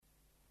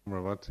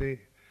Amaravati,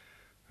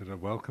 at a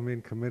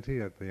welcoming committee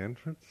at the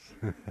entrance.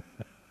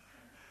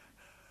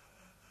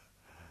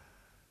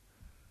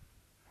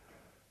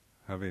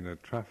 Having a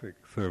traffic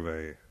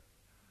survey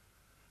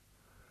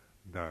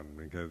done,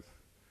 because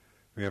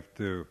we have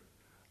to,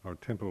 our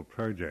temple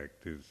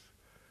project is,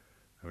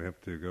 we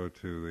have to go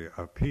to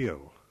the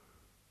appeal,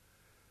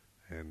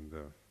 and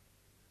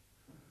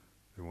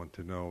they want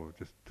to know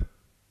just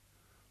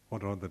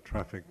what are the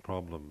traffic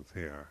problems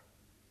here.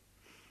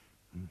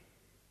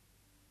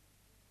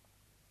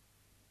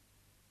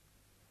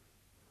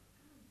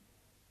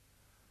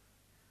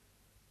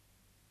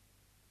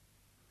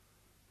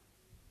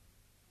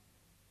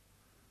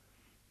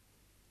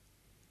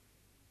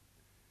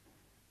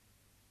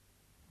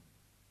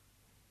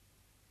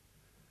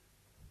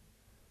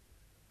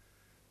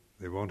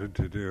 They wanted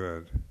to do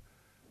a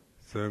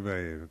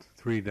survey of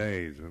 3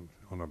 days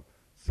on a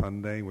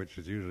Sunday, which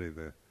is usually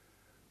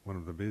one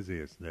of the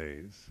busiest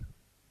days.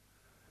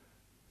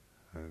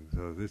 And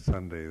so this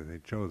Sunday, they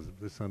chose,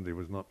 this Sunday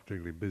was not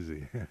particularly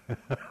busy.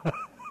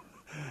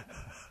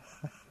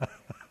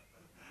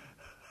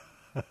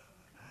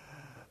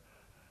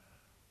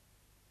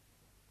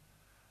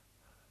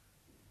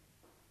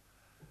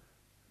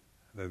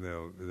 Then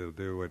they'll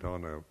do it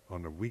on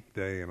a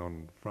weekday and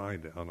on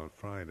a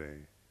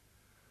Friday.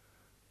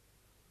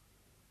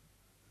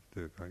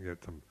 To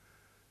get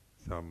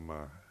some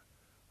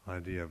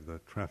idea of the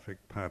traffic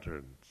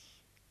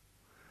patterns.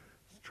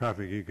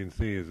 Traffic, you can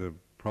see, is a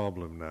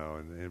problem now,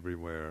 and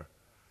everywhere.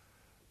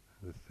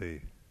 It's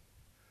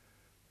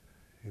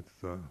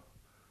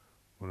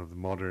one of the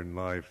modern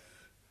life's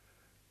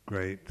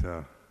great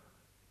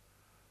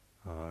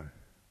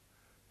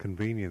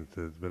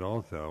conveniences, but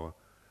also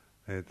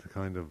it's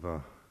kind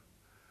of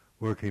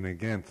working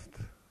against.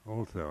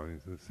 Also, in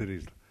the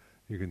cities,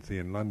 you can see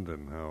in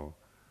London how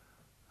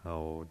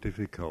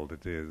difficult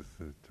it is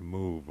to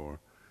move,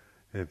 or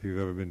if you've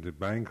ever been to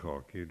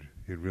Bangkok, you'd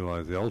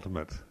realize the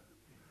ultimate.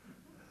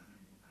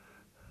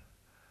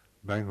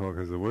 Bangkok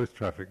has the worst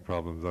traffic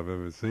problems I've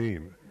ever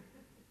seen.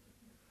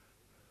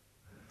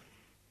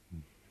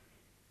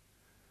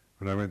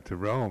 When I went to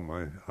Rome,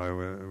 I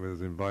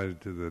was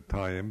invited to the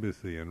Thai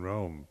embassy in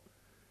Rome,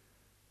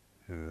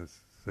 and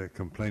they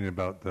complaining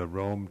about the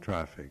Rome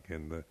traffic,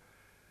 and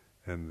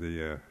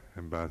the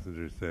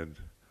ambassador said,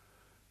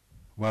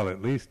 "Well,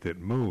 at least it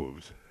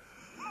moves."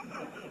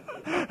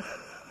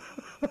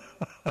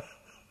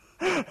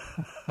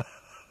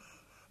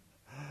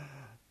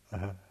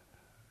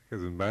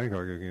 Because in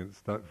Bangkok you can get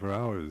stuck for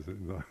hours.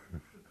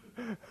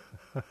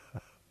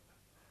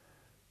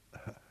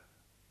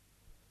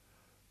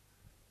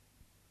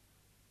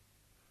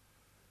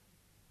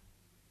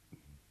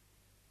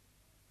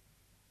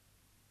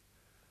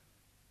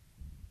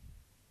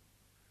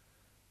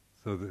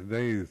 So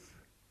today's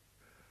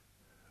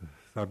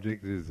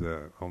subject is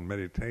on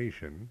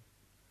meditation.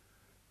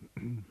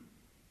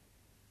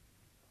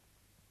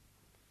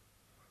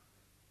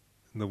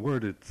 The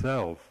word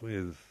itself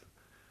is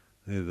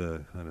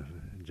a kind of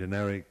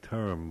generic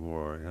term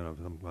for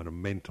some kind of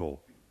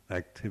mental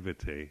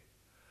activity,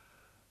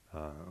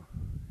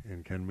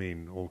 and can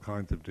mean all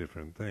kinds of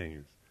different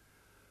things.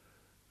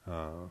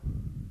 To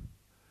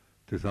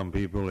some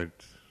people,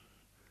 it's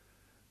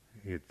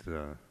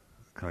a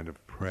kind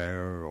of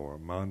prayer or a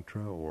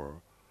mantra,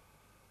 or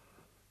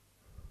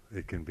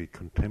it can be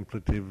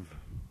contemplative,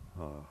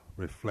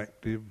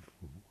 reflective,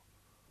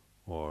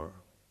 or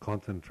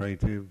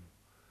concentrative.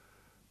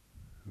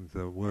 It's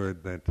a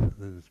word that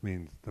this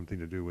means something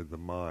to do with the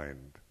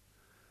mind,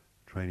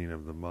 training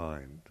of the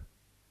mind.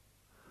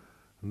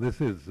 And this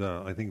is,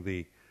 I think,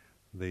 the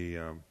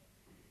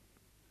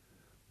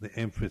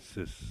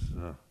emphasis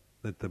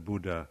that the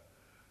Buddha,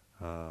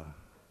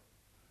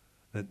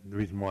 that the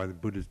reason why the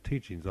Buddha's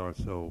teachings are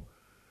so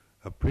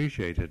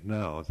appreciated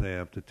now, say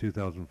after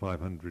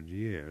 2,500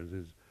 years,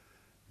 is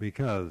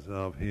because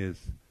of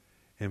his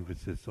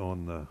emphasis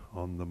on the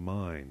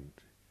mind.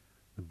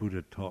 The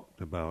Buddha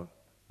talked about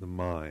the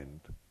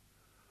mind,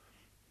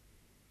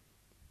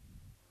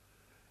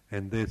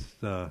 and this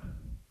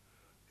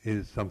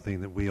is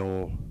something that we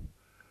all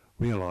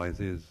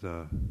realize is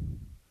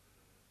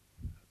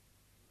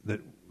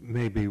that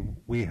maybe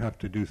we have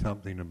to do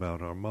something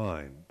about our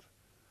mind.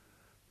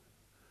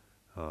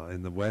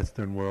 In the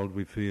Western world,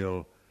 we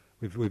feel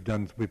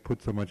we've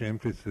put so much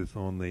emphasis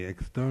on the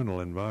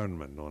external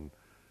environment, on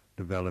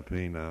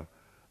developing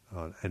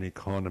an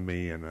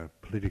economy and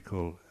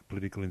political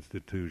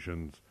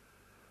institutions,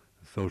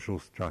 social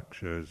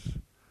structures,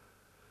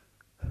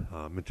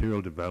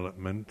 material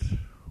development,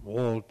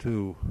 all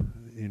to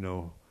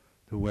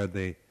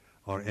where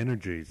our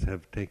energies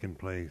have taken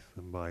place,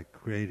 and by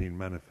creating,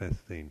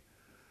 manifesting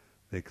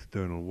the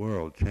external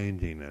world,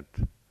 changing it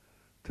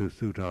to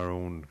suit our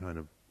own kind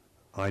of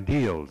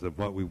ideals of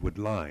what we would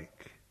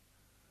like.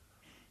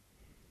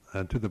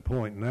 And to the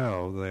point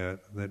now that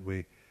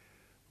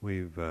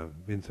we've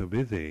been so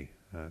busy,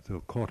 so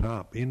caught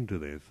up into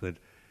this, that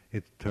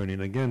it's turning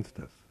against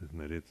us,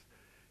 isn't it?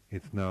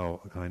 It's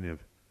now a kind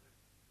of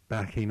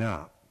backing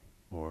up,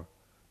 or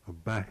a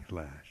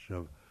backlash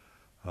of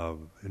of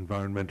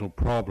environmental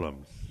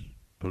problems,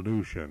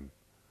 pollution.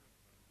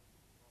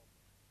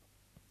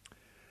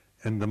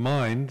 And the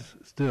mind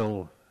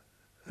still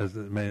has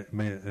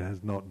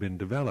not been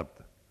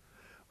developed.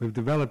 We've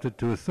developed it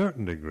to a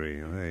certain degree,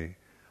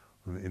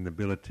 in the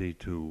ability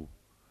to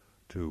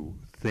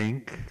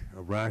think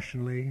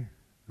rationally,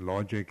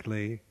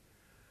 logically,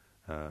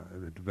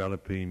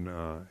 developing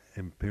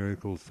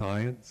empirical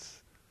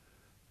science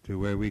to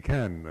where we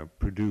can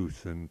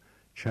produce and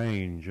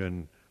change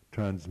and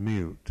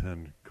transmute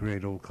and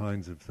create all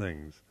kinds of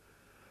things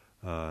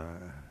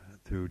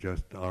through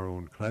just our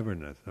own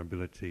cleverness, our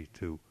ability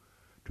to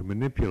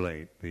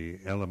manipulate the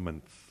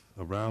elements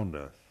around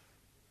us.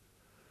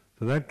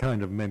 So that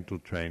kind of mental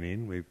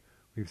training, we've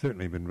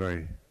certainly been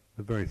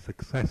very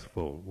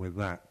successful with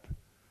that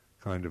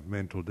kind of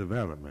mental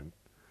development.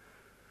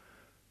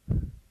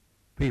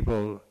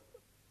 People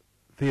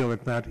feel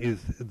that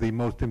is the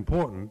most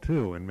important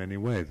too in many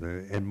ways.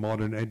 And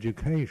modern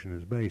education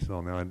is based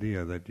on the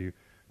idea that you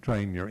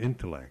train your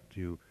intellect,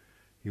 you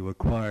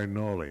acquire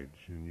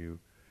knowledge, and you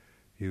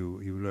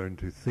learn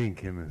to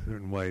think in a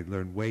certain way,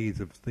 learn ways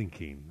of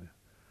thinking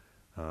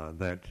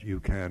that you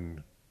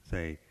can,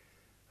 say,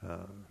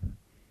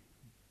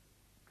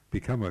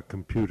 become a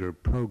computer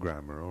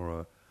programmer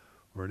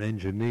or an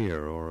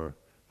engineer or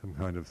some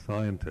kind of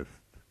scientist,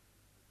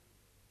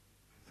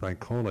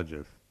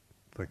 psychologist,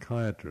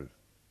 psychiatrist,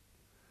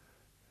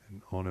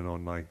 and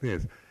on like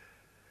this.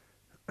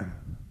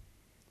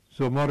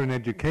 So modern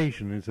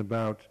education is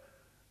about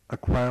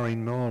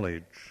acquiring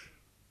knowledge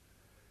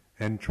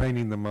and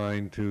training the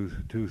mind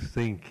to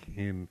think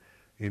in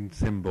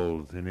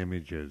symbols, in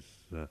images,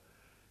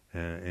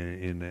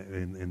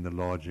 in the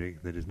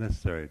logic that is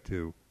necessary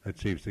to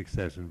achieve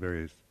success in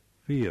various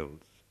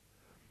fields.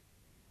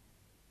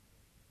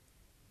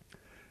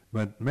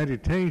 But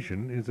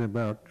meditation is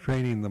about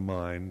training the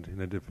mind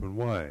in a different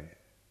way.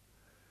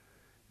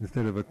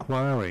 Instead of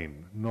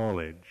acquiring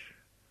knowledge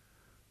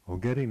or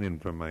getting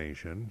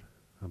information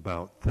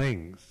about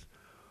things,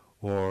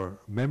 or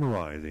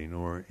memorizing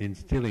or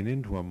instilling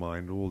into our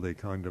mind all the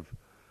kind of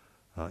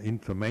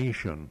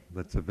information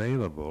that's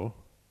available,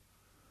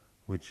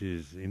 which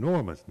is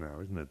enormous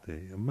now, isn't it?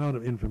 The amount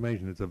of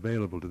information that's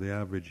available to the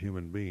average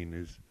human being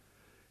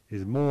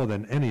is more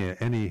than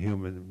any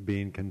human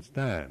being can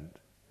stand.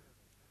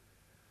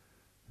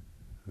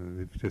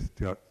 We've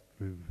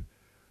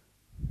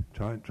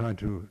trying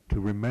to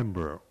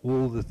remember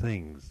all the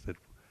things that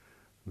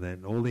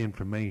all the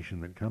information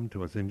that come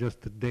to us in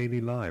just the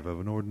daily life of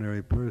an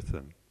ordinary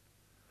person.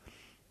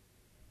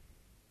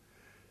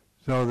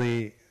 So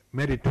the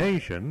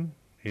meditation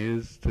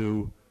is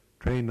to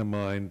train the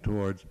mind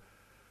towards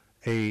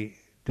a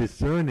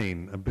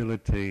discerning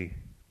ability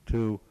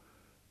to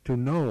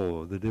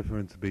know the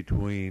difference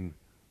between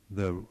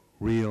the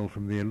real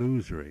from the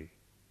illusory,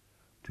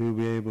 to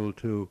be able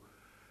to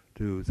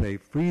say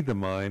free the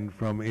mind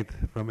from its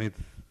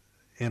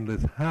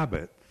endless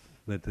habits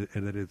that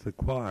it's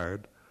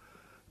acquired,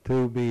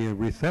 to be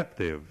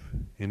receptive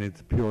in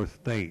its pure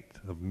state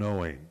of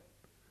knowing.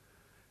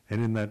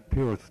 And in that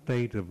pure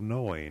state of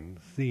knowing,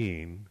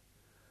 seeing,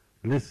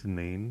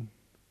 listening,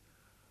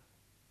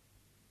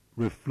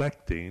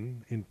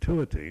 reflecting,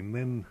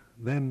 intuiting,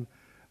 then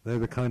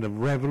there's a kind of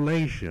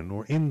revelation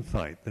or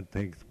insight that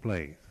takes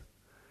place.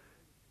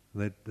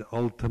 That the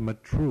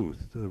ultimate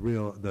truth,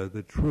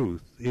 the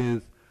truth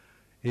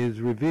is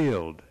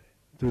revealed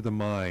through the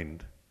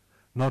mind.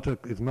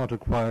 It's not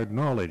acquired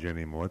knowledge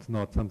anymore. It's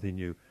not something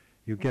you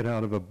get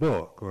out of a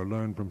book or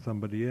learn from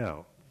somebody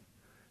else.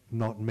 It's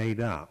not made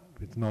up.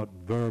 It's not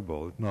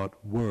verbal. It's not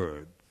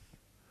words.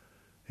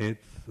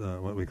 It's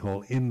what we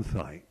call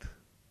insight.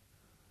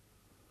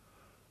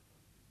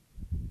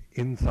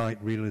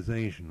 Insight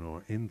realization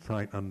or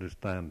insight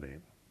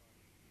understanding.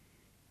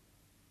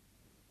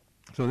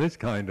 So this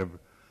kind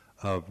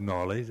of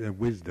knowledge and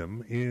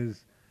wisdom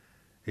is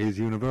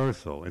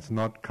universal. It's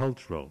not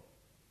cultural.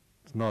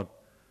 It's not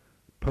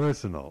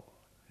personal.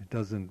 It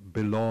doesn't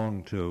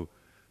belong to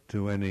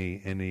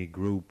any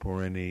group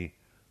or any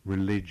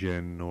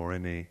religion or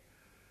any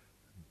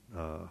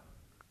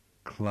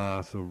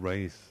class or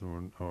race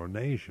or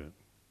nation.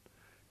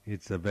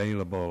 It's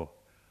available.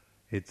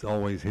 It's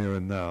always here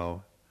and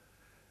now,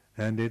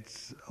 and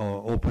it's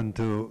open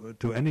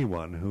to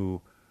anyone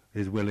who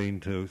is willing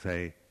to,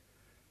 say,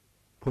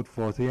 put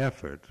forth the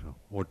effort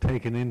or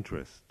take an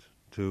interest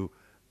to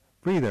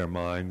free their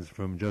minds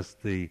from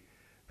just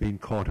being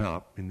caught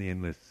up in the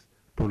endless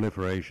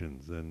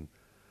proliferations and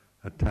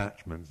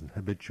attachments and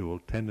habitual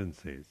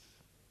tendencies.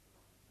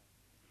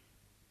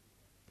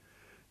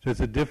 So it's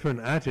a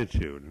different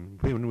attitude.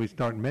 And when we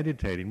start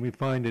meditating, we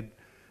find it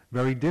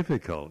very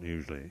difficult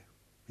usually,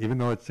 even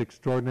though it's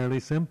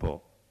extraordinarily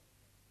simple.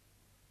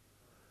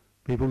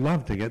 People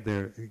love to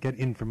get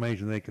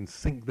information they can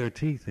sink their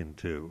teeth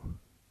into,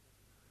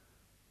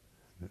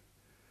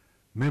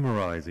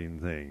 memorizing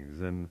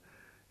things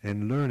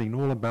and learning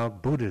all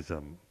about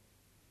Buddhism.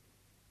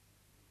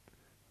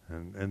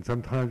 And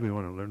sometimes we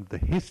want to learn the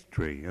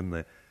history and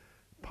the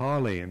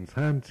Pali and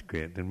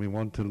Sanskrit, and we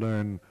want to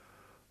learn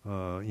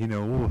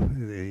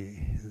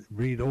they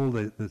read all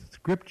the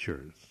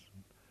scriptures.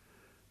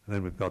 And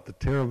then we've got the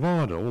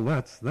Theravada. Oh,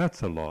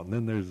 that's a lot. And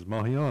then there's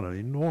Mahayana, an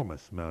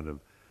enormous amount of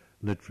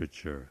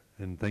literature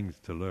and things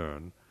to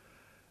learn.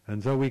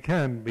 And so we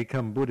can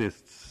become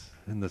Buddhists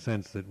in the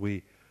sense that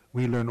we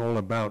learn all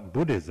about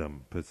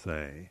Buddhism, per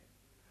se,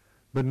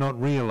 but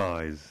not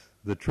realize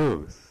the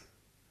truth.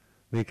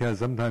 Because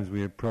sometimes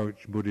we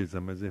approach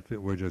Buddhism as if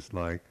it were just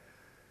like,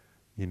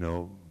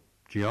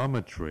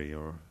 geometry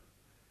or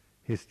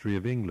history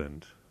of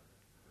England.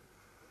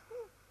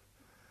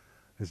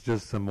 It's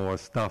just some more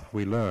stuff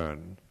we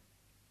learn,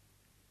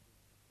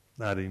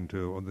 adding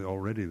to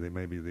already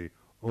maybe the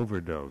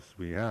overdose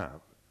we have.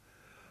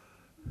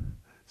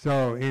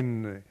 So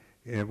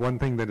one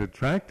thing that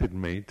attracted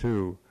me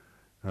to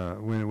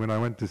when I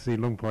went to see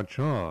Luang Por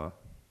Chah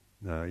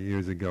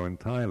years ago in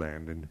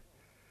Thailand,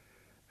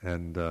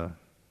 and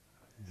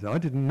so I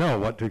didn't know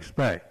what to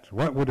expect.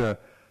 What would a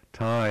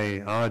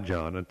Thai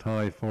Ajahn, a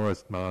Thai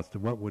forest master,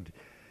 what would,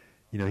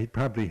 he'd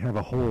probably have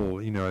a whole,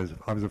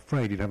 I was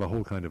afraid he'd have a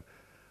whole kind of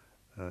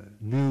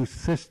new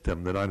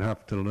system that I'd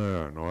have to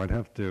learn, or I'd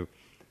have to,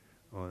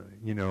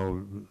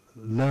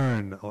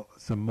 learn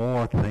some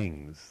more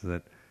things,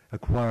 that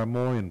acquire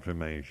more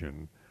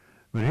information.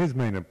 But his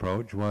main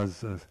approach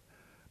was,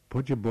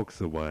 put your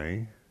books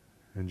away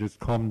and just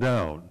calm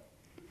down.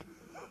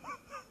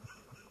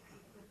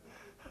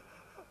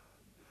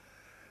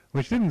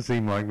 Which didn't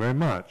seem like very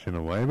much in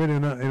a way, but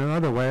in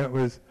another way it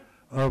was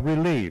a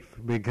relief,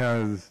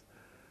 because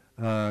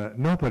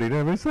nobody had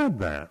ever said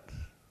that.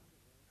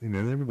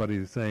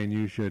 Everybody's saying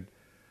you should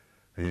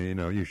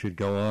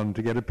go on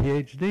to get a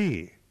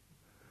PhD,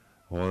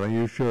 or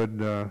you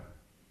should,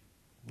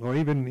 or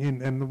even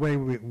in the way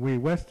we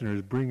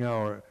Westerners bring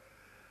our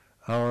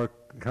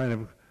kind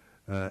of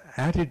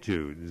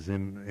attitudes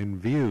and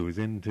views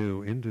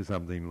into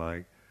something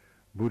like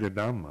Buddha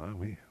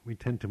Dhamma, we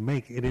tend to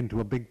make it into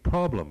a big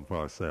problem for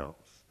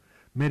ourselves.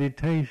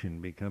 Meditation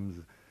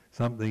becomes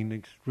something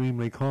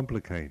extremely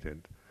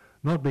complicated,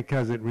 not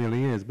because it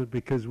really is, but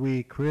because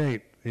we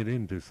create it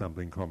into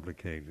something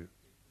complicated.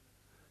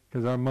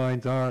 Because our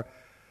minds are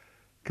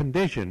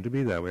conditioned to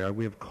be that way.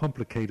 We have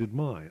complicated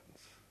minds.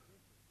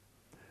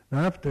 Now,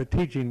 after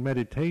teaching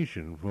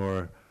meditation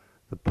for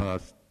the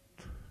past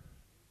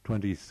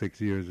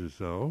 26 years or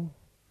so,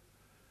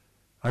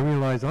 I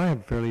realize I have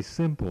a fairly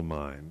simple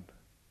mind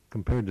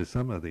compared to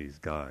some of these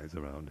guys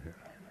around here.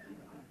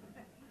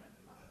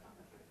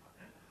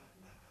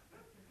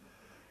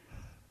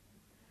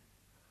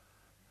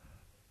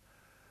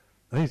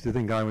 I used to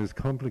think I was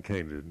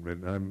complicated, but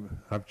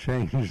I've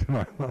changed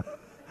my mind.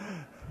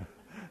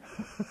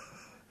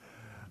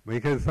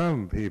 Because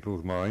some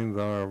people's minds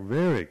are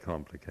very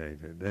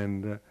complicated,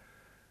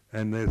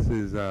 and this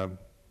is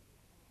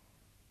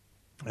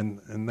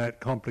and that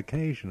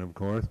complication, of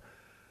course,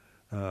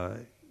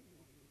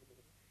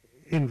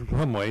 in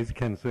some ways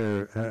can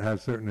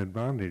have certain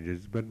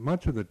advantages, but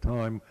much of the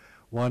time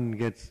one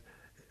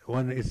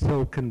is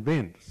so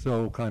convinced,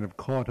 so kind of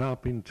caught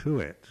up into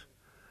it,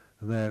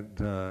 that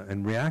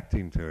and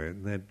reacting to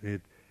it,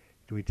 that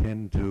we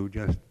tend to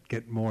just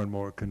get more and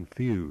more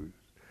confused.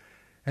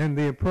 And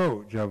the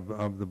approach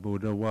of the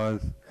Buddha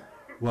was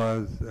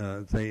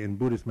say in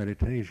Buddhist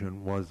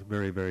meditation, was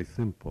very, very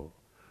simple.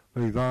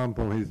 For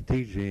example, his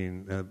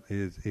teaching,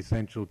 his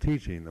essential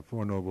teaching, the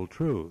Four Noble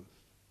Truths,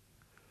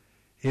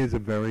 is a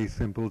very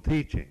simple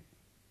teaching.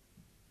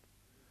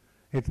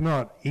 It's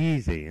not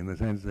easy in the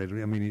sense that,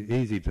 it's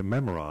easy to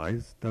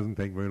memorize, doesn't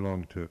take very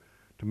long to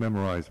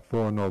memorize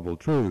Four Noble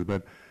Truths,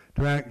 but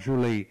to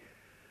actually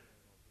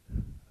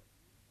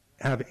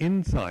have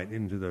insight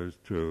into those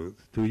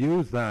truths, to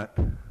use that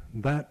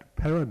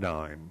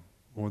paradigm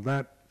or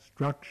that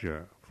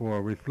structure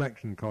for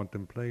reflection,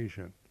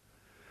 contemplation,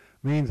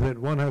 means that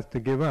one has to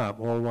give up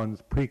all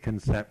one's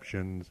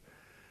preconceptions,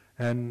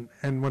 and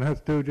one has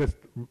to just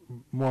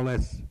more or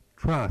less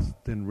trust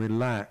and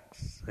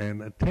relax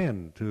and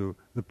attend to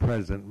the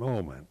present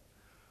moment,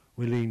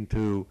 willing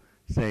to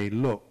say,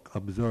 look,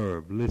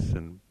 observe,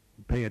 listen,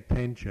 pay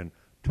attention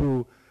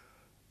to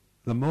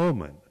the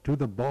moment, to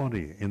the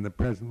body in the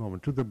present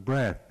moment, to the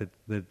breath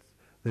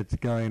that's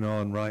going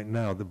on right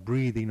now, the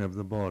breathing of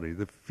the body,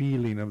 the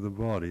feeling of the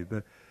body,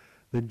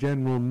 the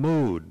general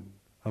mood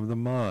of the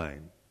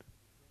mind.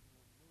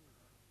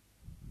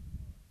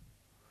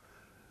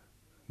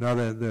 Now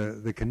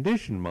the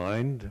conditioned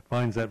mind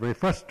finds that very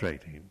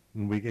frustrating,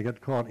 and we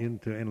get caught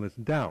into endless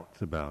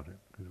doubts about it,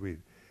 because we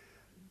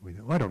think,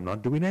 well, I'm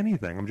not doing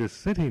anything, I'm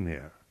just sitting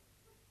here.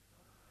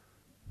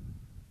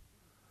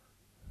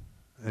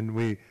 And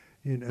we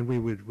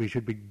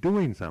should be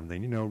doing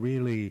something,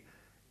 really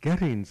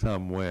getting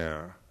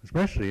somewhere,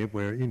 especially if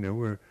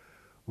we're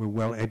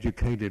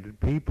well-educated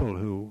people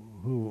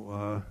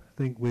who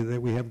think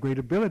that we have great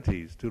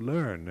abilities to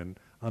learn and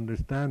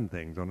understand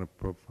things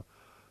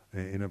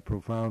in a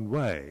profound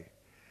way,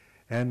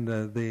 and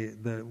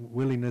the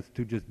willingness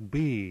to just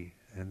be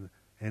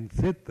and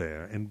sit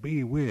there and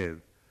be with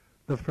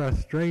the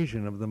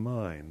frustration of the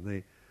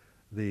mind,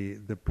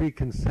 the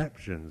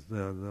preconceptions,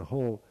 the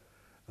whole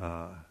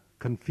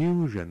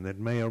confusion that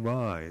may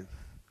arise,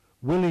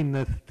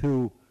 willingness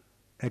to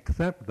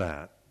accept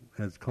that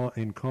as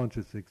in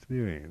conscious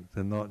experience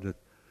and not just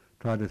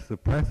try to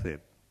suppress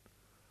it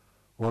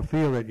or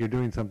feel that you're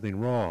doing something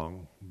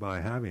wrong by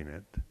having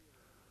it,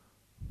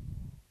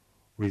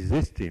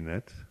 resisting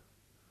it,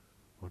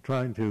 or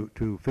trying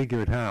to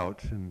figure it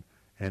out and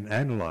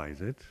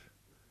analyze it,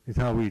 is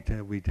how we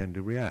tend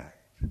to react.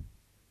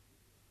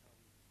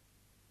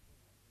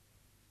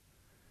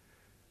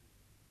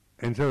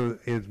 And so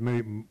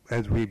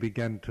as we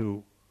begin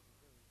to,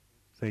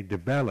 say,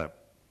 develop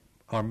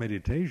our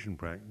meditation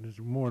practice,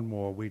 more and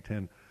more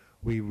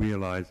we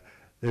realize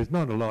there's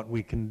not a lot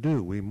we can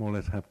do. We more or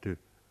less have to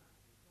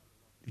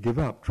give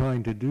up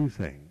trying to do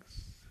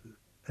things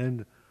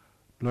and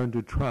learn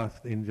to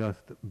trust in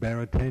just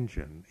bare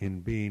attention,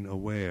 in being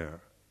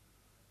aware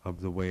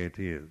of the way it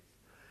is.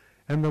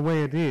 And the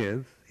way it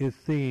is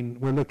seen,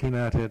 we're looking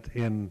at it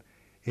in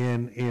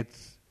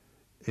its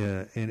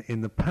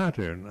in the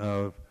pattern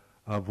of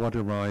what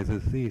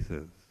arises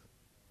ceases.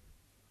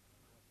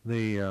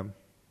 The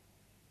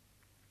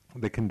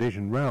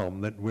conditioned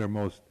realm that we're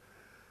most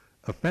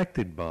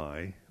affected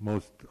by,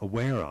 most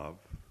aware of,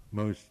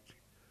 most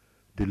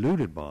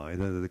deluded by,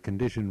 the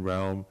conditioned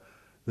realm,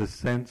 the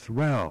sense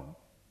realm,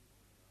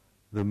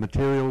 the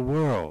material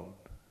world,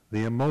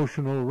 the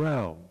emotional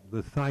realm,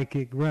 the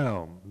psychic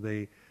realm,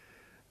 the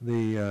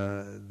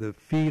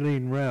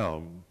feeling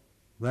realm,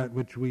 that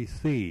which we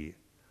see,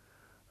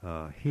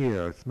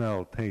 hear,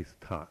 smell, taste,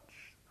 touch,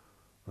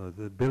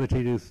 the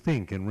ability to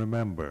think and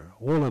remember.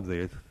 All of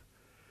this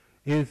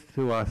is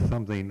to us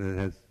something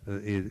that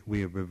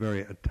we are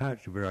very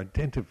attached, very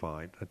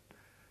identified,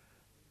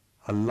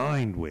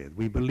 aligned with.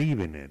 We believe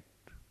in it.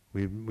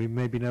 We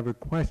maybe never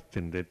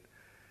questioned it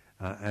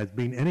as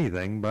being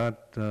anything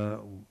but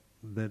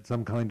that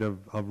some kind of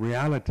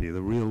reality,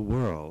 the real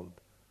world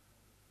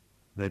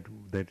that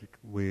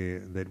we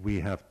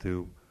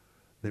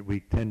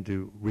tend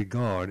to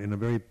regard in a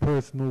very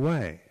personal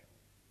way.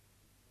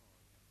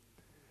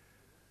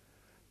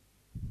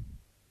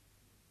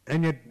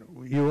 And yet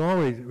you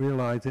always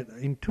realize that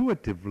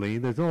intuitively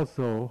there's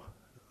also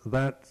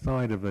that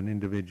side of an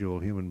individual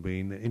human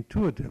being that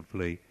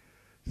intuitively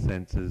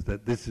senses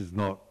that this is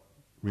not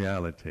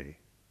reality.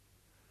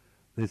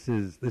 This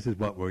is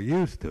what we're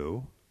used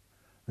to.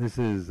 This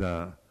is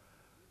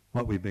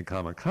what we've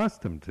become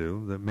accustomed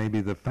to, that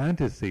maybe the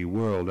fantasy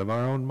world of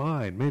our own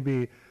mind,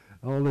 maybe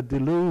all the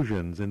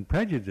delusions and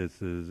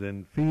prejudices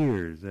and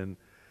fears and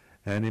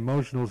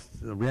emotional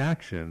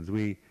reactions.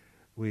 We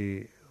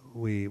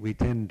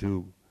tend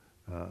to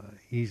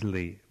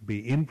easily be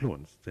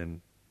influenced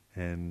and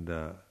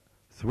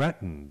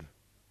threatened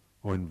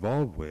or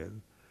involved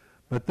with,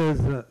 but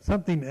there's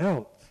something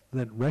else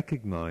that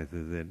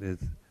recognizes it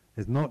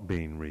as not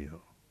being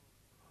real.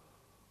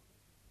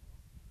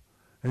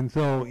 And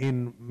so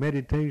in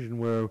meditation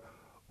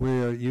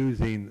we're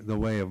using the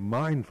way of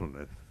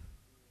mindfulness,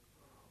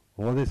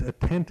 or this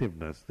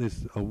attentiveness,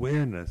 this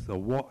awareness, a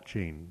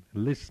watching,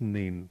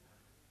 listening,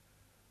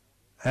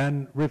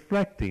 and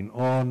reflecting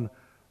on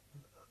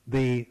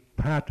the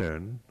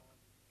pattern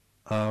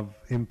of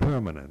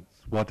impermanence.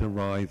 What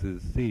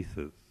arises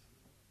ceases.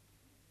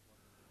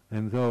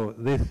 And so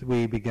this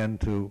we begin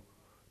to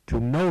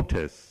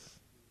notice,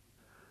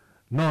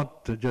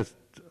 not just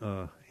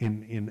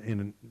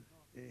in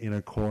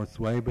a coarse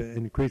way, but in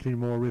an increasingly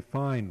more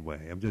refined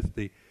way, of just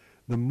the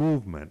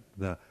movement,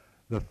 the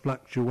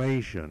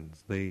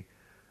fluctuations, the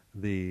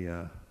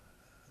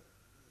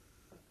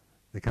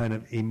kind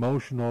of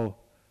emotional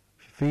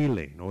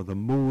feeling or the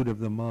mood of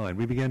the mind.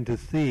 We begin to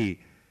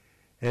see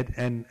it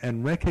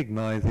and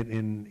recognize it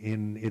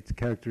in its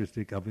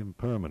characteristic of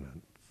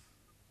impermanence.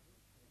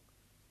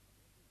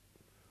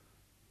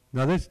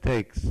 Now this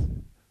takes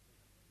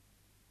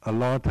a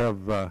lot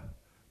of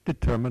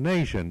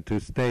determination to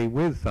stay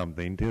with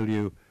something till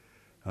you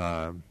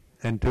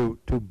and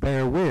to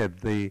bear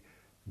with the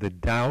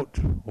doubt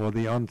or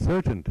the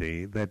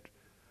uncertainty that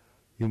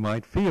you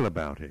might feel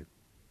about it.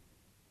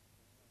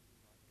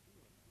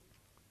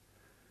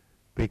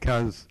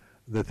 Because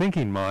the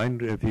thinking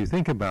mind, if you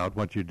think about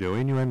what you're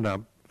doing, you end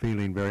up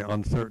feeling very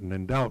uncertain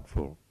and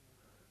doubtful.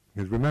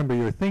 Because remember,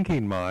 your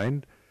thinking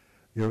mind,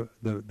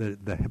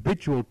 the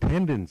habitual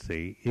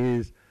tendency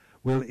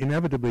will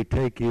inevitably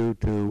take you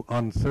to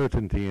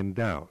uncertainty and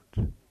doubt.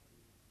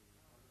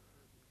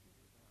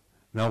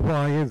 Now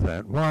why is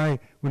that? Why,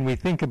 when we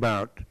think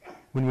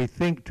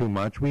too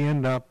much, we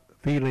end up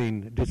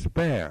feeling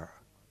despair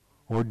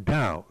or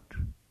doubt?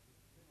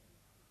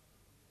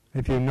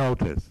 If you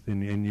notice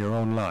in your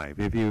own life,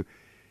 if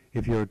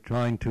you're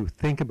trying to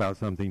think about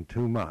something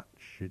too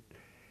much,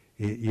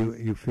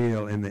 you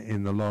feel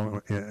in the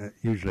long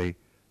usually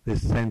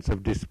this sense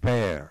of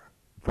despair,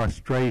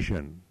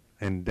 frustration,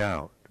 and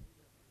doubt.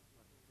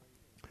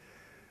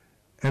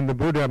 And the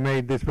Buddha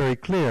made this very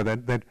clear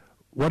that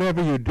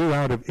whatever you do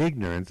out of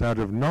ignorance, out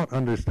of not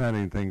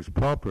understanding things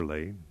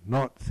properly,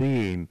 not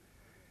seeing,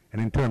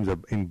 and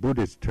in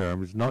Buddhist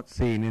terms, not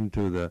seeing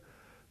into the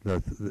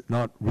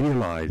not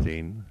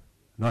realizing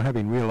not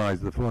having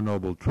realized the Four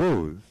Noble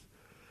Truths,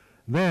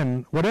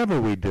 then whatever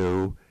we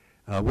do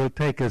will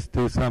take us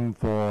to some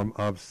form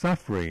of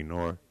suffering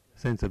or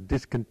sense of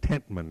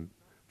discontentment,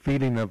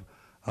 feeling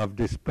of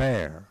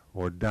despair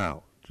or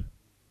doubt.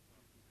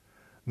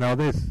 Now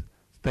this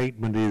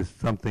statement is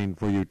something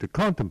for you to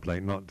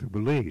contemplate, not to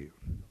believe.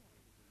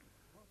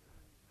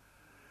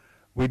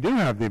 We do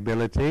have the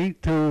ability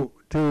to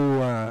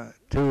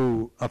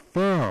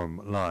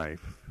affirm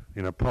life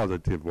in a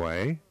positive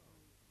way,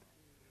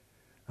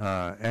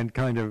 and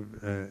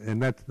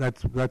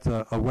that's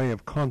a way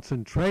of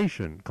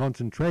concentrating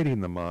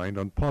the mind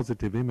on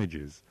positive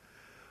images,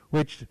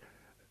 which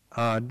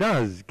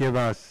does give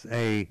us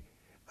a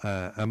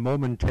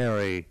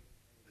momentary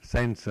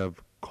sense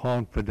of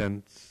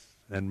confidence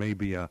and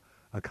maybe a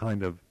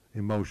kind of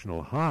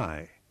emotional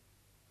high,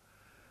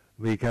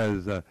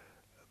 because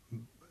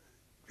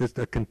just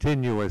a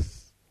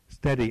continuous,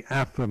 steady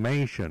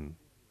affirmation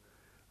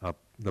of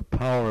the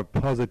power of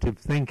positive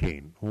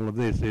thinking. All of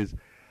this is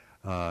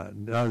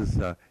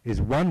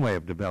one way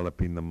of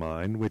developing the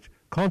mind, which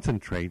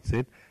concentrates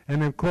it.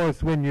 And of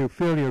course, when you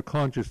fill your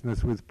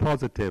consciousness with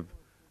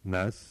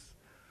positiveness,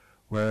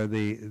 where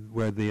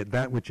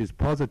that which is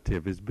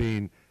positive is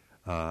being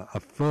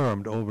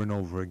affirmed over and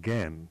over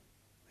again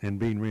and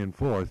being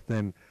reinforced,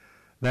 then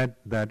that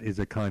is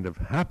a kind of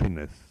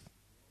happiness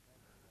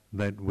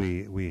that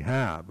we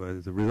have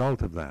as a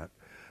result of that.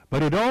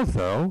 But it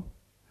also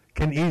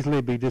can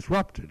easily be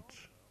disrupted,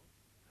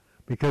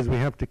 because we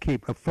have to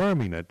keep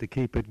affirming it to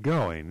keep it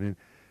going, and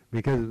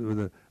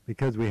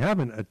because we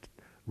haven't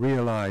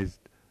realized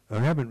or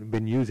haven't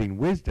been using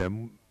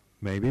wisdom.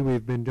 Maybe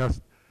we've been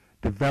just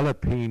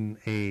developing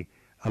a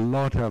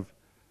lot of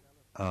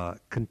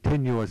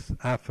continuous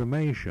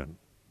affirmation,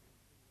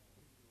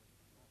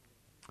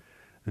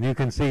 and you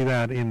can see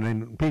that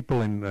in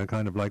people in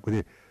kind of like with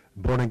the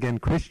born-again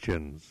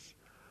Christians,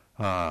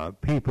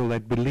 people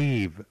that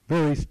believe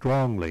very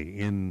strongly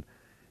in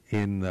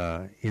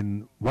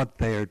what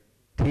they're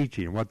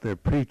teaching, what they're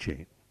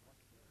preaching,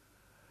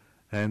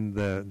 and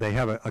they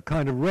have a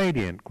kind of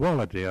radiant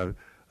quality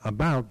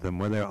about them,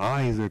 where their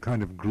eyes are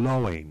kind of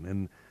glowing,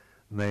 and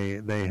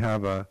they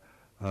have a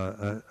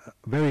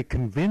very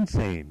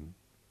convincing,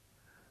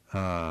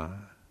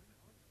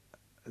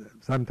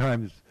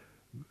 sometimes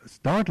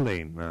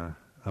startling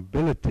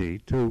ability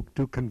to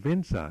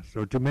convince us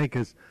or to make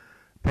us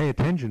pay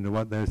attention to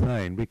what they're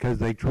saying, because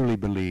they truly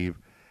believe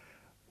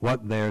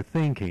what they're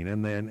thinking,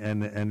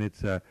 and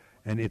it's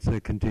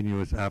a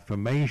continuous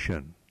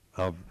affirmation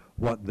of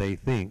what they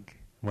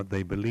think, what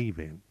they believe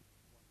in.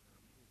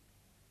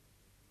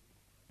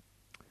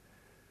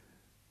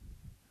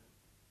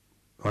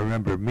 I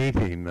remember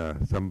meeting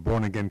some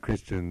born-again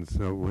Christians,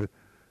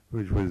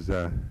 which was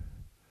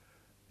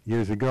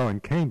years ago in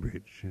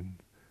Cambridge, and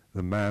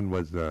the man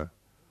was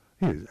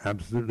he was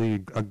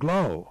absolutely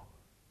aglow.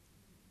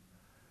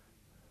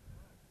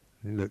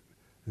 He looked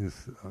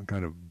this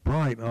kind of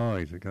bright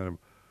eyes, a kind of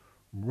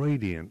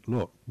radiant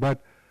look,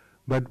 but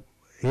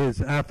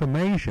his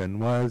affirmation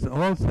was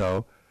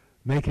also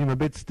making him a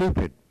bit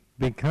stupid,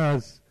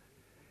 because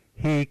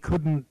he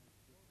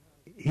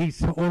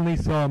only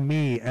saw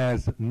me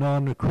as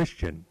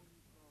non-Christian.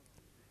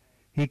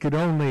 He could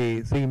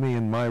only see me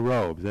in my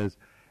robes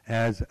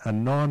as a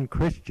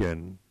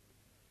non-Christian,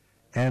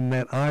 and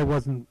that I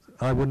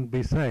wouldn't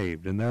be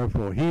saved, and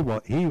therefore he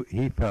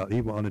felt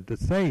he wanted to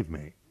save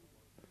me.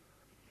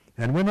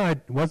 And when I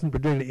wasn't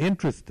particularly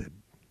interested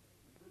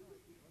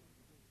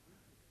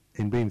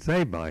in being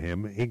saved by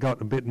him, he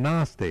got a bit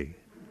nasty.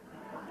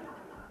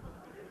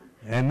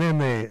 And then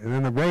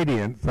the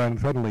radiance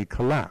suddenly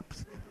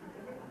collapsed.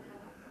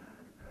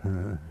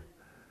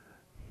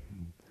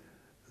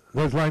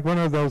 It's like one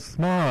of those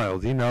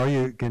smiles,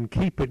 you can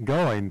keep it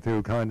going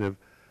through kind of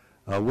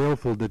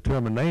willful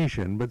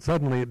determination, but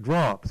suddenly it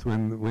drops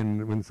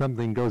when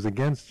something goes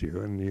against you,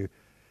 and you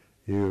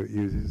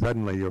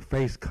suddenly your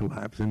face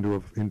collapses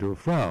into a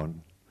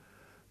frown.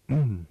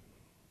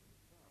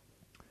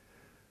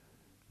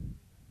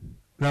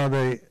 Now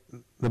the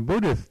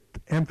Buddhist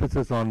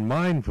emphasis on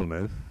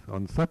mindfulness,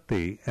 on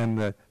sati, and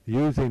the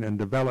using and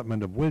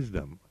development of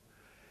wisdom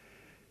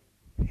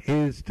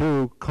is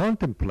to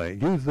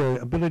contemplate, use the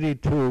ability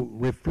to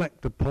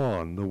reflect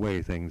upon the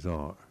way things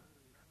are.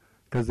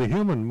 Because the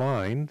human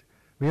mind,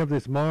 we have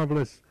this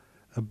marvelous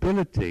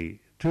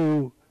ability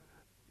to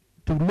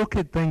look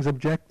at things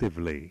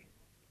objectively.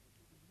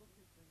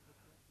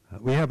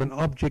 We have an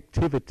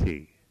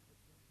objectivity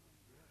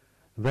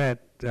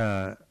that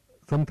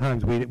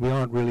sometimes we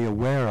aren't really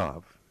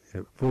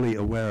fully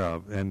aware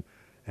of, and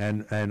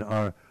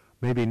are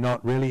maybe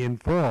not really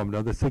informed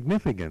of the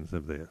significance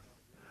of this.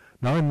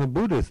 Now, in the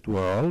Buddhist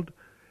world,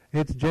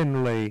 it's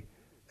generally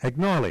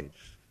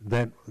acknowledged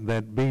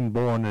that being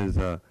born as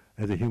a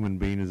human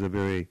being is a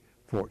very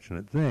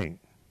fortunate thing,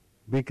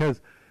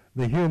 because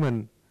the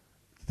human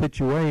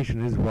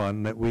situation is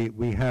one that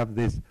we have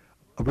this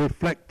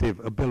reflective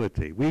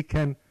ability. We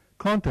can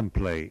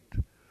contemplate.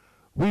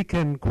 We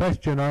can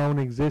question our own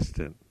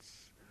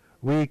existence.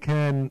 We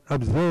can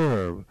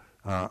observe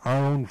our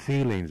own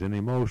feelings and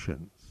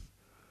emotions.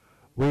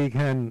 we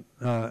can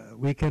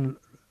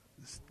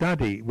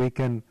study, we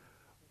can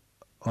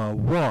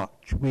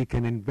watch, we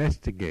can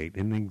investigate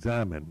and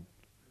examine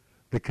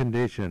the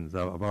conditions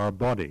of our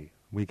body.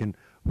 We can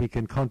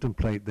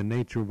contemplate the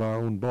nature of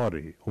our own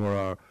body or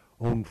our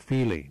own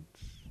feelings,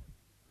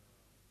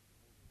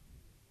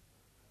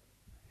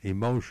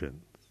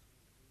 emotions.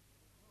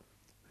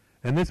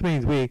 And this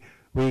means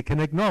we can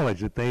acknowledge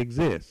that they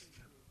exist.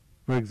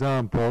 For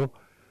example,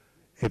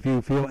 if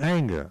you feel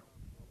anger,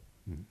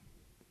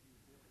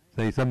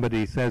 say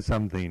somebody says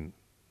something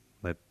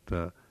that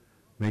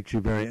makes you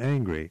very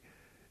angry,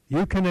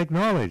 you can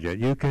acknowledge it.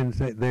 You can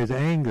say, "There's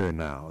anger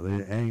now.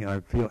 I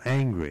feel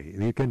angry."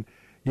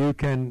 You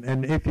can,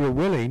 and if you're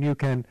willing, you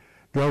can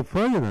go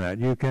further than that.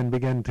 You can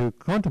begin to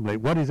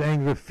contemplate, what does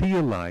anger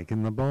feel like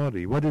in the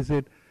body? What is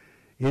it?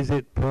 Is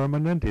it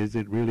permanent? Is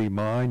it really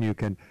mine? You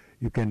can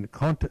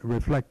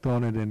reflect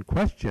on it and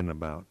question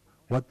about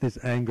what this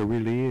anger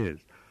really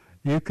is.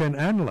 You can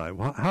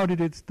analyze, how did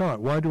it start?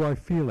 Why do I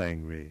feel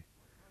angry?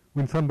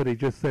 When somebody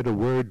just said a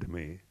word to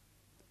me,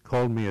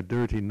 called me a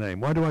dirty name,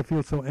 why do I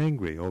feel so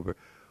angry over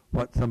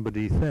what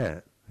somebody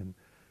said? And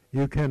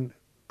you can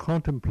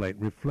contemplate,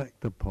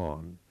 reflect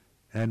upon,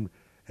 and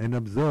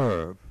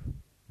observe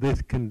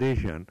this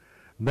condition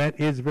that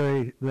is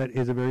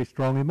a very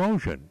strong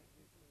emotion,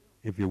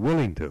 if you're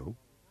willing to.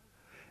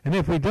 And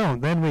if we don't,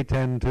 then we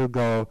tend to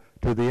go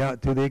to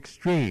the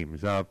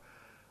extremes of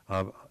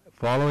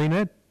following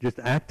it, just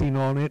acting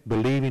on it,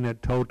 believing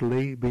it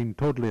totally, being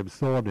totally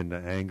absorbed into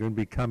anger and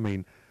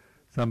becoming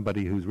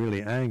somebody who's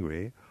really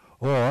angry,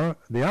 or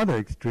the other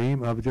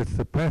extreme of just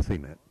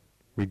suppressing it,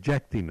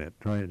 rejecting it,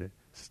 trying to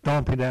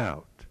stomp it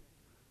out.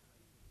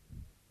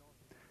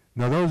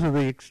 Now those are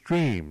the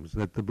extremes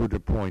that the Buddha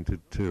pointed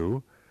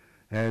to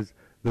as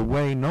the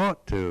way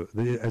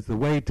as the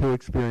way to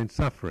experience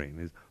suffering,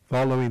 is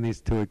following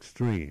these two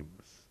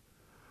extremes.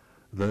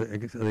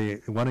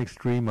 The one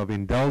extreme of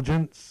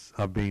indulgence,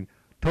 of being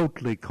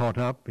totally caught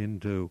up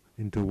into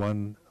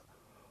one,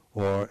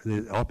 or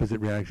the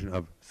opposite reaction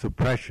of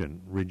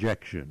suppression,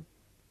 rejection.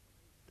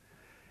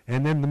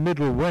 And then the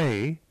middle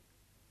way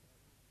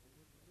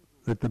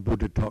that the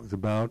Buddha talks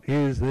about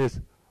is this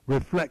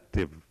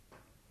reflective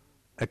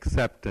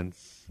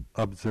acceptance,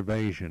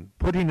 observation,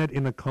 putting it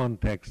in a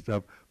context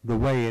of the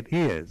way it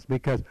is,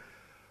 because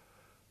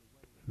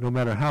no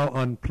matter how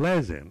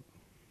unpleasant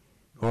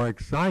or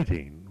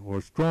exciting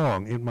or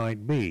strong it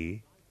might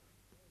be,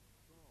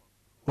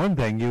 one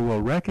thing you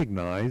will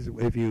recognize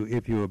if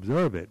you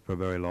observe it for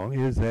very long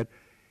is that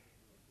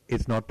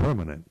it's not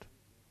permanent.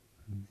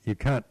 You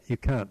can't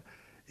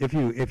if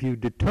you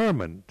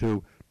determine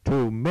to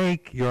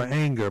make your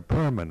anger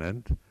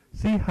permanent,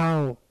 see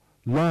how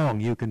long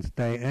you can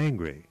stay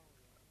angry.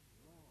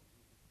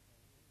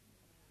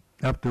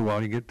 After a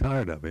while you get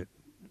tired of it.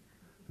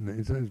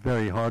 It's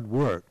very hard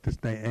work to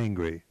stay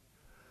angry.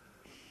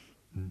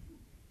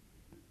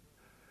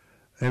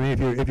 I mean,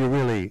 if you're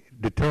really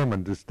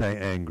determined to stay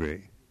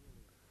angry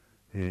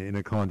in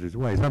a conscious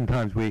way,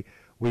 sometimes we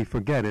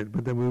forget it,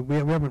 but then we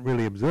haven't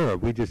really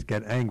observed. We just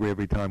get angry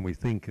every time we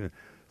think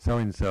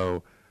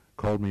so-and-so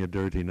called me a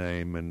dirty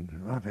name, and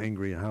I'm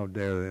angry, how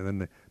dare they,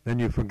 and then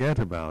you forget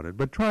about it.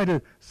 But try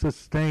to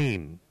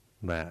sustain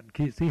that.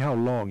 See how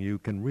long you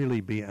can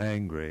really be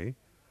angry,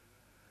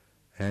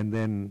 and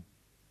then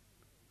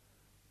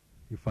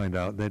you find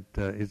out that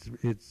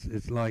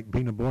it's like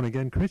being a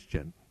born-again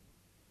Christian.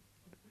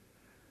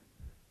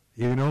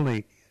 You can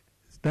only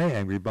stay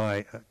angry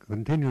by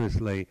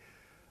continuously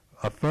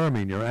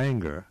affirming your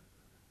anger,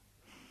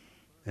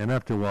 and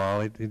after a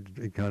while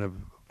it kind of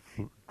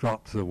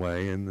drops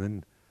away, and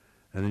then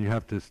you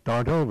have to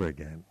start over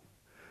again.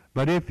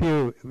 But if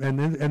you and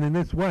in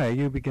this way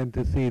you begin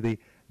to see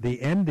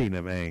the ending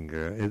of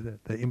anger is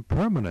the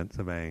impermanence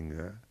of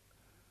anger.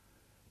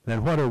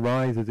 Then what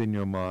arises in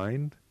your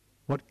mind,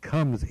 what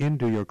comes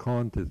into your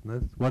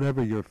consciousness,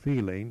 whatever you're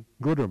feeling,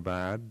 good or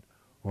bad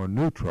or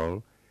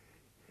neutral,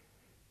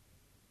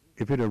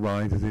 if it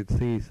arises, it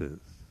ceases.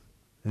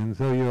 And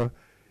so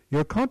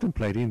you're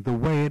contemplating the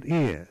way it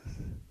is.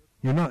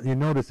 You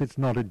notice it's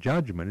not a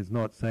judgment. It's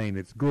not saying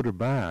it's good or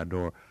bad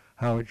or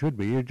how it should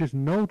be. You're just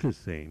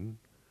noticing,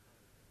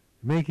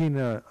 making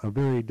a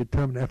very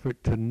determined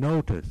effort to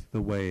notice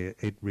the way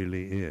it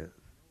really is.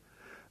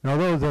 Now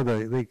those are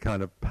the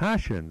kind of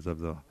passions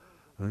of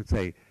let's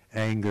say,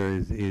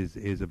 anger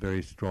is a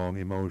very strong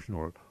emotion,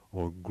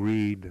 or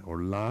greed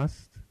or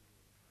lust,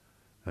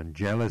 and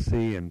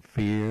jealousy and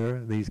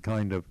fear, these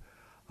kind of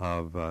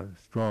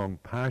strong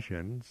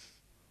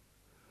passions.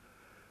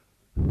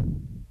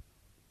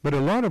 But a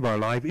lot of our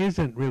life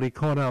isn't really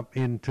caught up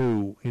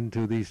into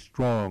these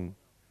strong,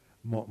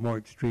 more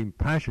extreme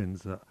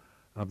passions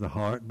of the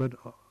heart, but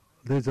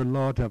there's a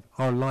lot of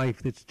our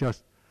life that's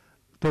just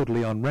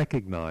totally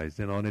unrecognized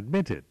and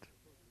unadmitted.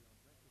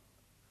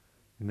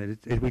 And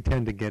we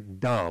tend to get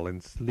dull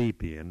and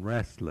sleepy and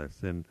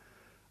restless and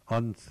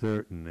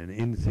uncertain and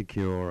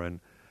insecure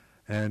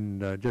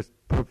and just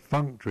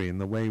perfunctory in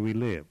the way we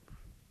live.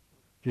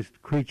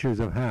 Just creatures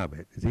of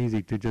habit. It's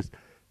easy to just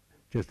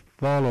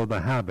follow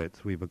the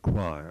habits we've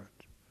acquired.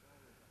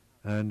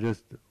 and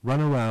just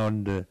run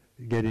around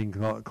getting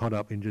caught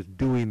up in just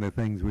doing the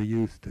things we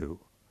used to,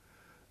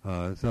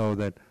 so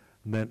that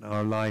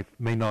our life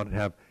may not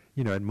have,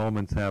 at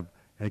moments have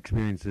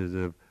experiences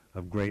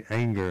of great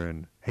anger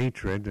and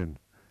hatred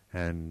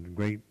and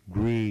great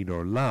greed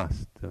or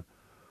lust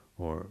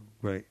or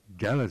great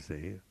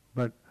jealousy,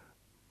 but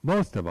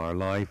most of our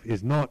life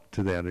is not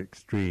to that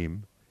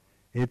extreme.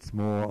 It's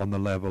more on the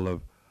level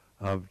of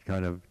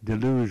kind of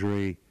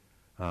delusory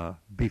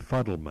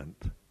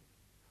befuddlement,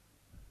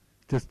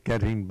 just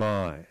getting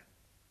by.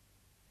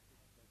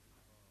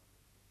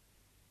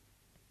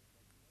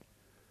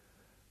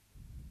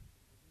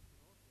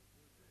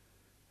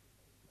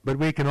 But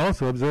we can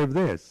also observe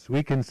this.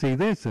 We can see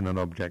this in an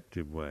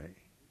objective way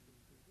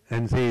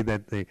and see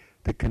that the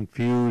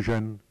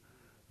confusion,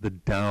 the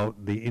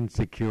doubt, the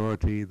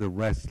insecurity, the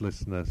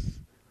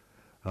restlessness,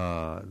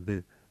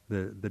 the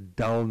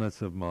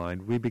dullness of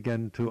mind, we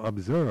begin to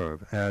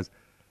observe as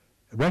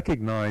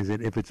recognize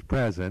it if it's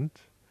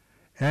present,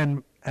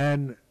 and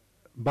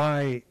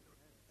by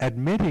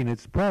admitting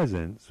its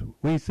presence,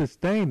 we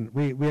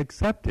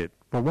accept it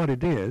for what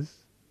it is,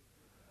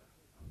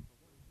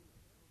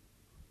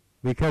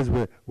 because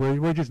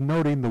we're just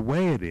noting the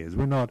way it is.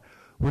 We're not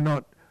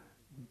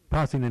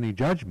passing any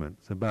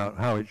judgments about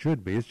how it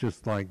should be. It's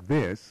just like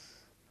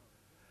this.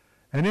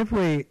 And if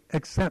we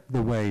accept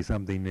the way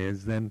something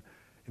is, then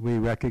we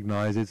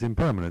recognize its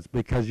impermanence,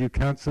 because you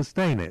can't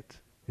sustain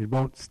it. It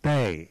won't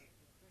stay.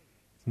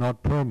 It's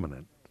not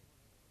permanent.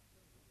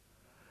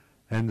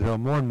 And so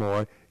more and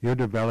more you're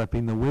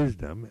developing the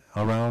wisdom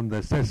around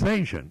the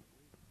cessation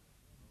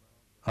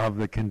of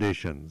the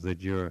conditions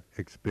that you're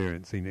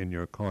experiencing in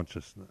your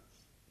consciousness.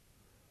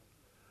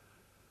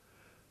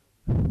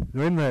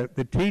 In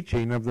the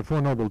teaching of the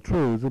Four Noble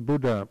Truths, the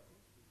Buddha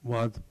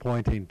was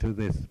pointing to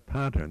this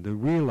pattern, the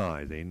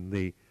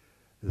realizing,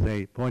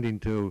 pointing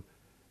to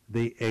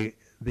the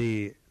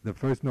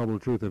first noble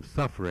truth of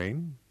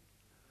suffering,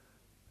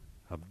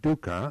 of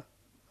dukkha,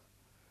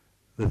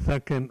 the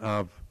second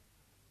of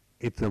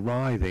its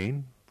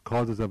arising,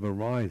 causes of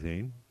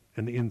arising,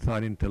 and the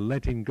insight into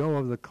letting go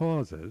of the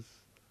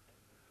causes,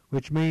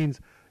 which means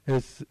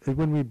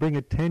when we bring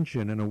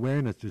attention and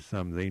awareness to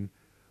something,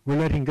 we're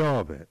letting go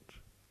of it.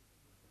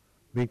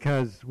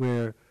 Because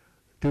to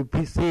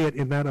see it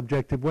in that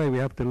objective way, we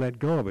have to let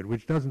go of it,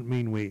 which doesn't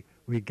mean we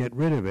get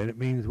rid of it. It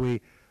means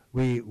we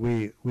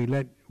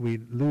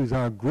lose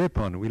our grip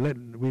on it.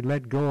 We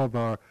let go of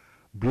our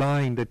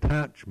blind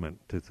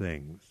attachment to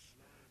things,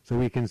 so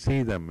we can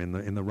see them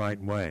in the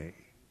right way.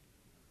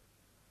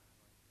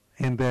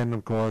 And then,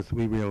 of course,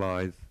 we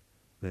realize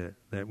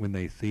that when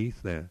they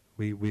cease,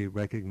 we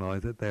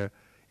recognize that they're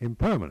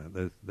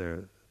impermanent.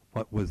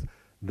 What was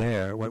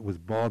there, what was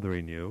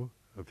bothering you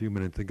a few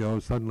minutes ago,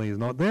 suddenly is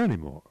not there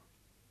anymore.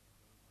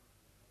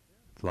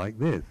 It's like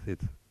this.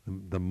 It's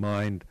the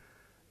mind,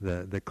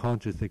 the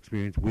conscious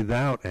experience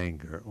without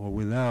anger or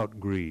without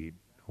greed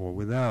or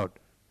without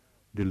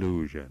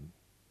delusion.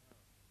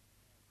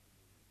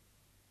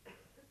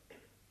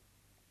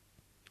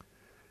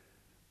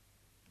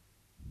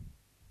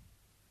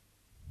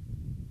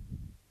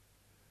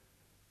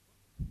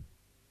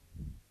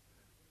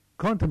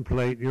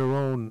 Contemplate your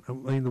own,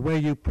 the way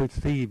you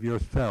perceive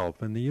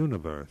yourself in the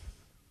universe.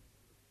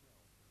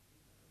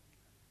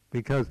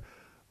 Because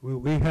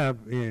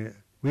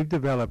we've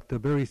developed a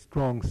very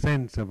strong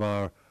sense of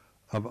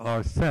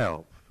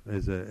ourself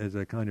as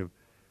a kind of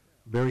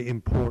very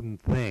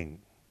important thing.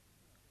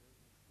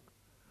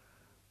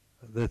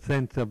 The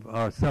sense of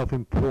our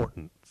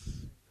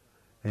self-importance,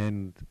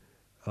 and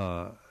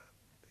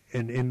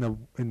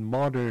in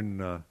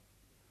modern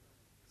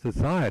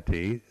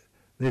society,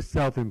 this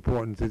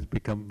self-importance has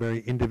become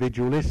very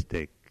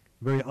individualistic,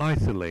 very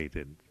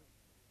isolated.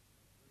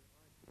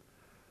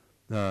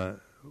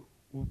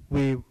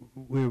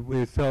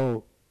 We're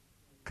so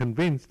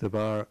convinced of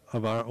our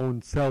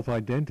own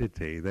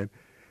self-identity that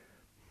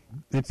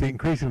it's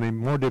increasingly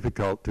more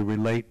difficult to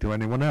relate to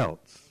anyone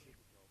else,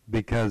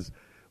 because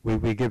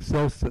we give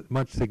so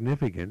much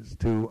significance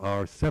to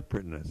our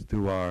separateness,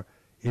 to our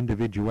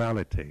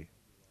individuality,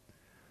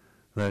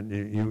 that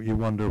you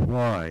wonder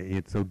why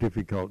it's so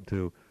difficult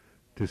to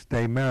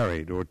stay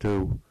married, or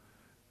to,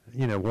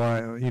 why,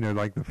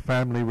 like the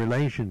family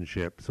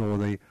relationships or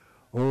the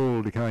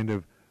old kind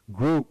of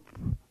group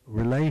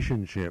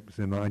relationships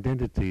and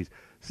identities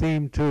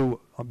seem to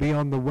be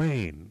on the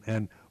wane.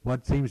 And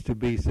what seems to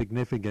be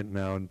significant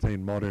now, in, say,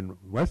 in modern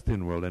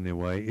Western world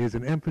anyway, is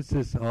an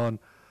emphasis on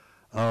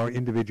our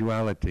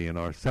individuality and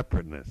our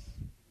separateness.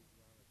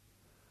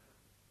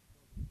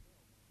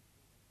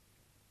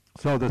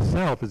 So the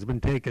self has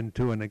been taken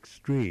to an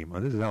extreme.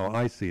 This is how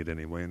I see it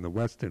anyway in the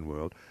Western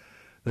world.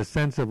 The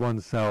sense of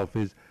oneself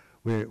is,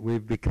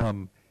 we've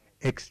become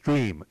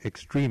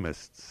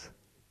extremists,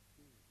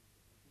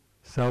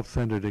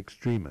 self-centered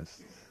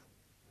extremists.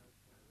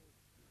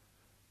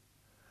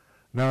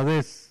 Now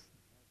this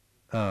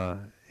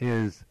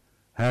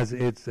has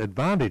its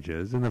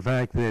advantages in the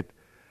fact that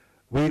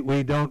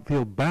we don't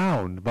feel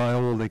bound by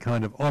all the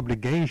kind of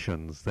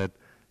obligations that,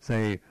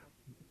 say,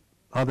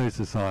 other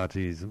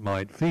societies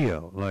might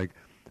feel, like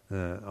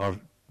are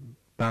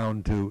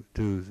bound to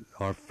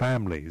our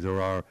families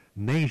or our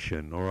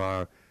nation or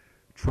our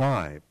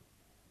tribe.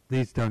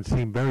 These don't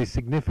seem very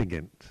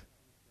significant.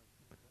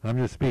 I'm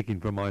just speaking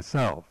for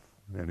myself,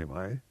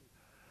 anyway.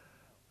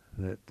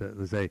 That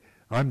they say,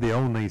 I'm the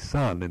only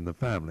son in the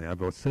family. I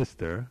have a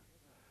sister.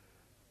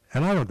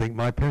 And I don't think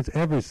my parents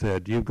ever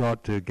said, you've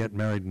got to get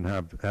married and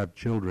have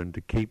children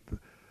to keep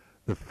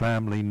the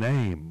family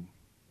name.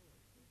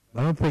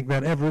 I don't think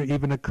that ever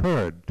even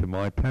occurred to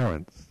my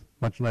parents,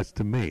 much less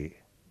to me.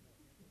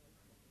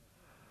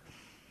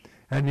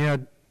 And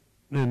yet,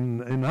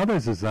 in other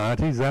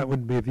societies, that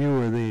would be, if you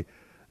were the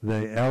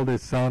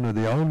eldest son or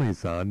the only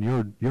son,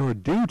 your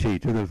duty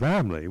to the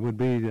family would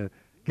be to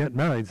get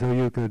married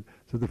so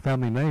the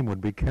family name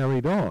would be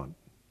carried on.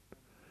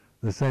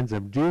 The sense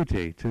of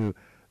duty to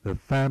the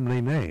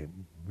family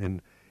name.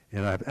 And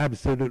I have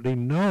absolutely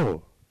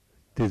no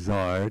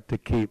desire to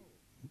keep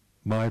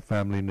my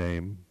family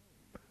name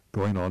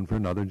going on for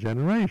another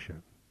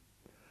generation.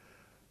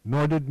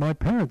 Nor did my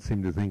parents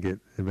seem to think it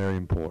very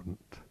important.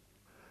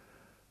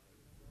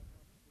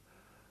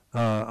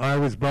 I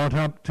was brought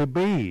up to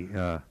be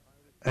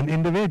an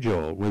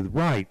individual with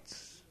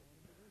rights,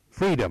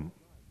 freedom,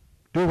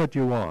 do what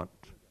you want,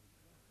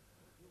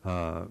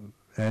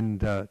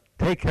 and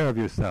take care of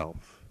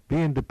yourself, be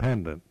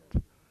independent,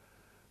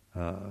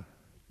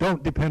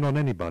 don't depend on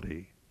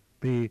anybody,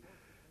 be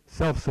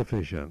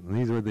self-sufficient. And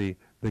these were the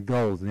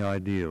goals and the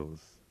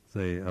ideals,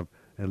 at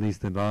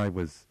least that I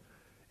was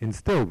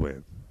instilled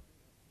with.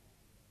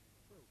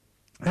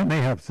 And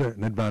they have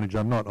certain advantage.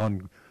 I'm not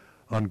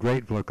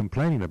ungrateful or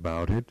complaining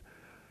about it,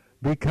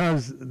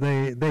 because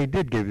they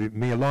did give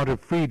me a lot of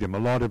freedom, a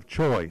lot of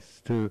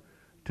choice to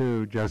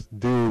just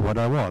do what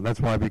I want. That's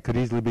why we could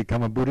easily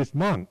become a Buddhist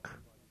monk.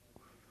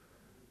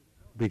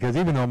 Because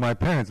even though my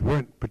parents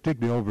weren't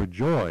particularly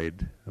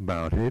overjoyed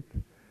about it,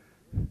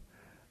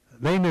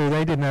 they knew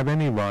they didn't have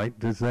any right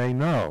to say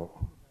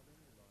no.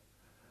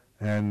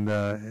 And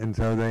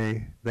so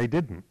they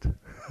didn't.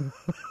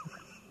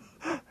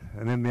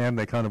 And in the end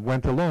they kind of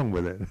went along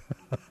with it.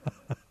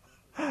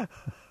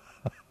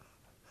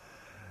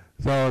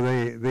 So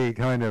the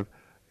kind of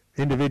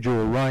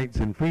individual rights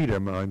and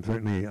freedom, I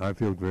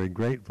feel very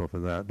grateful for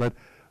that. But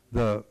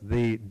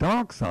the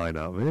dark side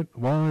of it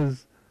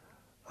was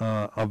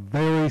a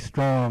very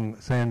strong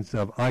sense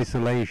of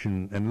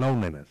isolation and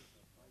loneliness.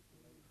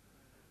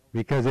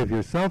 Because if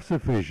you're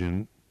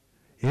self-sufficient,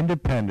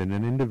 independent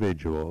and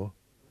individual,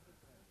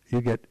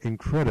 you get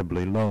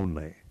incredibly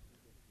lonely.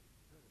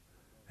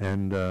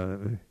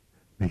 And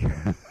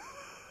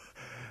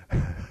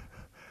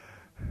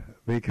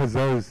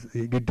because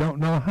you don't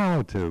know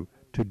how to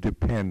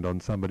depend on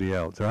somebody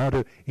else, or how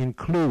to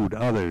include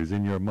others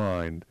in your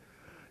mind,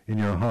 in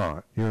your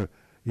heart.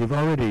 You've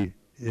already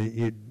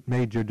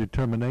made your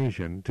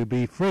determination to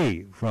be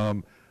free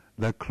from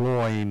the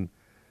cloying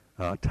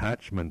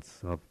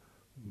attachments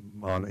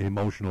on an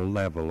emotional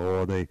level,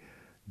 or the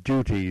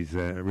duties,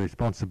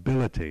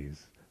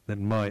 responsibilities that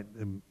might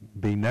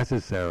be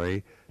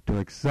necessary to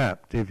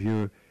accept if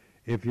you're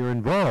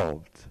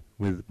involved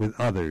with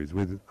others,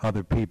 with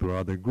other people or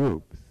other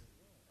groups.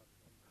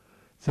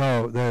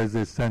 So there's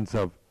this sense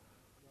of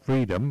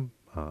freedom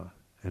and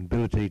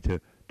ability to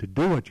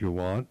do what you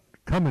want,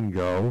 come and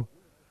go,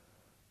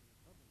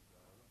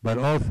 but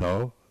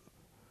also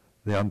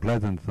the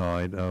unpleasant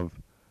side of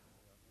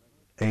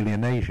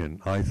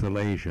alienation,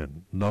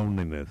 isolation,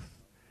 loneliness,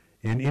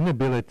 and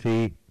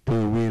inability to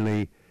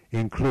really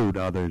include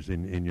others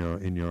in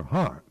your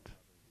heart.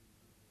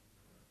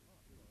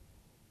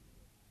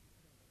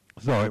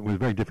 So it was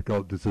very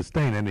difficult to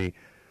sustain any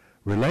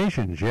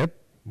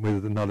relationship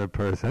with another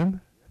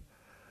person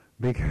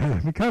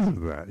because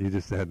of that. You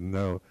just had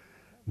no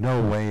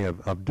way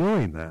of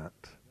doing that.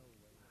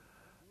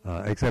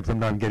 Except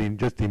sometimes getting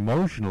just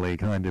emotionally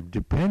kind of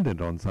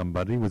dependent on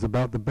somebody was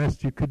about the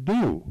best you could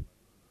do.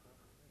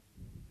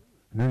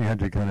 And then you had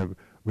to kind of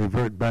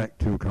revert back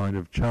to kind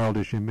of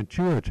childish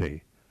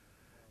immaturity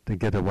to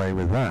get away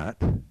with that.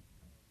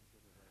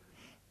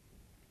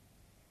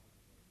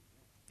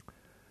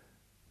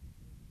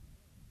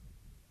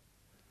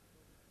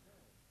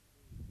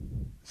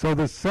 So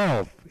the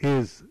self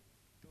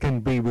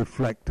can be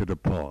reflected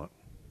upon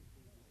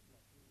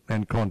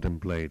and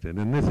contemplated,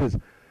 and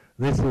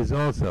this is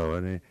also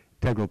an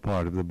integral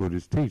part of the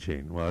Buddha's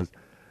teaching, was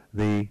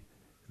the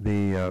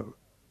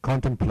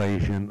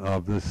contemplation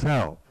of the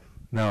self.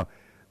 Now,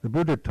 the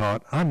Buddha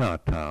taught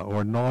anatta,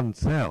 or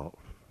non-self,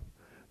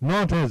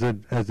 not as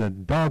a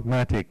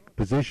dogmatic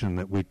position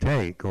that we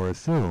take or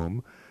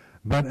assume,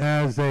 but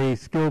as a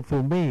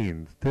skillful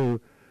means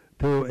to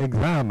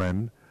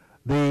examine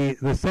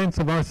the sense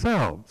of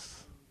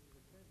ourselves,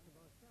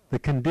 the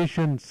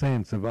conditioned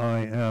sense of I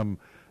am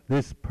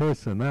this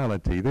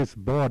personality, this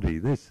body,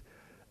 this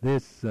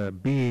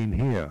being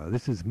here,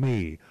 this is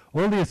me,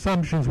 all the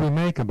assumptions we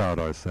make about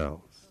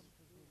ourselves.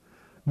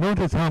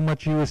 Notice how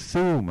much you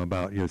assume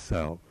about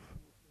yourself.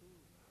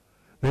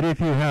 That if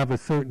you have a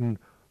certain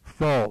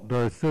fault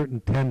or a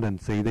certain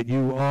tendency that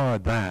you are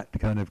that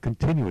kind of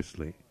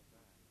continuously.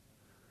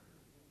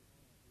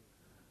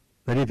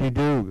 That if you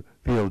do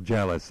feel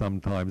jealous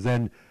sometimes,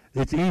 then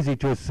it's easy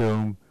to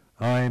assume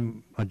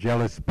I'm a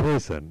jealous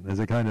person. There's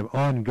a kind of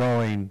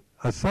ongoing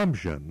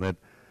assumption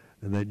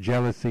that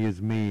jealousy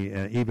is me,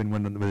 even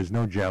when there's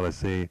no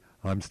jealousy,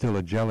 I'm still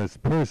a jealous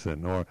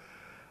person, or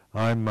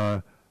I'm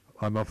a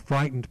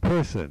frightened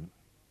person.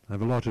 I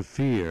have a lot of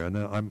fear, and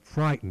I'm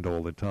frightened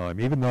all the time.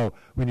 Even though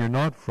when you're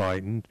not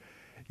frightened,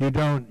 you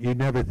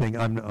never think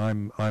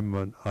I'm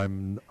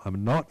a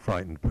not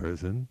frightened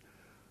person.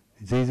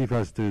 It's easy for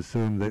us to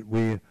assume that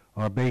we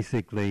are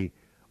basically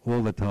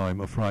all the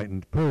time a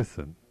frightened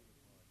person,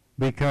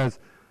 because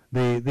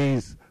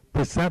these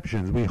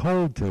perceptions we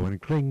hold to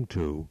and cling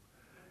to,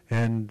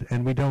 and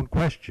we don't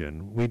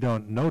question, we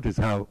don't notice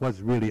what's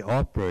really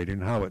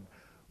operating,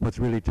 what's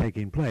really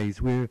taking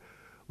place. We're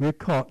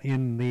caught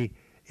in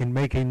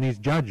making these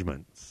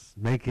judgments,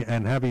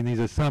 and having these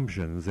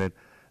assumptions that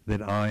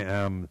I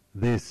am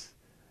this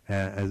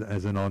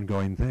as an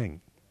ongoing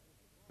thing.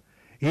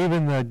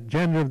 Even the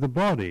gender of the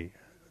body,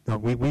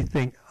 we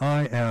think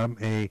I am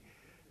a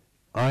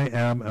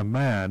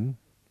man,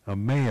 a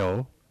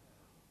male,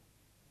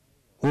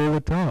 all the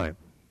time.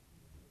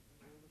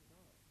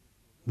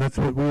 That's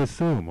what we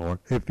assume. Or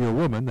if you're a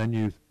woman, then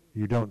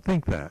you don't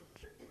think that.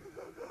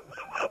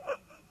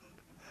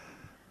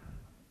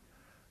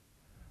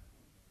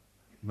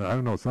 I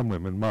don't know, some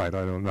women might,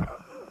 I don't know.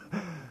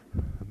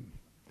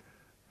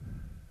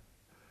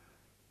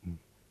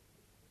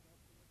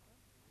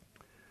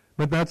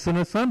 But that's an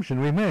assumption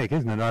we make,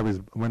 isn't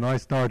it? When I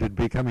started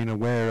becoming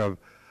aware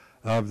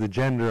of the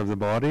gender of the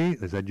body,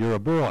 they said, you're a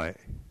boy.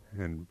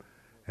 And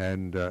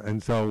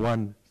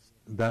so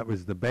that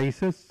was the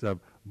basis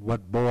of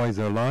what boys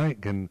are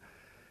like, and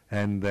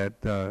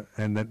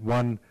that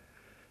one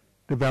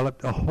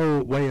developed a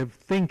whole way of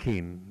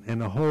thinking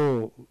and a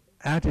whole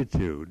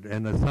attitude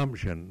and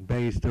assumption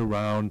based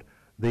around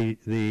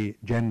the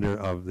gender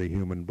of the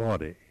human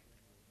body.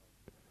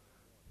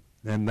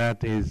 And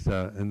that is,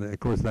 and of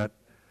course that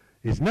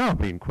is now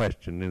being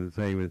questioned, in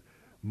say with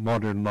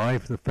modern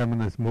life, the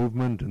feminist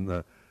movement and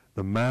the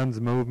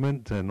man's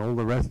movement and all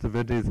the rest of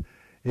it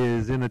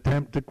is an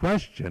attempt to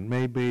question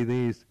maybe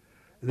these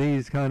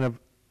kind of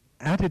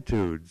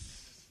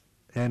attitudes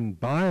and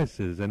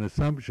biases and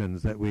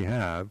assumptions that we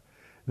have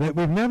that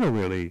we've never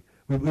really,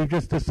 we've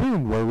just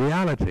assumed were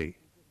reality,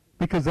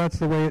 because that's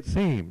the way it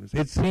seems.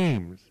 It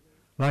seems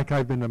like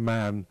I've been a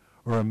man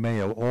or a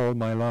male all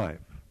my life.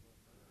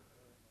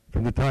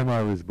 From the time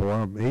I was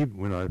born, even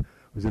when I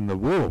was in the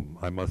womb,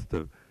 I must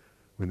have,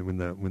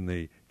 when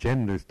the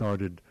gender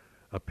started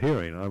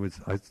appearing,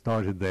 I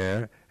started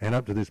there and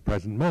up to this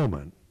present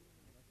moment.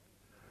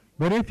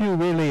 But if you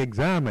really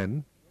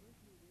examine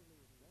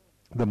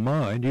the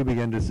mind, you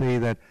begin to see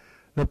that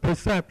the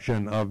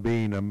perception of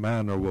being a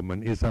man or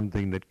woman is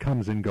something that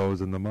comes and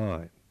goes in the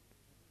mind.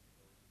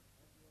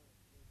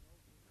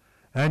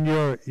 And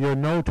you're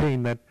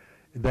noting that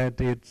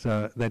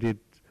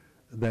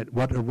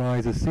what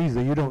arises sees.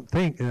 You don't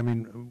think. I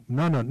mean,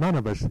 none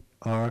of us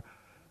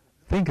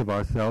think of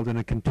ourselves in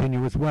a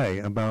continuous way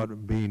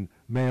about being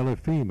male or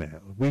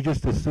female. We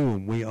just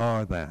assume we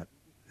are that.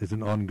 It's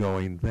an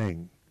ongoing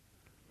thing.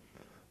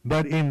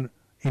 But in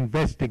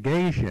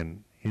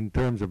investigation, in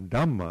terms of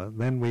Dhamma,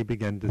 then we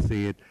begin to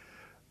see it.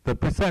 The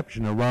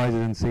perception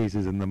arises and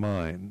ceases in the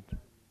mind.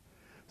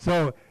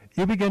 So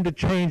you begin to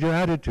change your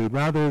attitude.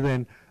 Rather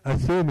than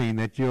assuming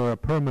that you're a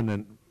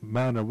permanent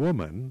man or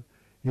woman,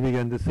 you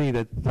begin to see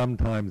that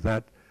sometimes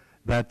that's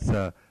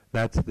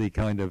the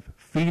kind of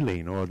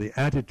feeling or the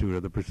attitude or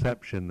the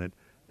perception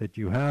that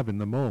you have in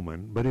the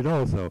moment, but it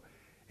also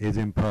is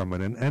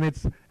impermanent, and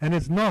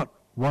it's not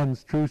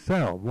one's true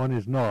self. One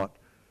is not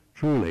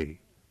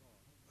truly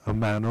a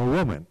man or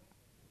woman.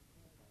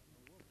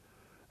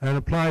 And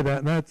apply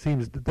that, and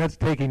that's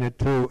taking it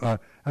to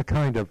a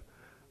kind of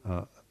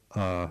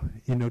to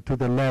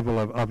the level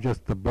of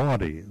just the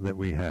body that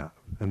we have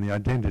and the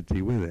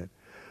identity with it.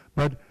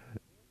 But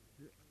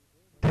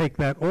take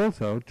that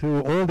also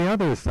to all the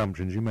other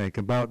assumptions you make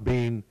about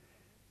being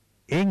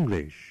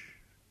English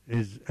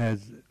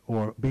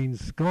or being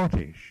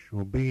Scottish,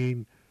 or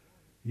being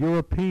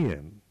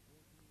European,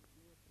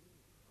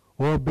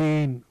 or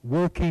being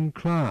working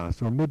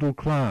class or middle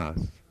class,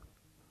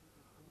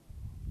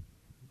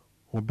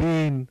 or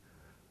being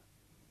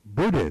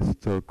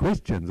Buddhists or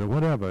Christians or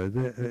whatever.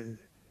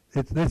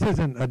 This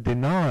isn't a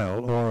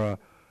denial or a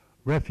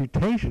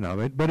refutation of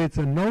it, but it's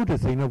a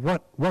noticing of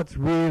what it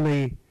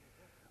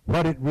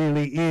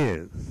really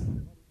is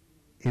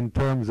in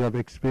terms of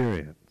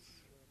experience.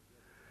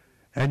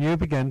 And you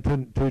begin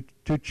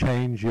to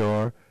change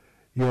your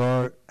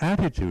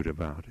attitude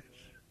about it.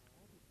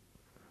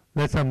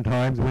 That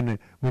sometimes when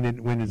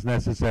it's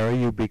necessary,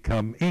 you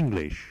become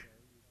English.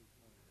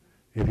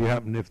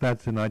 If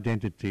that's an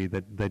identity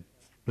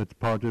that's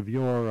part of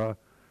your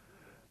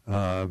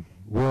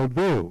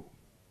worldview.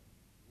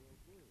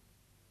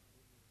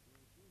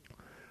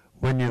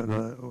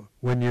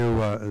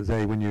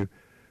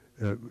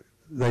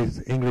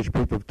 English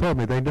people have told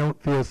me they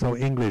don't feel so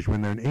English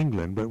when they're in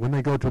England, but when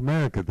they go to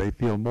America, they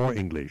feel more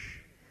English.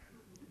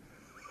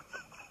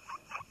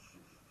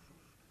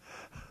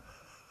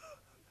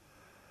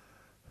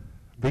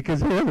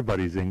 Because here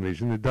everybody's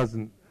English and it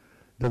doesn't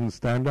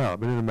stand out,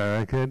 but in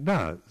America it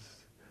does.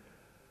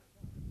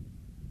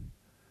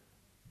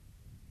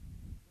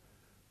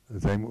 The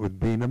same with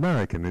being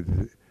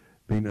American.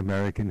 Being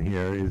American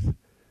here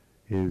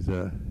is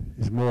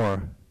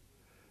more.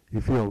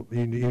 You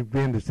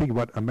begin to see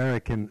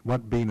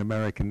what being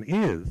American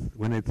is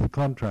when it's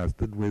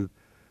contrasted with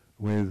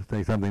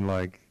say something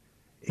like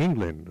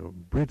England or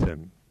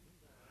Britain.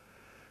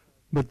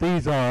 But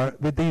these are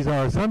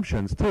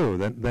assumptions too,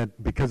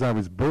 that because I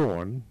was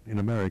born in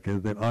America,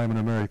 that I'm an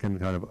American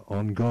kind of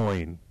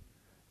ongoing.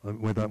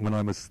 When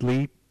I'm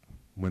asleep,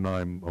 when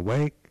I'm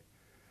awake,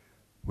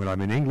 when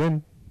I'm in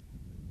England,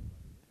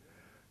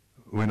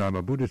 when I'm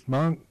a Buddhist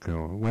monk,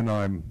 or when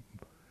I'm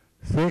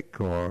sick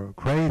or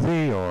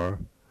crazy or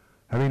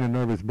having a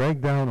nervous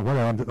breakdown or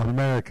whatever, I'm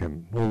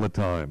American all the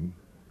time.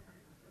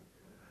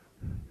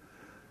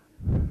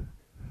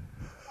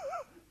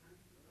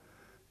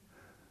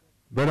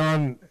 But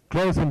on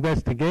close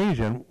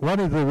investigation, what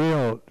is the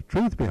real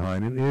truth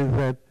behind it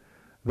is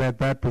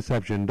that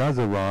perception does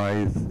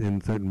arise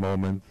in certain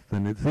moments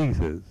and it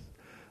ceases.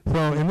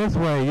 So in this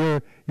way,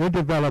 you're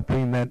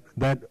developing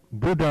that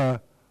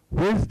Buddha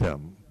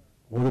wisdom,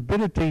 or the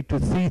ability to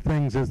see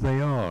things as they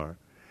are.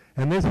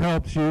 And this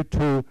helps you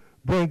to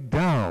break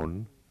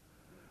down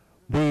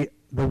the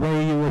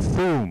way you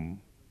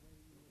assume,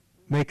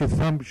 make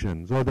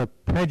assumptions, or the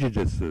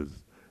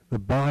prejudices, the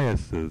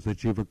biases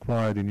that you've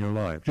acquired in your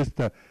life. Just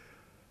the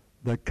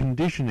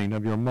conditioning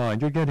of your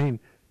mind.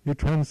 You're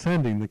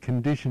transcending the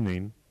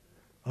conditioning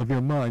of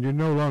your mind. You're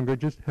no longer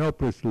just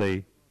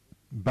helplessly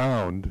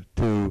bound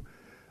to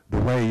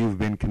the way you've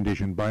been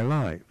conditioned by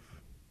life.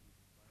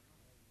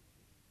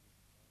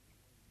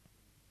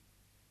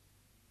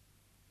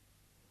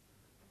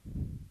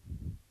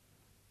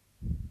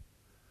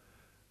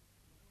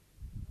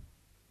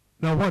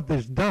 Now what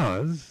this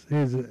does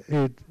is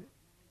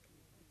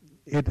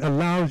it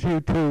allows you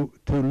to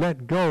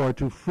let go or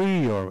to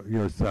free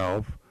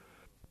yourself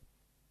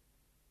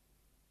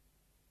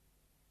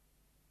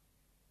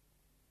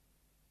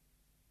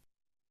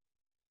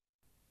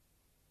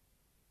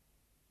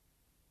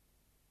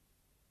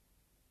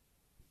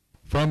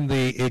from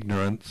the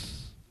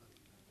ignorance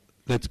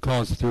that's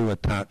caused through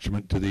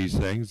attachment to these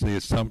things, the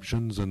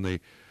assumptions and the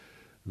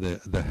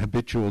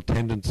habitual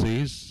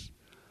tendencies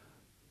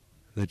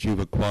that you've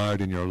acquired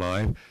in your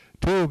life,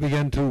 to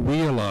begin to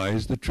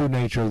realize the true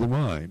nature of the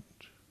mind,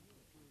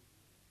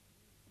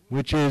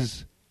 which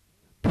is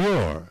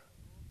pure,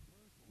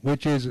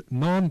 which is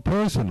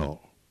non-personal,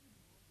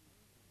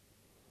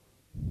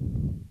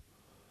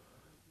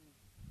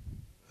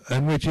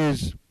 and which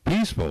is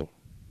peaceful.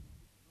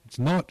 It's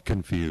not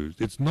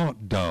confused, it's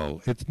not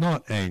dull, it's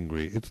not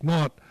angry, it's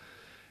not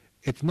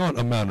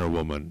a man or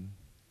woman,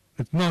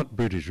 it's not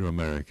British or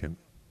American,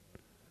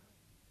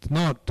 it's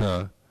not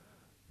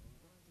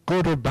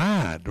good or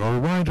bad, or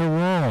right or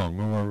wrong,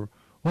 or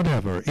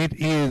whatever. It's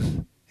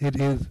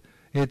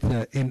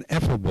an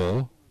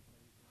ineffable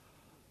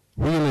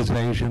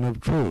realization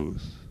of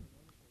truth,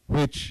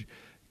 which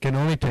can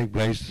only take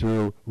place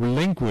through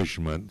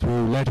relinquishment,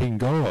 through letting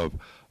go of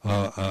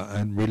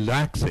and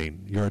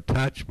relaxing your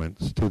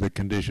attachments to the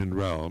conditioned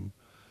realm,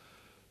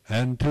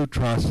 and to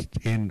trust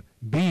in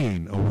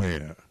being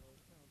aware.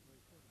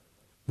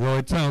 Though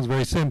it sounds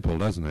very simple,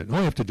 doesn't it? All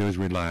you have to do is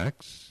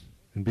relax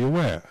and be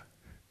aware.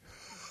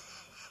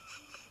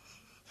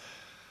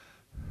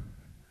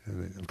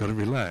 I've got to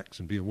relax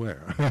and be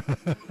aware.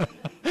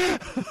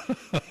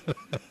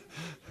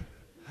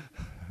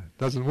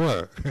 Doesn't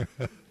work.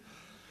 I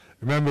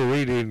remember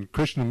reading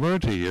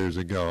Krishnamurti years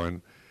ago,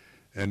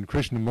 and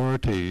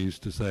Krishnamurti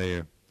used to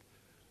say,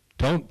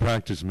 don't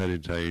practice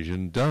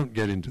meditation, don't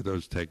get into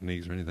those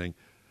techniques or anything.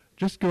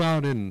 Just go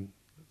out and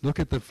look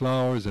at the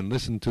flowers and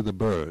listen to the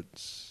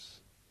birds.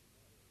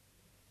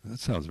 That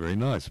sounds very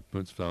nice, but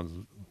it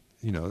sounds,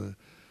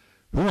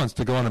 who wants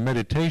to go on a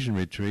meditation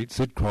retreat,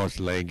 sit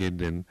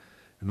cross-legged and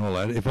all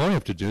that? If all you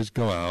have to do is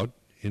go out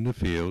in the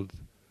field,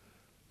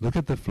 look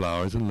at the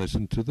flowers and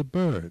listen to the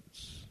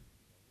birds.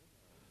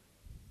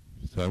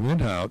 So I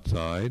went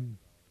outside,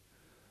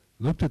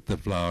 looked at the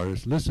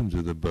flowers, listened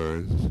to the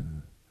birds.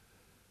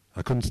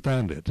 I couldn't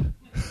stand it.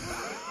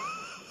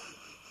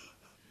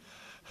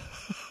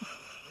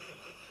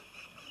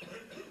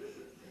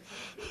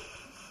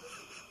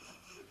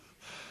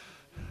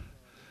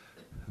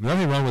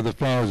 Nothing wrong with the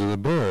flowers or the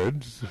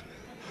birds,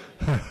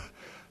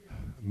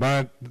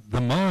 but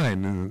the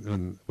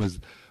mind was.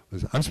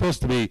 I'm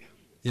supposed to be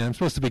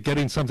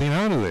getting something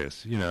out of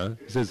this. He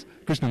says,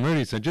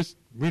 Krishnamurti said, just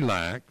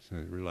relax,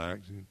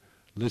 and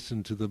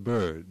listen to the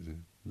birds.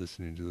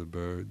 Listening to the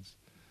birds.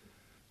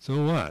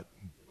 So what?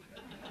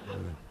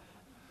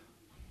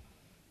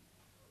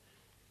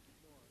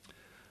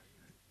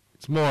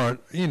 It's more,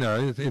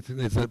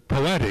 it's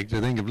poetic to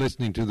think of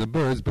listening to the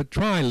birds, but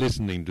try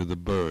listening to the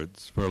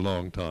birds for a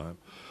long time.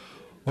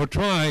 Or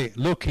try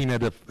looking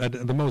at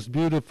the most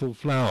beautiful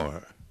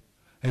flower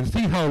and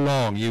see how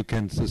long you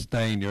can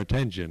sustain your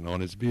attention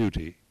on its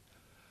beauty.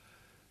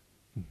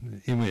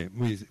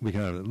 We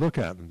kind of look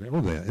at it and say,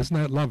 oh, there, isn't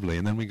that lovely?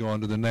 And then we go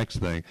on to the next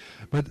thing.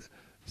 But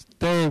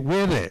stay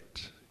with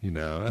it, you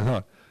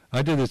know.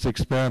 I did this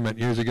experiment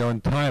years ago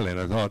in Thailand.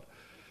 I thought,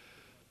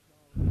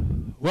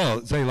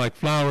 well, say like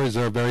flowers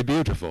are very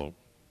beautiful.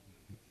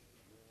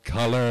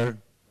 Color,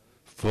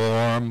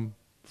 form,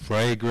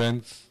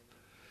 fragrance.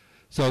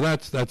 So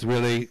that's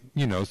really,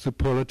 you know,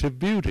 superlative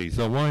beauty.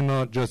 So why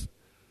not just,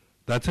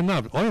 that's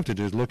enough. All you have to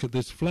do is look at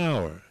this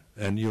flower,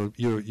 and you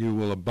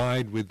will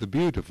abide with the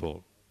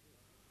beautiful.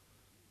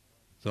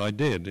 So I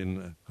did,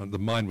 and the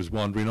mind was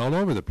wandering all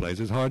over the place.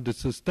 It's hard to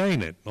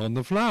sustain it on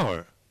the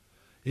flower,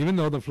 even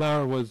though the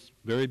flower was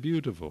very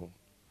beautiful.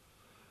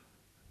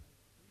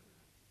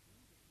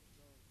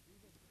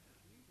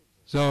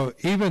 So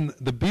even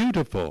the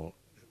beautiful,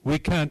 we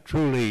can't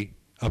truly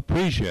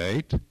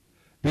appreciate,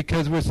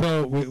 because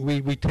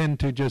we tend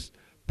to just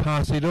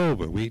pass it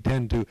over. We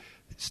tend to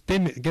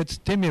get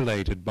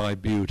stimulated by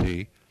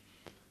beauty,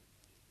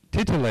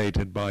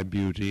 titillated by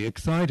beauty,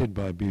 excited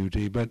by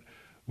beauty, but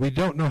we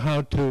don't know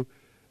how to,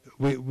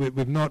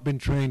 we've not been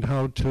trained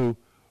how to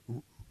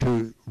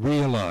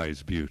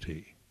realize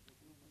beauty.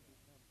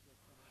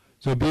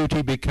 So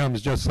beauty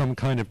becomes just some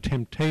kind of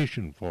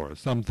temptation for us,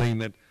 something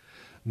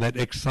that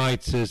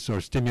excites us or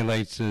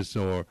stimulates us,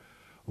 or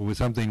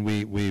something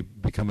we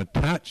become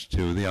attached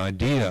to, the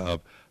idea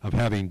of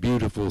having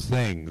beautiful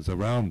things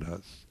around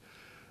us.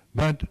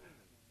 But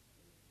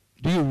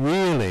do you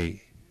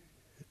really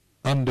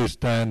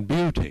understand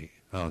beauty?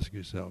 Ask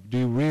yourself. Do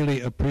you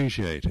really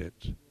appreciate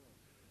it?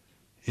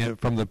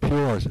 From the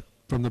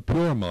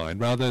pure mind,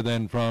 rather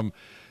than from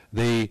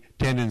the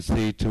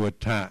tendency to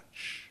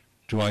attach,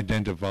 to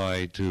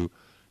identify, to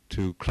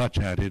clutch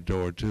at it,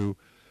 or to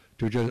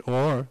just,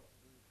 or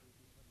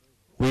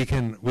we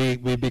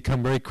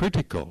become very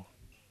critical.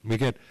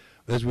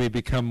 As we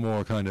become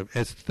more kind of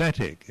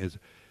aesthetic, as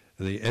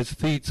the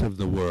aesthetes of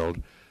the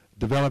world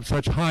develop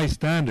such high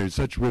standards,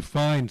 such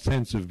refined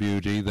sense of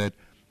beauty, that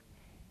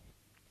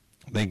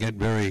they get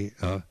very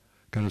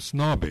kind of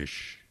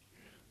snobbish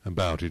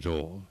about it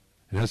all.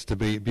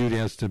 Beauty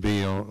has to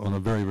be on a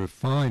very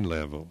refined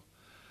level,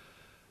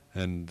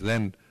 and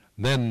then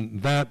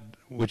that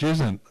which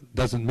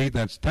doesn't meet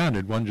that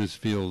standard, one just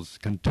feels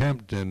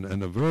contempt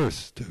and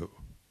averse to.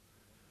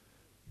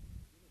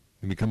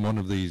 You become one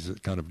of these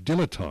kind of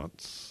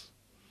dilettantes,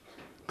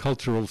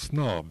 cultural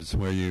snobs,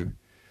 where you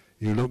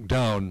look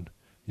down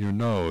your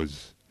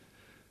nose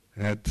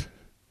at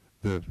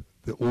the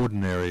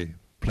ordinary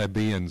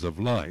plebeians of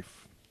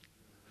life,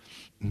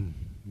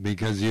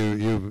 because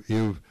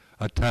you've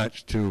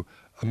attached to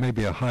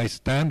maybe a high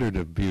standard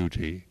of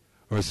beauty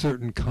or a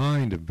certain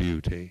kind of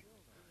beauty,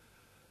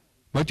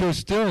 but you're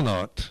still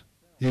not.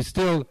 There's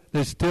still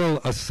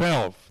a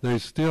self.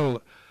 There's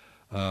still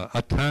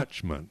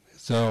attachment.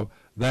 So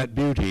that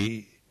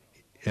beauty,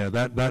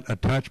 that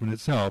attachment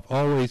itself,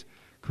 always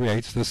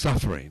creates the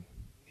suffering.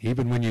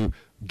 Even when you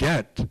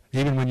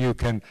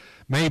can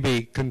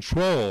maybe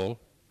control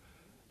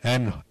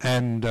and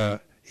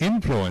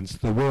influence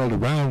the world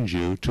around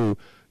you to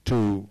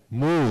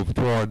move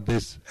toward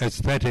this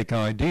aesthetic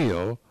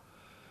ideal,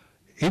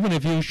 even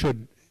if you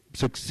should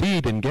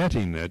succeed in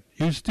getting it,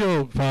 you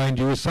still find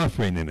you are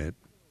suffering in it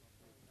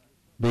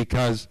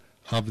because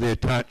of the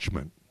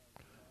attachment,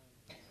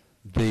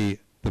 the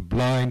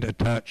blind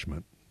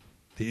attachment,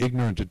 the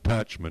ignorant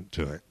attachment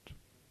to it.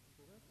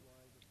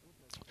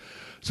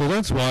 So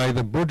that's why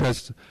the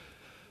Buddhists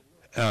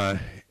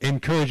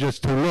encourage us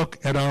to look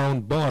at our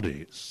own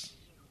bodies,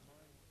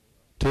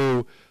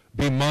 to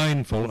be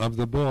mindful of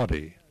the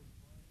body,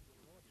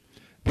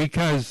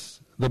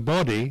 because the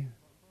body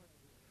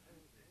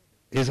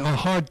is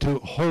hard to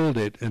hold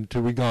it and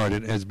to regard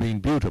it as being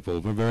beautiful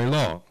for very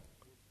long.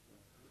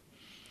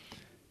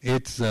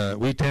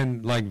 We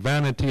tend, like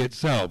vanity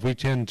itself, we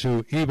tend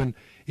to, even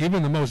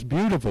the most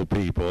beautiful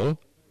people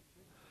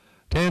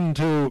tend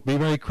to be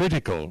very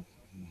critical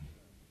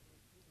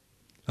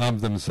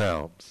of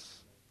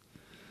themselves,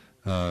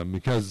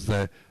 because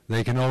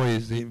they can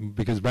always,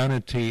 because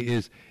vanity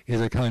is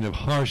a kind of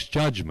harsh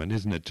judgment,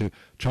 isn't it? To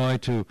try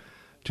to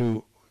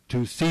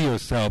see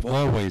yourself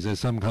always as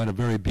some kind of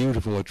very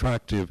beautiful,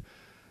 attractive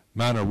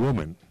man or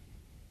woman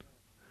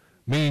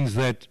means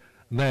that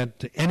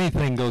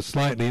anything goes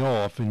slightly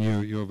off and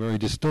you're very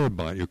disturbed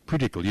by it. You're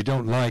critical. You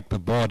don't like the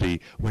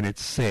body when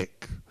it's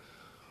sick,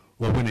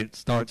 or when it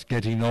starts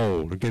getting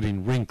old or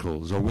getting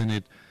wrinkles, or when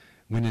it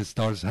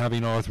starts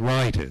having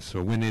arthritis,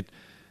 or when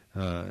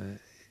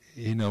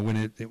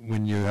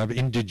when you have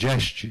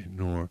indigestion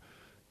or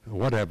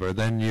whatever.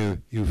 Then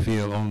you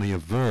feel only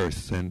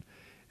averse and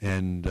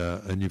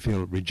you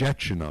feel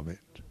rejection of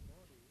it.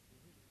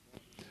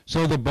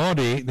 So the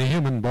body, the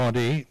human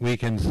body, we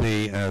can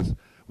see as,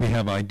 we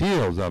have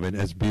ideals of it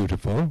as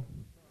beautiful,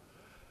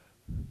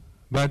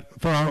 but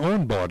for our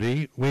own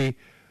body, we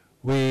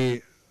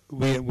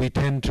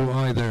tend to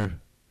either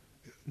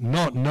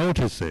not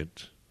notice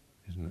it,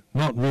 isn't it?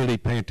 Not really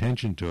pay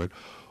attention to it.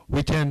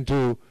 We tend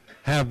to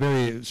have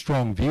very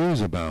strong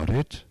views about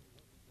it,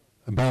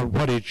 about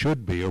what it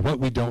should be, or what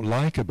we don't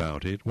like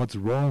about it, what's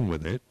wrong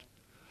with it.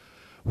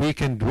 We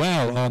can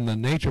dwell on the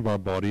nature of our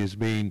body as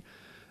being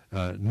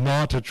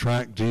not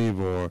attractive,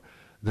 or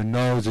the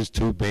nose is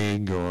too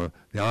big, or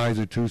the eyes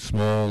are too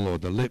small, or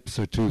the lips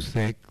are too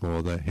thick,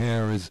 or the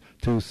hair is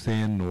too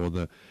thin, or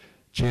the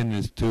chin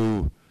is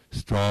too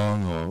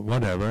strong, or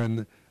whatever,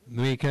 and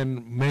we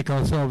can make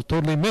ourselves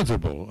totally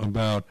miserable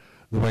about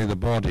the way the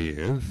body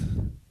is.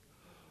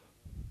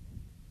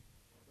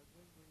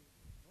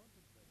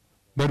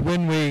 But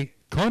when we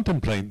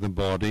contemplate the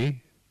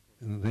body,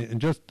 and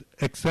just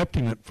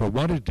accepting it for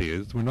what it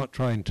is, we're not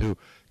trying to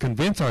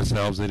convince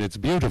ourselves that it's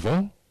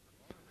beautiful,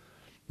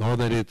 or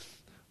that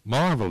it's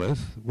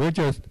marvelous, we're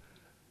just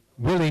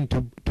willing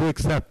to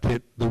accept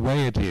it the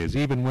way it is,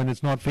 even when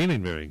it's not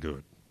feeling very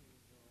good.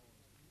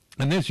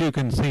 And this you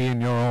can see in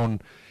your own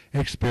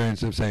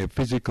experience of, say,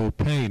 physical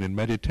pain in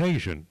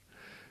meditation.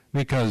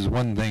 Because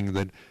one thing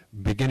that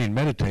beginning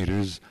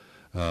meditators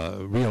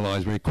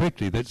realize very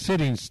quickly, that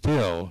sitting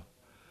still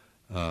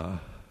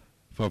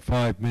for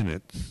 5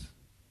 minutes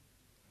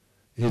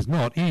is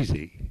not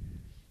easy.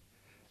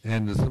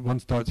 And one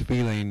starts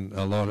feeling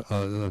a lot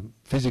of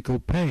physical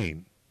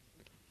pain,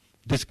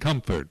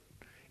 discomfort,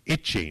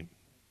 itching,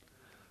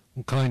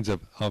 all kinds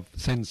of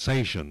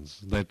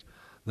sensations, the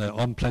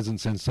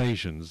unpleasant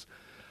sensations.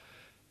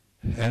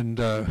 And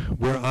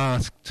we're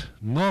asked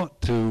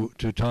not to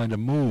try to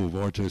move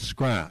or to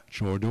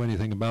scratch or do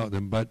anything about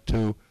them, but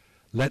to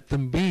let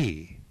them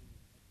be,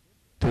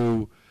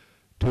 to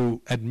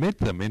admit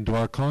them into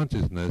our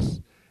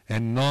consciousness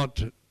and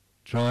not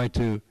try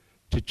to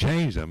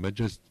change them, but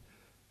just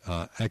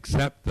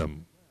accept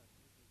them.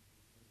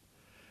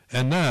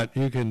 And that,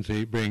 you can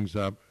see,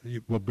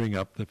 will bring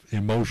up the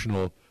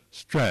emotional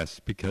stress,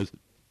 because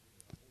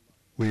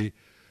we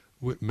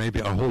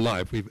maybe our whole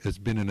life it's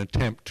been an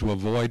attempt to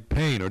avoid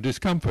pain or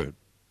discomfort,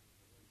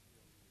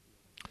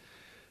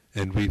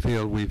 and we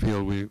feel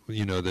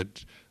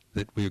that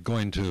we're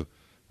going to,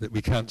 that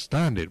we can't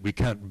stand it, we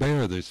can't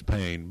bear this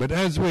pain. But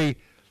as we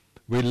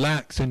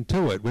relax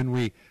into it, when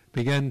we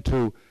begin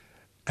to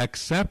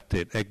accept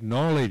it,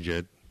 acknowledge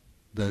it,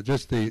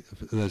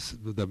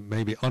 the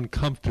maybe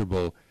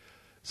uncomfortable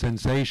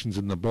sensations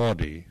in the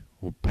body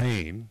or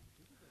pain,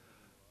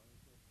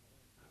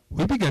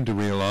 we begin to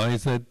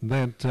realize that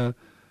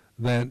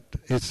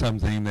it's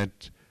something,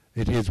 that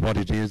it is what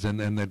it is,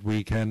 and that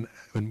we can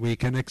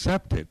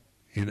accept it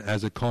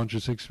as a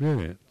conscious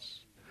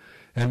experience.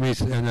 And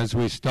as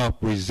we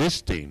stop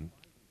resisting,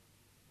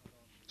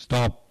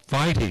 stop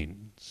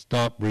fighting,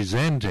 stop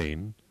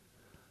resenting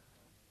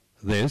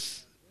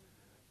this,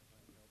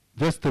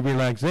 just the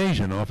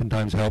relaxation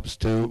oftentimes helps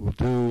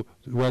to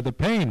where the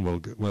pain will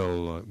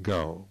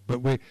go. But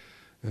when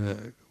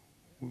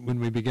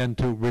we begin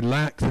to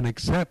relax and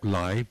accept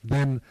life,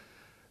 then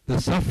the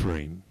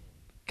suffering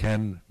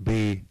can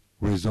be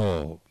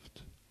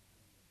resolved.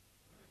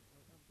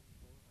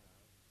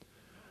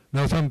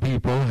 Now, some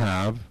people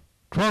have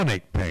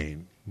chronic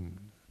pain,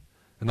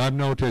 and I've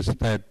noticed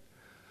that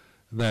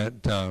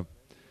those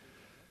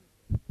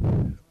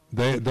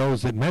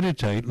that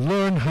meditate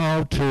learn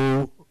how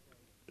to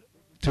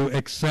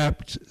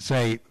accept,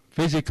 say,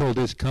 physical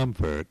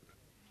discomfort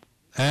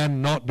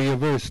and not be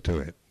averse to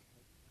it.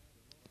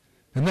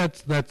 And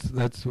that's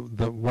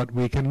what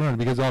we can learn,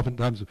 because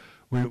oftentimes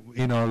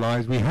in our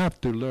lives we have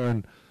to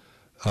learn.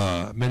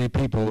 Many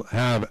people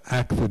have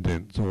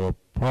accidents or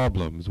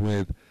problems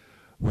with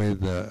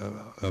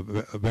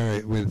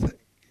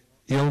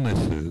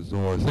illnesses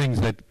or things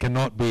that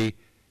cannot be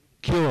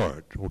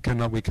cured, or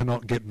we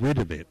cannot get rid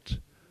of it.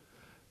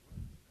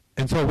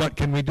 And so what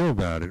can we do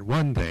about it?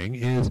 One thing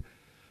is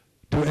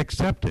to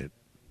accept it.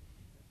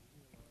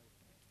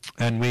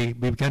 And we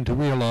begin to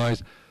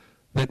realize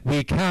that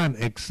we can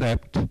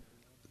accept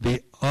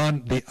the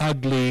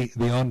ugly,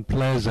 the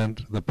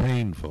unpleasant, the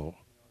painful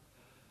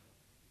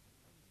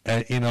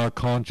in our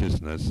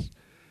consciousness,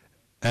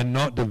 and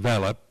not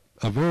develop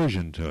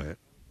aversion to it.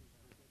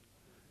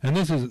 And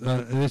this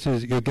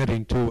is you're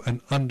getting to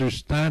an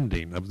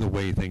understanding of the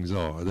way things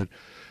are. That,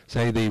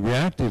 say, the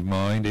reactive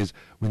mind is,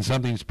 when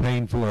something's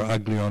painful or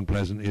ugly or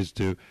unpleasant, is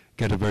to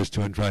get averse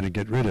to it and try to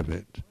get rid of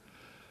it.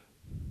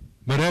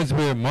 But as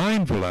we're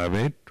mindful of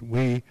it,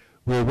 we're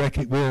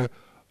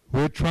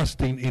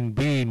trusting in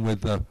being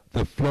with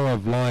the flow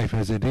of life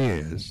as it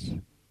is,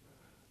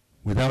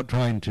 without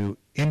trying to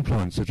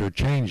influence it or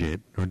change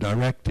it or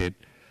direct it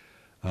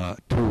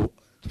to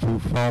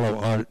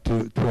follow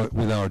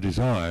with our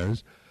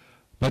desires,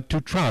 but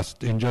to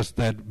trust in just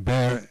that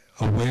bare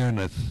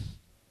awareness,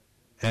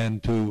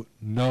 and to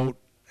note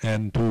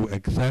and to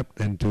accept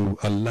and to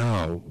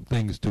allow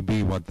things to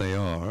be what they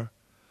are.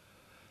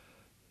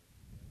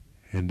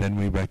 And then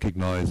we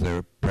recognize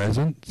their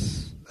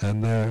presence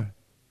and their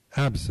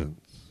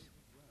absence.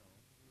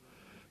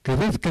 Because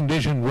this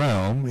conditioned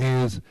realm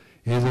is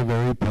a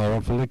very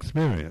powerful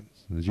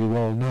experience. As you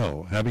all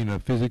know, having a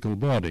physical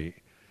body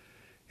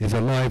is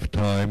a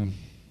lifetime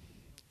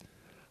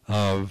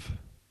of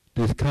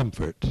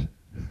discomfort.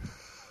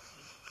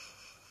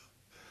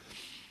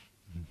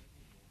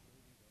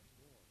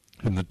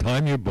 From the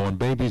time you're born,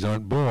 babies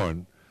aren't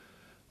born.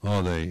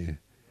 Oh, they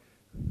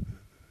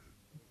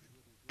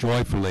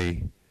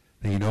joyfully,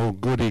 oh,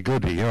 goody,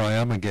 goody, here I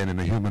am again in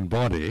a human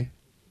body.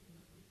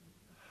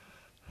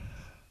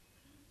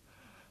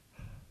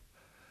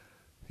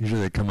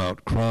 Usually they come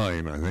out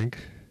crying, I think,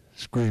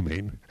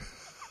 screaming.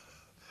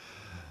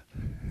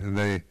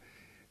 And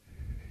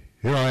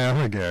here I am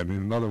again in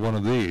another one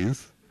of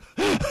these.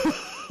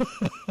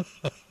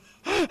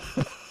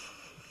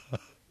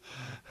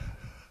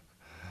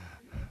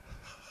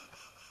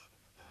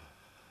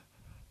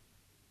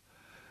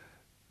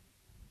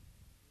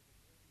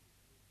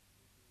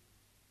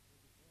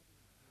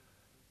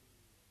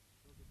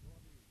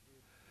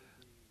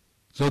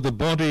 So the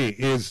body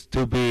is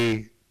to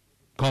be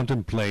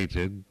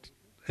contemplated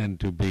and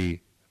to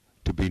be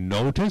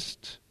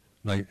noticed.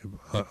 Like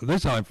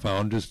this, I've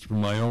found just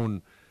from my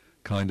own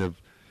kind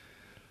of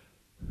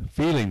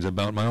feelings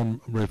about my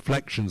own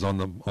reflections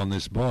on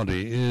this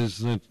body, is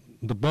that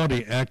the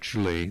body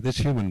actually, this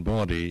human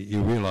body,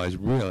 you realize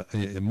more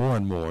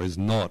and more is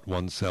not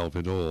oneself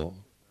at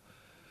all.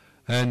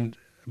 And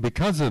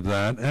because of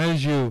that,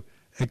 as you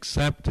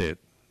accept it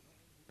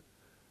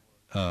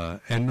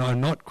and are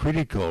not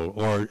critical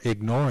or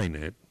ignoring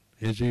it,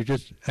 as you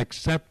just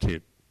accept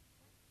it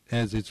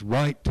as its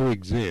right to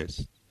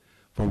exist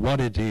for what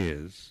it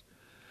is,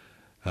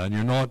 and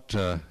you're not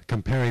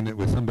comparing it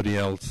with somebody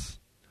else,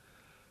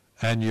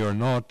 and you're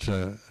not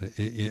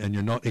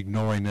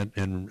ignoring it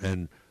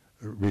and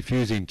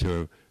refusing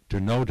to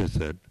notice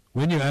it.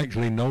 When you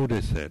actually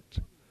notice it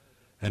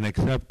and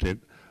accept it,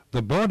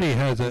 the body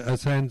has a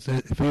sense.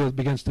 It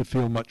begins to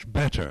feel much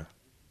better.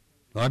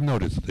 I've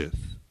noticed this.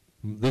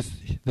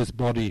 This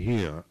body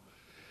here,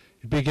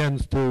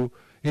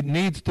 it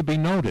needs to be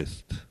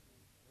noticed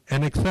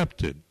and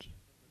accepted.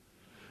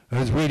 I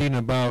was reading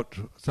about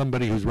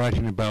somebody who's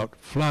writing about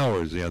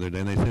flowers the other day,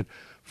 and they said,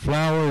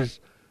 flowers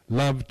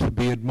love to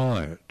be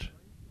admired.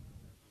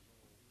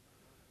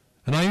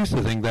 And I used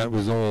to think that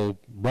was all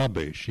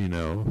rubbish,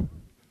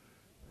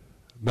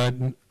 But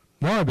now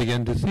I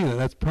begin to see that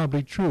that's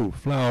probably true.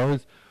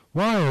 Flowers,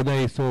 why are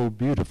they so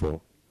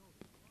beautiful?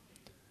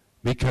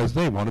 Because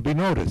they want to be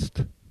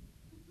noticed.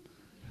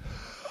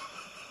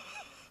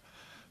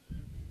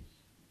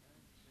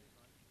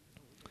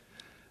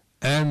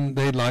 And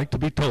they like to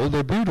be told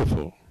they're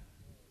beautiful.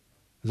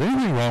 Is there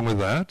anything wrong with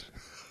that?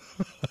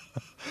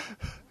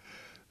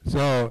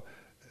 So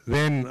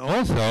then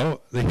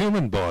also the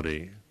human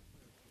body,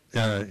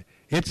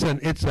 it's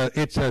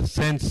a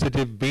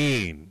sensitive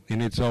being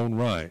in its own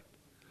right.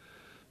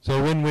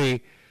 So when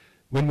we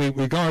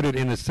regard it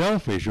in a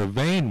selfish or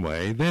vain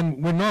way,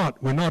 then we're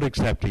not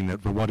accepting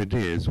it for what it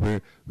is.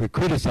 We're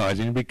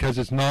criticizing it because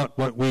it's not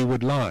what we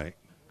would like.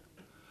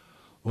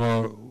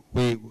 Or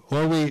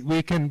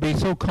we can be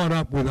so caught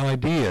up with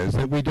ideas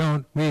that we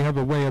have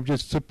a way of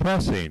just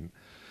suppressing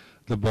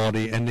the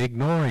body and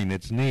ignoring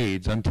its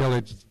needs until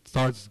it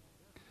starts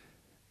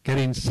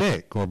getting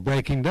sick or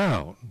breaking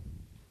down.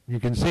 You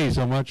can see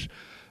so much,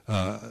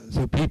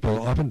 so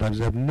people oftentimes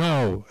have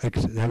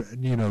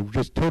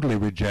just totally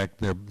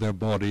reject their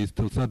bodies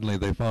till suddenly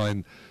they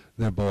find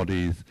their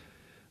bodies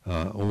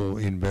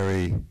in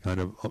a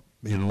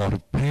lot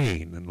of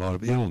pain and a lot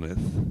of illness.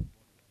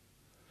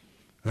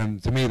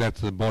 And to me,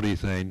 that's the body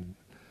saying,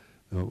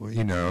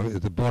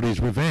 the body's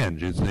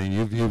revenge. It's saying,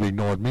 you've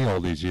ignored me all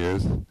these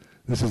years.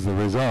 This is the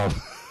result.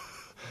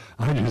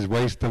 I just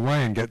waste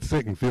away and get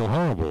sick and feel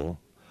horrible.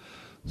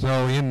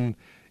 So in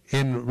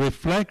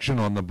reflection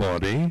on the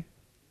body,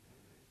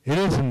 it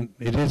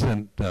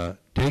isn't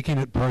taking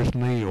it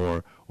personally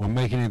or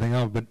making anything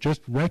of it, but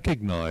just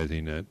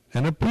recognizing it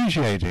and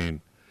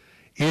appreciating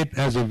it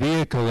as a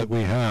vehicle that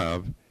we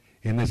have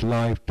in this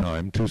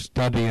lifetime to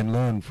study and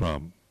learn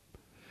from.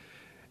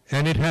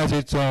 And it has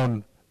its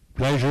own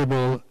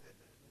pleasurable,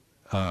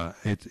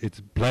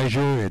 its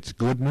pleasure, its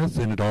goodness,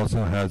 and it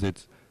also has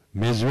its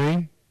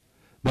misery.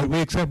 But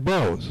we accept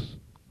both.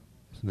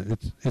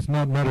 It's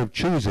not a matter of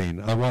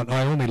choosing.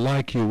 I only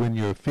like you when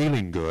you're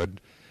feeling good,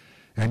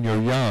 and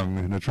you're young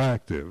and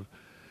attractive.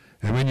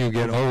 And when you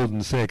get old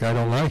and sick, I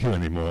don't like you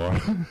anymore.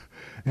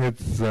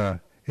 It's the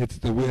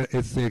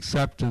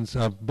acceptance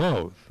of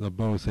both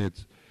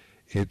its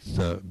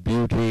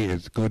beauty,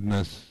 its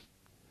goodness,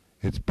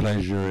 its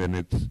pleasure, and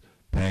its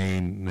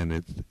pain, and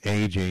its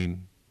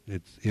aging,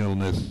 its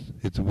illness,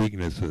 its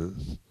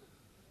weaknesses.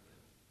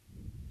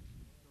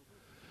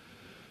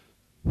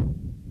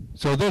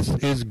 So this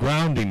is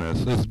grounding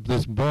us.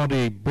 This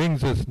body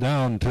brings us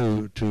down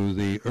to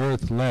the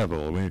earth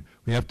level.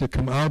 We have to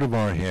come out of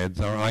our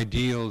heads, our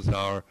ideals,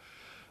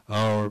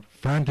 our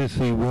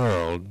fantasy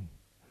world,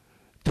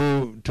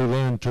 to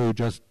learn to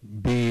just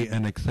be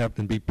and accept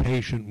and be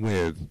patient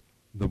with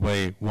the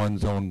way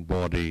one's own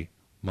body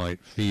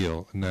might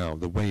feel now,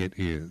 the way it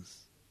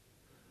is.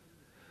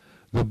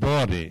 The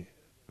body,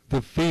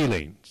 the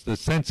feelings, the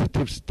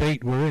sensitive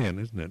state we're in,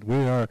 isn't it?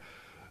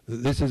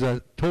 This is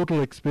a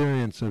total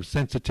experience of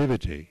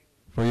sensitivity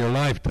for your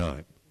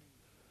lifetime.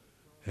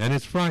 And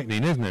it's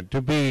frightening, isn't it,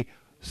 to be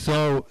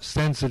so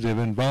sensitive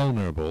and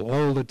vulnerable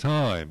all the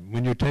time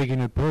when you're taking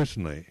it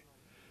personally.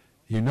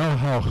 You know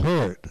how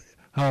hurt,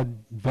 how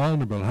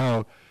vulnerable,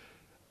 how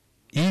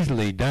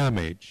easily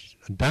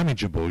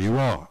damageable you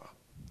are.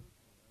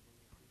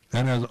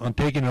 And as on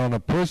taking it on a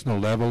personal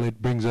level,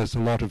 it brings us a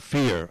lot of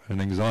fear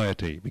and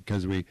anxiety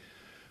because we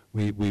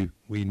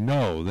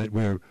know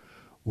that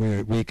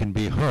we can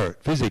be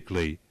hurt,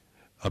 physically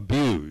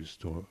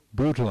abused or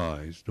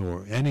brutalized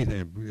or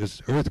anything,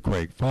 this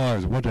earthquake,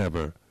 fires,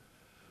 whatever.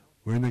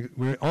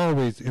 We're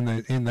always in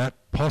that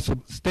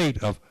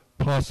state of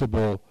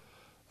possible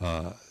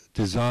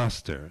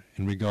disaster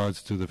in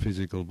regards to the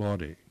physical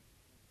body,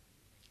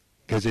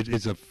 because it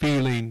is a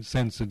feeling,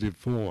 sensitive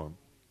form.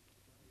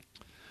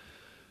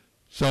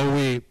 So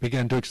we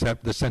begin to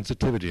accept the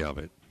sensitivity of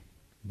it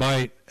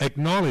by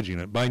acknowledging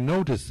it, by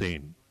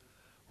noticing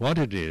what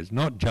it is,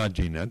 not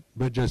judging it,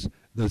 but just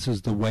this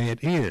is the way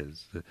it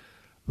is.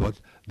 What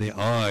the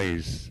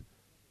eyes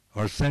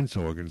are sense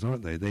organs,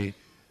 aren't they?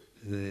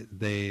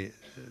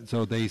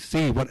 So they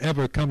see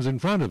whatever comes in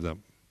front of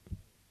them.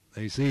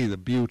 They see the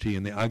beauty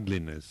and the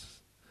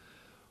ugliness,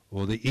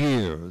 or the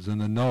ears and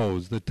the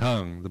nose, the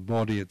tongue, the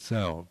body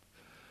itself.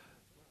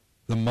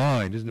 The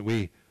mind, isn't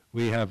it?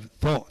 We have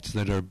thoughts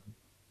that are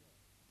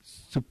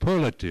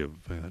superlative,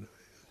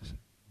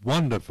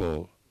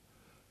 wonderful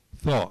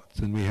thoughts,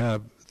 and we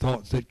have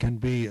thoughts that can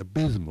be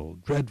abysmal,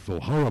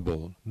 dreadful,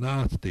 horrible,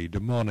 nasty,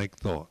 demonic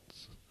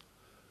thoughts.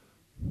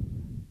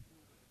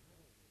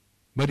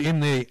 But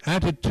in the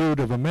attitude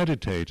of a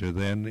meditator,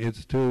 then,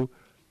 it's to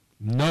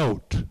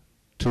note,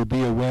 to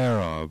be aware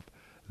of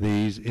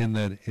these in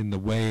the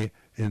way,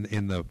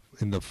 in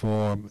the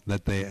form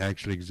that they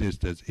actually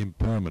exist as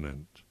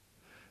impermanent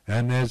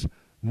and as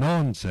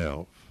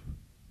non-self.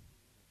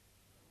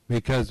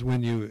 Because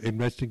when you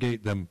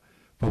investigate them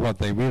for what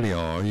they really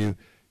are, you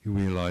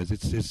realize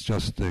it's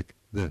just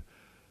the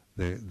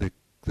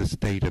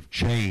state of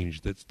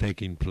change that's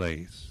taking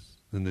place,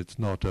 and it's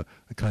not a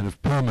kind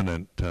of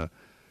permanent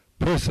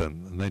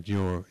person that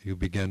you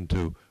begin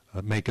to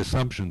make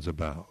assumptions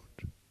about.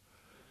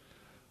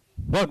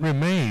 What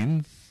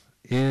remains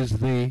is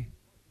the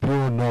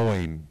pure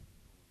knowing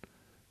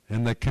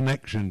and the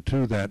connection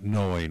to that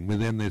knowing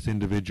within this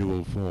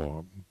individual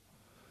form,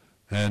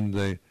 and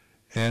the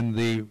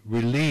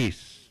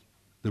release,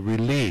 the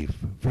relief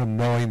from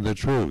knowing the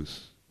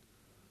truth,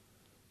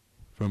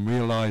 from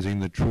realizing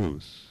the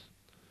truth,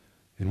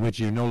 in which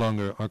you no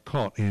longer are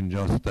caught in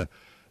just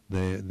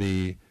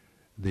the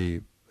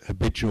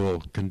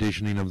habitual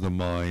conditioning of the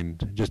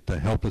mind, just a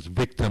helpless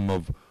victim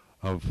of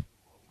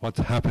what's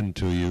happened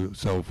to you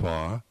so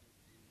far,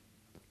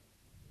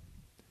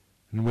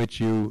 in which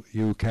you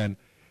can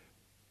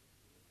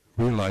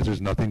realize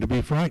there's nothing to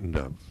be frightened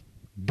of.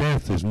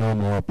 Death is no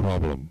more a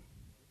problem.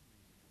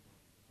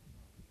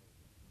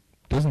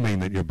 Doesn't mean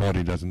that your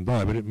body doesn't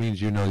die, but it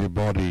means you know your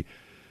body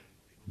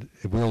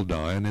will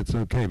die, and it's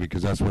okay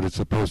because that's what it's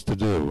supposed to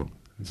do.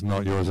 It's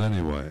not yours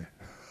anyway.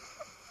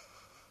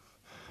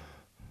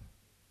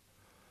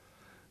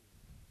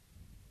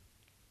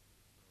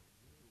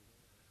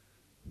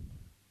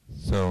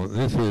 So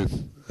this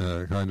is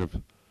kind of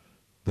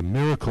the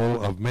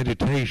miracle of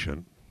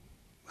meditation,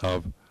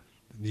 of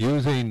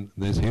using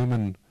this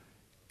human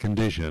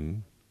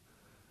condition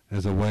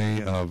as a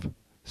way of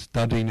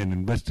studying and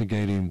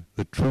investigating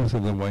the truth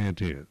of the way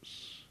it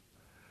is.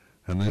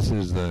 And this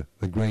is the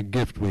great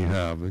gift we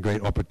have, the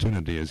great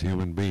opportunity as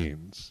human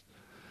beings.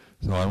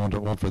 So I want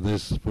to offer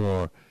this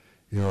for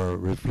your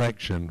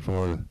reflection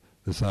for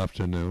this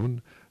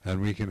afternoon,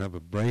 and we can have a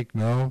break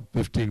now,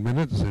 15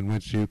 minutes, in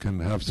which you can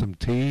have some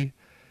tea,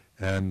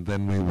 and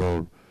then we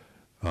will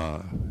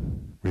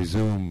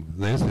resume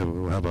this,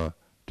 and we'll have a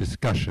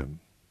discussion.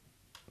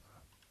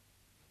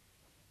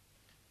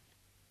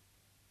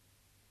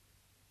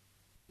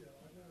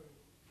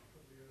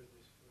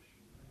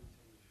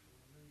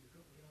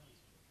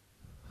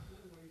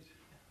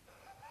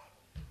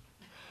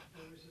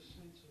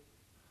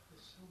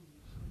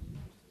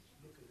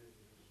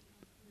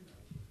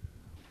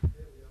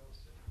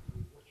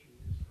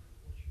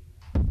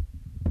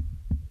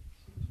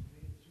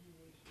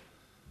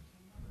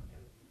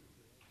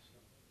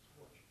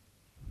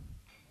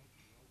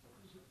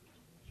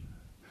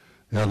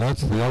 Yeah,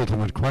 that's the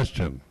ultimate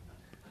question.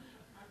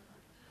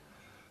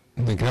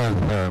 Because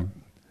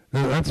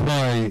that's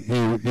why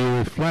you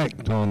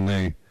reflect on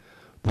the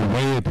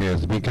way it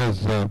is,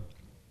 because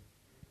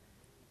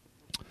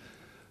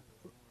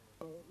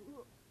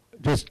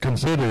just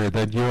consider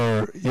that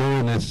you're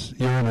in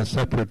a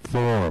separate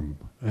form,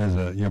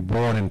 you're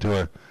born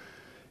into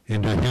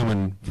a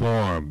human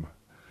form.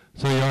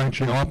 So you're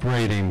actually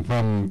operating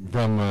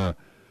from a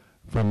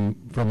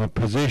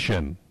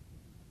position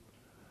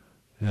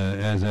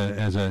as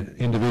an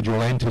individual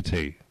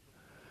entity,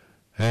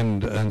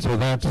 and so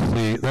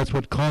that's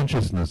what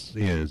consciousness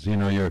is. You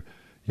know,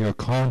 you're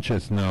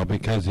conscious now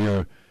because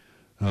you're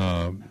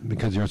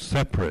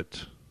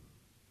separate,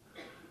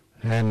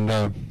 and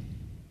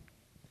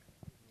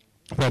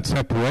that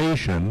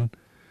separation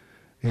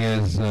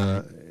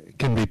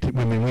can be,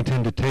 we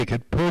tend to take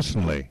it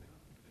personally,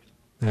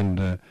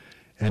 and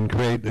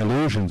create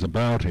illusions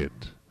about it.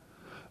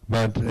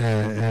 But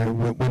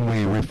when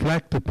we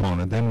reflect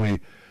upon it, then we're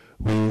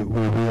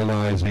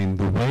realizing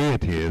the way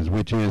it is,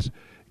 which is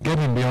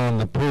getting beyond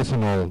the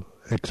personal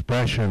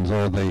expressions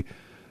or the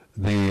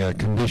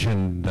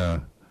conditioned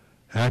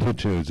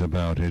attitudes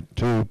about it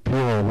to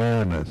pure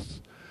awareness,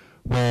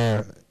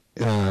 where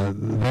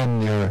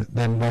you're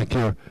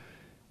then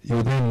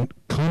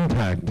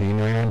contacting,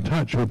 or you're in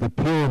touch with the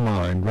pure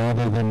mind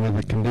rather than with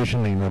the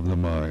conditioning of the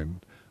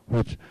mind,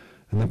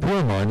 and the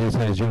pure mind, you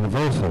say, is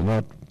universal,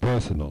 not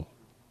personal.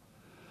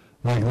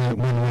 Like that,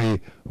 when we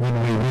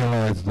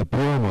realize the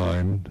pure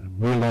mind,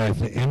 realize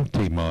the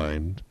empty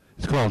mind.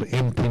 It's called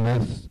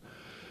emptiness.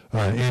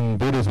 In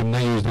Buddhism,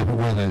 they use different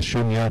words as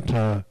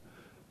shunyata,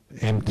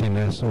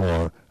 emptiness,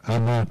 or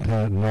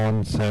anatta,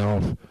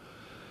 non-self.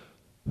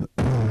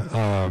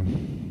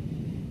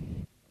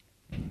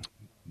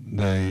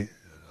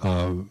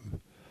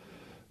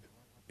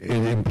 It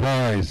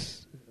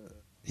implies,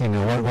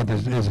 what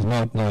this is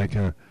not like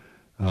a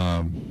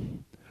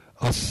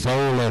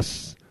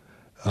soulless,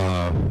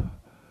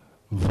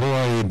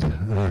 void,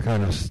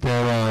 kind of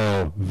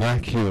sterile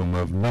vacuum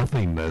of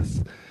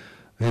nothingness.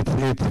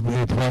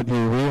 It's what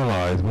you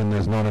realize when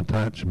there's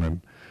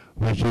non-attachment,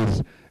 which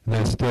is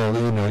there's still,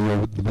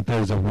 but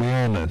there's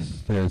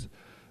awareness. There's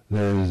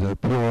a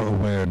pure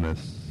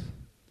awareness,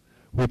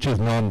 which is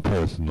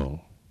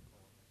non-personal.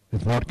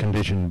 It's not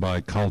conditioned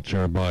by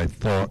culture, by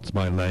thoughts,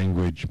 by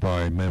language,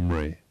 by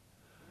memory.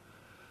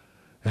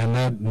 And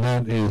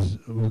that is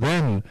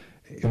then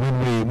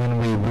when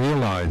we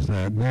realize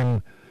that,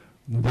 then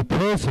the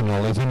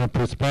personal is in a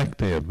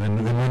perspective,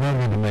 and we're not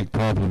going to make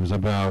problems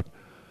about.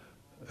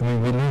 We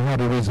know how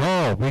to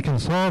resolve. We can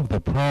solve the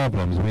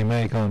problems we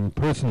make on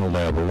personal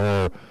level,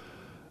 or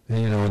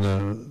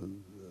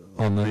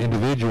on the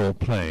individual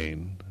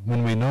plane.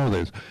 When we know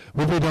this,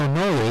 if we don't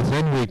know this,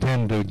 then we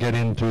tend to get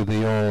into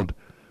the old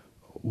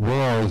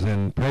wars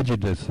and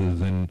prejudices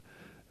and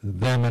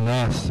them and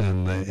us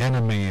and the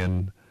enemy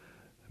and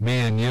me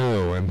and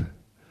you and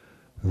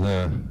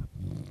the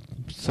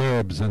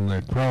Serbs and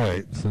the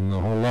Croats and the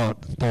whole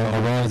lot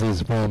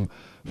arises from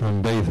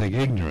basic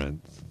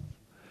ignorance.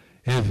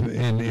 If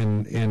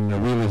in the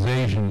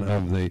realization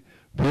of the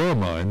pure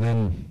mind,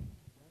 then,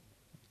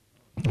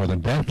 or the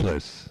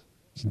deathless,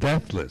 it's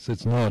deathless.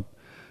 It's not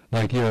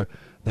like the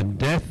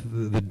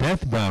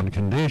death-bound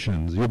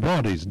conditions. Your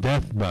body's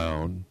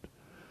death-bound,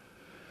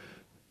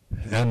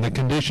 and the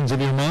conditions of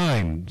your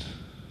mind,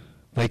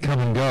 they come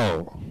and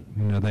go.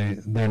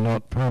 They're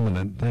not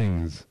permanent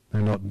things.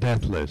 They're not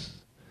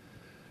deathless.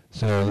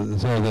 So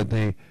that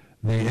the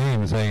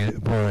aim, say,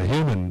 for a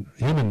human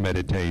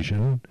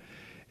meditation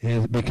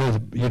is, because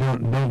you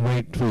don't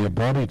wait for your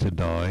body to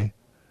die.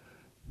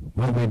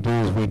 What we do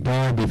is we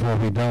die before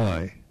we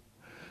die.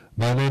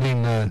 By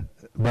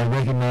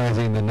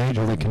recognizing the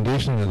nature of the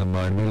conditioning of the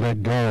mind, we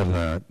let go of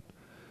that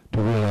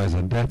to realize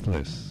the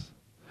deathless.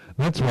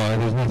 That's why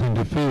there's nothing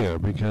to fear,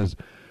 because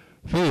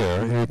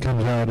fear, it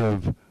comes out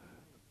of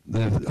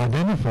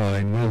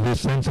identifying with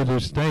this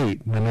sensitive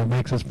state, and it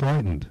makes us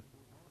frightened.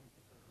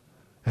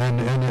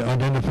 And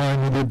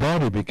identifying with your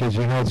body, because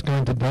it's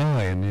going to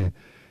die, and you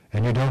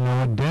don't know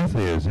what death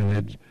is,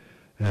 and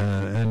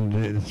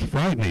it's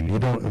frightening.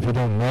 If you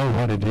don't know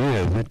what it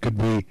is, it could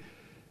be,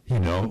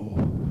 it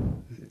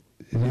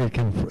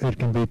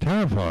can be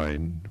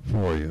terrifying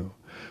for you.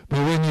 But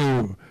when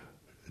you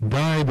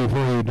die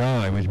before you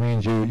die, which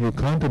means you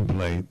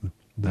contemplate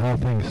how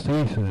things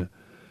cease,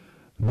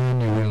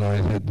 then you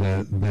realize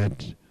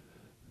that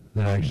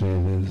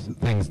actually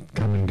things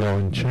come and go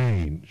and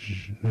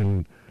change,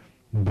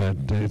 but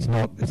it's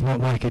not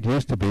like it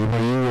used to be,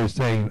 where you were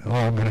saying, "Oh,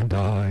 I'm going to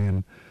die,"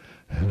 and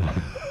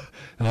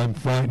I'm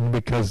frightened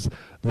because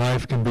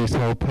life can be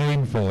so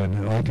painful,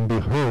 and I can be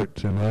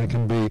hurt, and I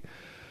can be,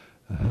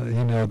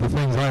 the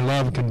things I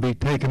love can be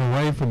taken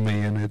away from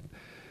me, and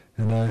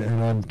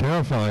I'm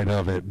terrified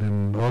of it,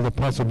 and all the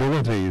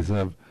possibilities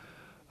of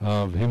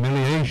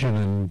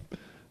humiliation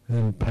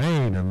and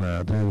pain and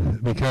that,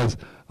 because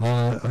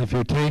if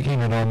you're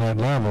taking it on that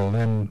level,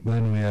 then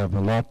we have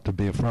a lot to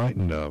be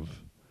frightened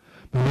of.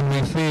 But when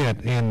we see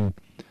it in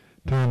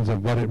terms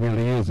of what it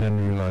really is, then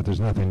we realize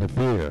there's nothing to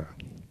fear.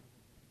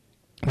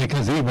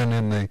 Because even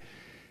in the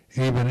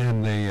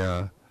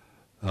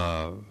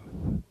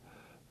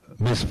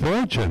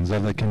misfortunes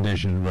of the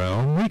conditioned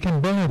realm, we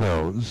can bear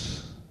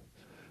those.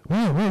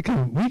 Well, we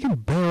can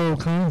bear all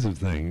kinds of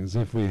things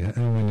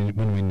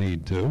when we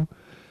need to.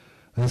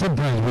 And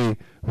sometimes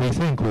we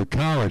think we're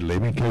cowardly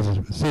because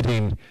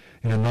sitting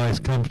in a nice,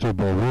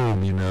 comfortable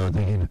room,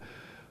 thinking,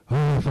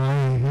 oh, if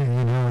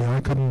I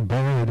couldn't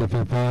bear it if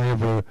I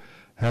ever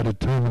had a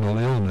terminal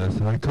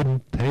illness, I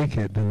couldn't take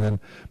it.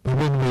 But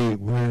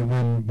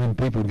when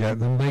people get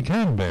them, they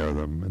can bear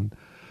them.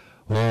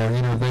 Or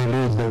they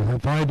lose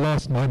if I'd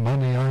lost my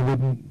money, I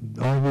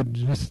would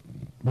just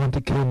want to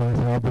kill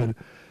myself. But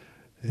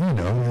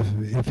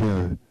if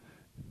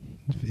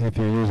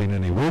you're using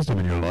any wisdom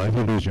in your life,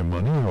 you lose your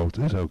money,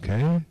 it's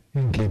okay.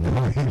 You can keep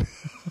going.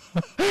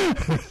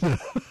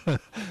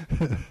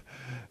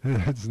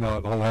 It's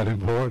not all that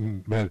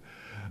important, but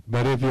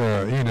if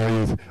you're,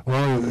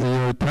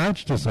 you're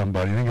attached to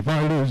somebody. I think if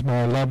I lose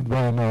my loved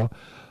one,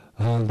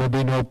 there'll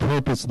be no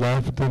purpose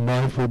left, and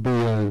life will be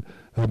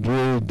a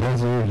dreary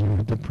desert,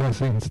 a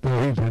depressing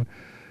state.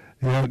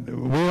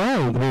 And we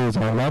all lose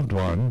our loved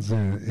ones,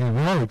 and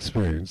we all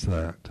experience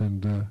that,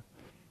 and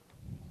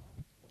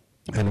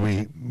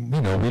we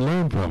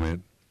learn from it.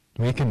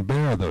 We can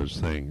bear those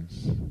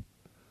things.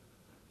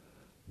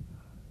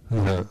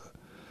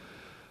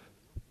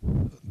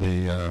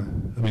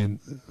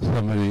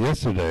 Somebody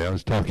yesterday, I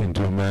was talking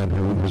to a man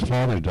whose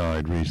father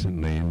died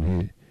recently,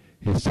 and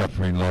he's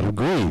suffering a lot of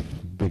grief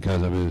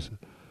because of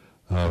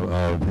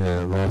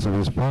the loss of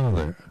his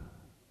father.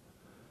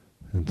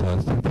 And so I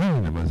was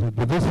telling him, I said,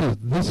 but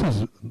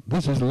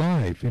this is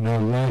life.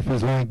 Life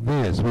is like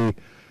this.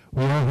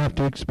 We all have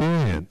to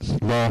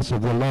experience loss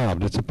of the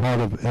loved. It's a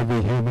part of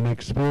every human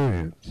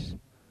experience.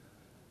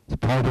 It's a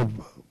part of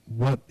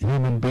what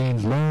human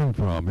beings learn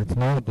from. It's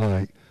not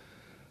like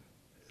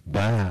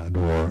bad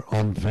or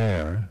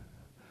unfair.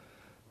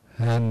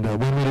 And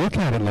when we look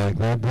at it like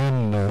that,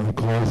 then of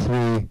course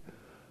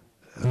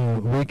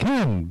we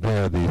can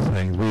bear these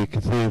things. We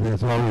can see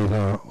there's always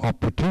our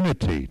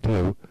opportunity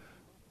to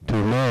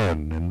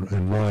learn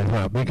and rise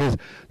up, because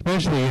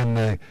especially in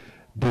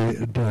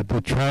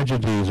the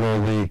tragedies or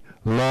the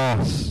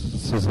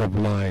losses of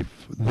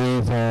life,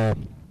 these are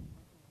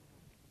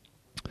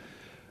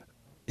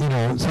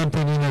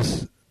something in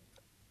us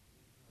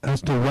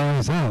has to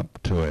rise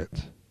up to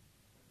it.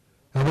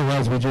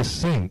 Otherwise we just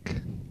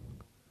sink.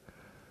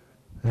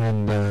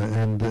 And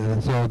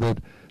so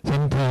that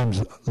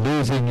sometimes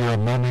losing your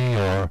money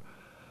or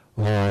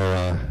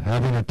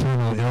having a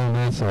terminal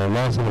illness or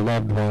loss of a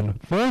loved one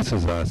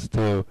forces us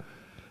to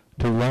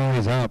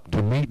rise up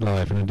to meet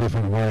life in a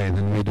different way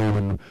than we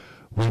do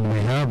when we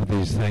have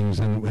these things,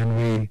 and when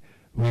we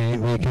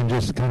can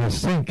just kind of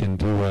sink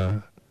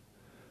into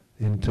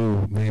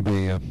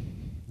maybe a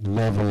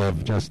level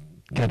of just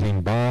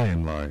getting by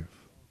in life.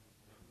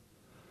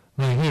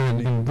 Like here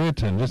in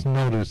Britain, just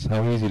notice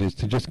how easy it is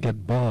to just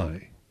get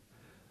by.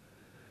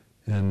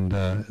 And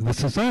the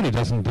society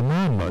doesn't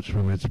demand much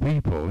from its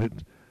people.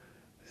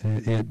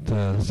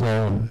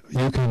 So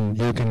you can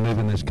live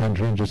in this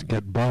country and just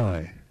get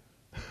by.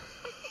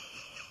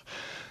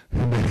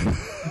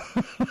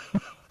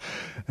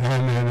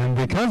 and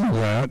because of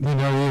that,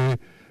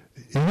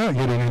 you're not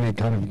getting any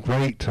kind of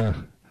great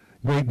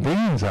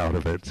beings out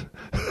of it.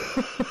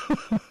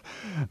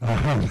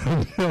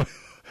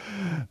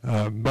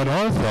 But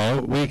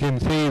also we can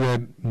see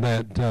that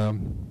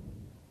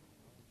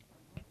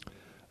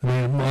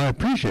I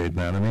appreciate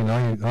that.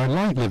 I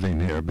like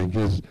living here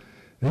because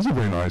it's a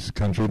very nice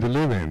country to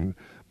live in.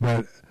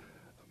 But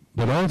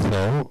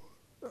also,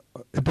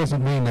 it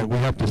doesn't mean that we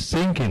have to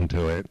sink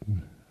into it.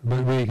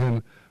 But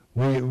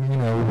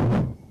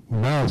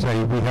now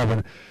say we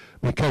haven't,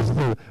 because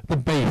the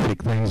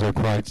basic things are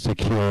quite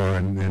secure,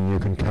 and you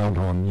can count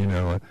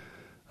on,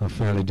 a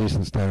fairly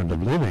decent standard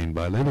of living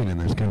by living in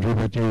this country.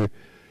 But you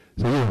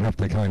don't have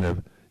to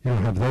you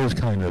don't have those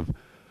kind of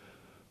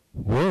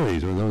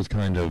worries or those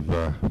kind of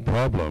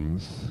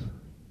problems.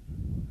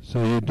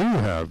 So you do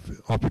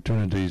have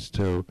opportunities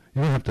you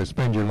don't have to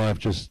spend your life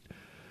just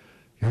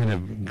kind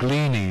of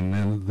gleaning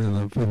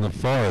in the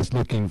forest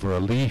looking for a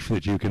leaf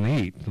that you can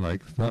eat,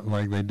 not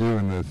like they do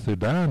in the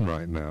Sudan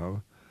right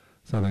now,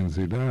 southern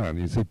Sudan.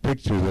 You see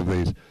pictures of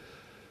these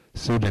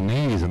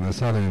Sudanese in the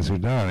southern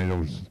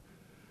Sudan,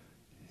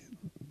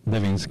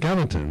 living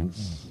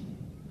skeletons.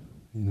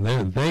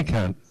 They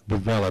can't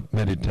develop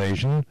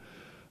meditation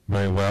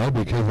very well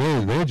because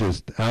they're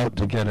just out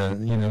to get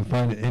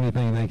find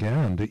anything they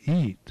can to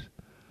eat.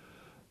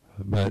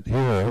 But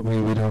here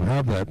we don't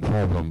have that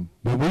problem.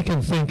 But we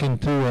can sink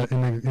into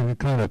in a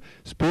kind of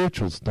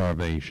spiritual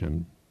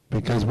starvation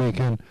because we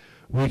can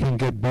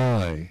get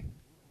by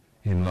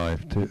in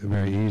life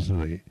very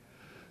easily.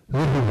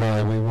 This is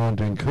why we want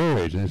to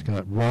encourage this kind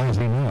of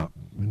rising up.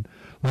 And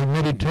like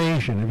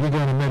meditation, if you go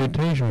on a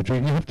meditation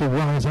retreat, you have to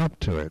rise up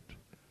to it.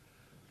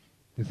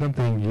 It's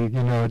something you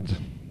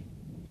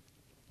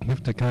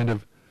have to kind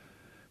of,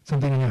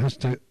 something that has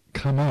to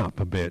come up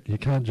a bit. You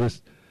can't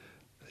just,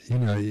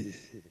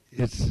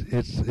 it's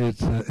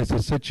a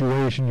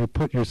situation you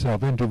put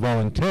yourself into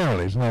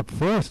voluntarily. It's not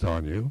forced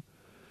on you.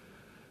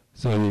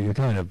 So you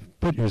kind of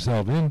put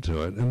yourself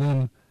into it, and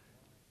then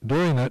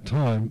during that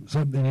time,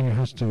 something in you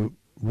has to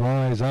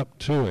rise up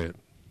to it.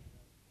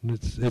 And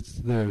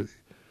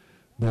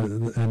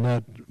and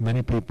that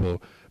many people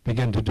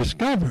begin to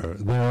discover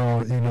there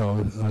are,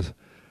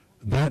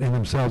 that in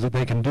themselves, that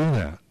they can do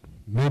that.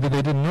 Maybe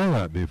they didn't know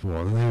that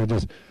before. They were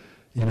just,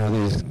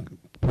 these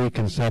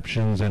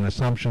preconceptions and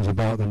assumptions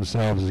about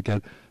themselves that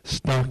get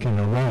stuck in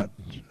a rut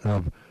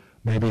of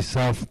maybe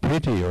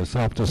self-pity or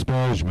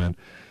self-disparagement.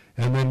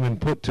 And then when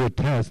put to a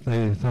test,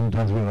 they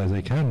sometimes realize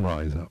they can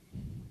rise up.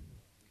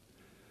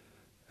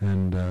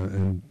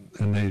 And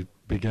they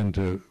begin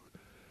to,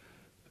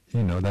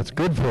 that's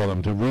good for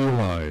them to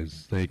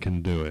realize they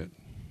can do it.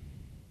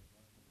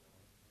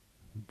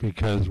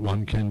 because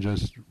one can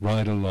just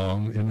ride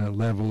along in a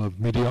level of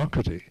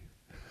mediocrity.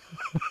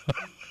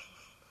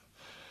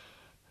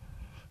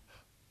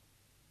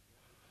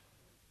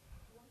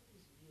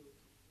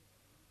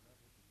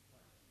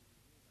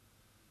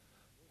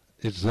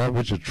 It's that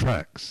which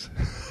attracts.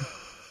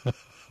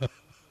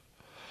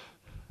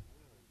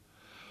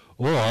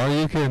 Or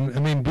you can, I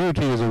mean,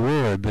 beauty is a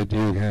word that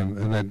you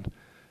can,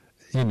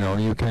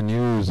 you can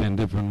use in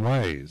different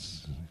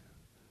ways.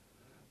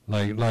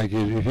 Like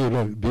if you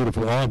look at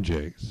beautiful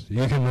objects,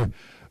 one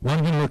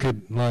can look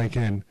at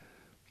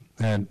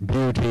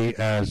beauty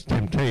as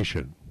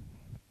temptation,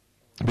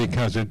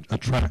 because it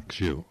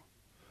attracts you.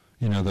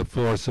 The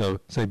force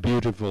of, say,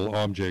 beautiful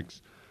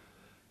objects,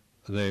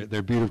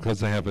 they're beautiful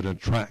because they have an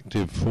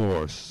attractive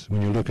force.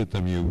 When you look at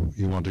them,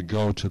 you want to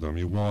go to them,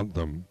 you want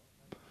them.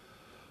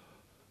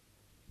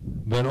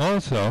 But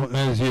also,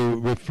 as you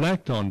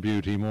reflect on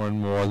beauty more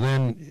and more,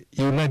 then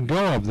you let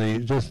go of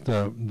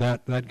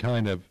that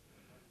kind of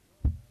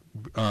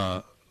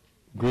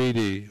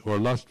greedy or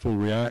lustful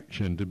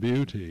reaction to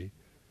beauty.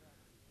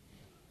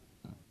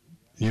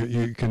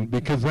 You can,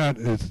 because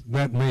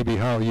that may be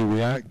how you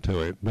react to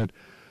it. But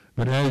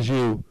as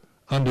you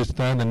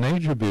understand the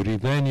nature of beauty,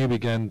 then you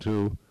begin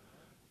to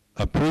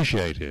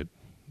appreciate it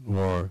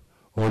or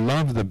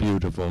love the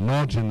beautiful,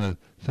 not in the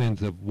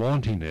sense of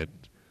wanting it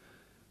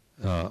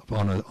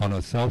on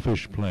a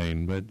selfish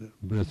plane, but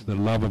it's the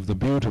love of the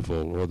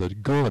beautiful or the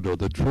good or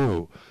the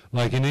true.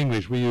 Like in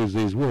English, we use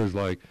these words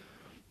like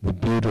the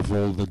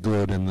beautiful, the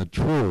good, and the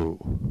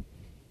true.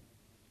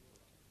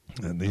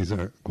 And these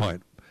are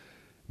quite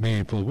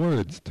meaningful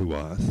words to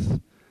us.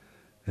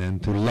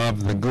 And to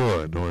love the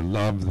good, or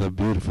love the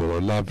beautiful,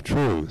 or love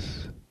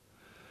truth.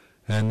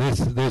 And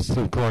this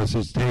of course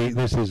is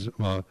this is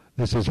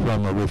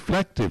from a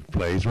reflective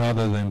place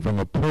rather than from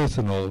a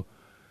personal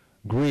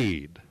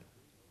greed.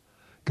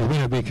 Because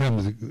when it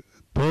becomes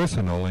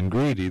personal and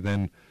greedy,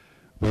 then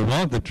we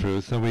want the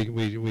truth, so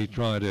we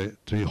try to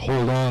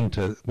hold on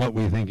to what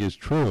we think is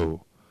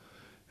true,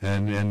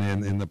 and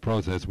in the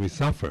process we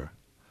suffer.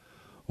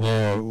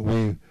 Or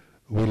we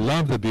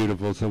love the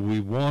beautiful, so we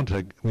want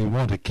to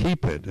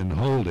keep it and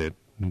hold it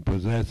and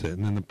possess it,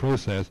 and in the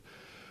process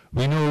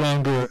we no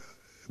longer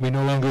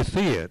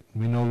see it.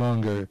 We no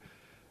longer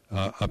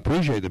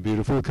appreciate the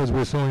beautiful because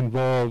we're so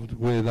involved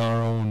with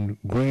our own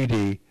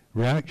greedy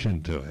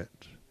reaction to it.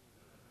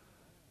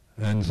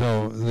 And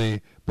so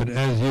but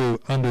as you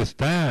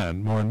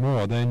understand more and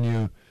more, then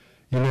you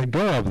let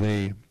go of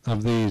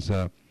these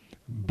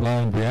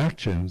blind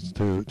reactions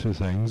to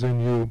things,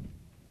 and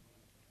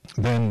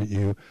then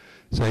you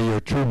say your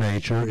true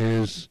nature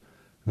is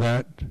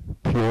that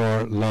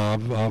pure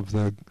love of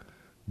the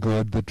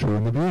good, the true,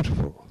 and the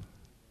beautiful.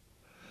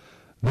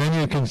 Then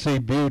you can see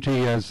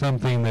beauty as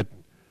something that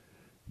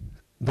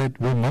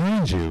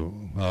reminds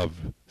you of,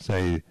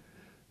 say,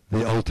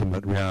 the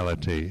ultimate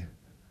reality,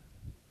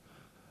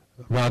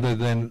 rather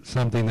than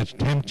something that's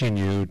tempting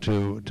you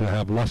to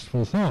have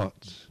lustful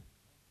thoughts.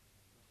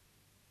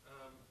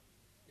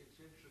 It's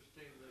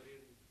interesting that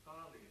in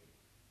Pali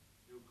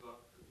you've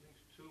got at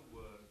least two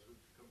words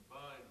which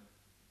combine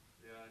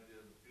the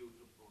idea of the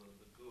beautiful and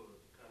the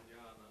good,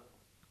 kalyana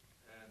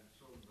and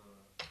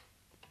sundara.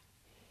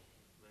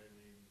 They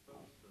mean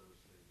both those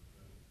things.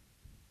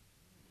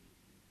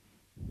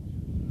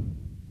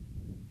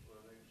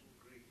 Well, ancient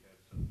Greek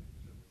had something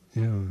similar.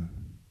 Yeah.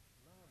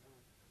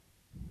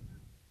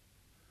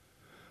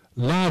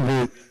 Love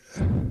is,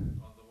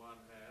 on the one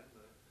hand,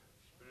 the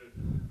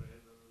spiritual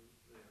plane,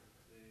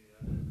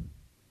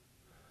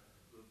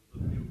 the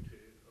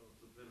beauty of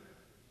the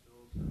village is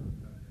also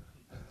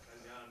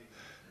Kalyani.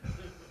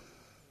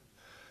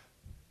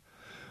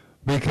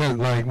 because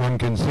like one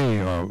can see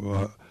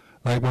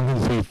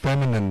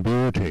feminine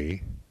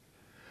beauty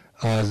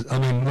as, I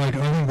think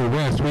the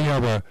West, we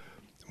have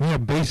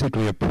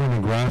basically a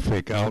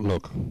pornographic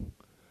outlook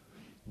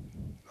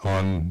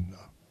on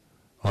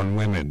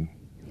women.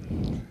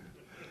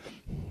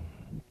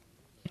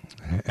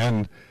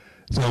 And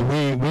so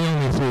we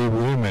only see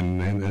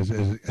women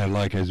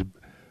as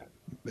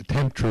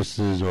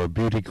temptresses or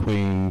beauty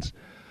queens,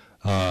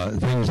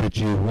 things that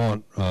you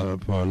want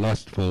for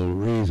lustful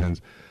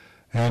reasons,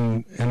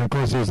 and of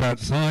course there's that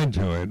side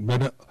to it.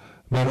 But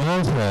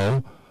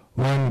also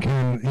one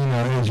can,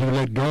 as you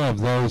let go of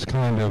those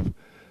kind of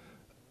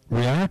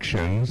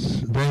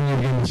reactions, then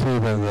you can see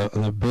that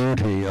the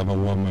beauty of a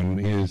woman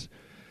is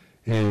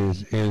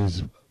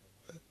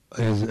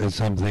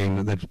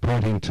something that's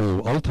pointing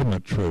to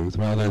ultimate truth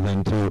rather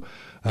than to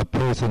a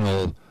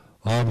personal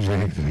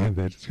object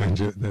that's going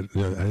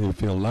that you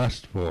feel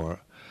lust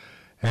for.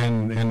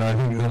 And I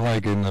think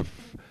like in the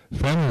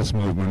feminist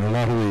movement, a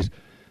lot of these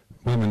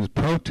women's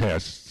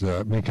protests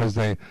because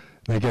they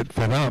get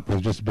fed up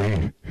with just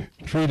being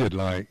treated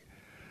like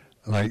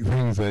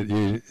things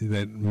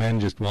that men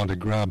just want to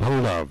grab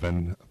hold of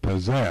and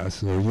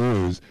possess or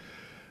use.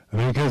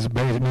 Because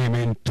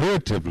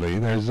intuitively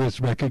there's this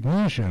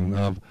recognition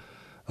of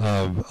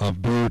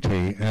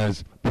beauty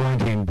as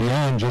pointing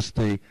beyond just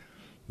the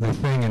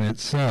thing in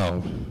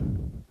itself.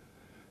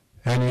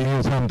 And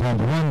you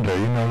sometimes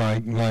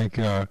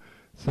wonder,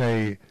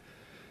 say,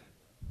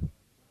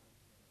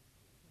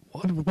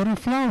 what are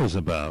flowers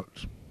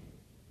about?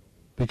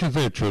 Because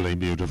they're truly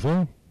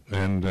beautiful,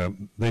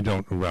 and they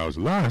don't arouse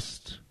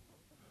lust.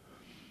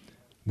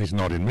 At least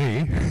not in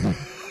me.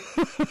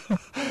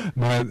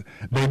 But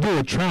they do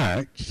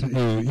attract.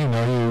 You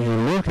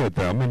look at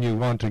them and you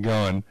want to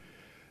go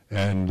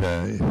and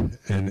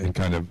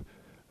kind of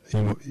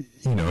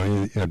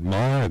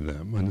admire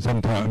them. And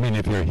sometimes,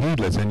 if you're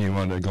heedless, then you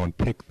want to go and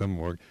pick them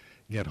or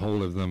get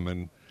hold of them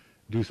and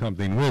do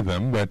something with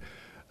them. But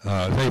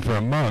say for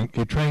a monk,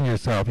 you train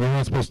yourself. You're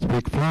not supposed to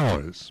pick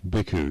flowers.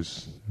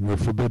 Bhikkhus, we're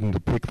forbidden to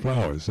pick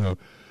flowers. So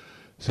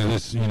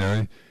this,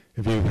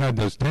 if you've had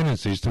those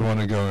tendencies to want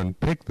to go and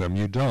pick them,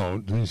 you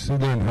don't. You still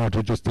learn how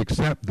to just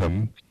accept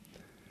them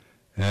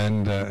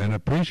and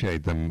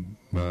appreciate them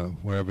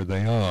wherever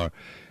they are.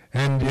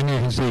 And you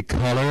can see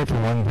color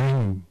for one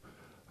thing,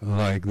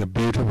 like the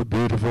beauty of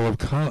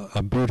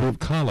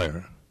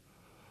color,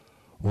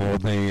 or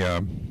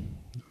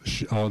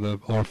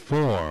or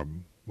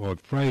form, or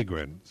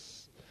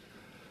fragrance.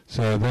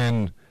 So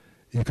then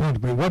you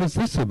contemplate, what is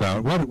this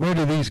about? Where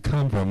do these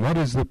come from? What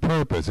is the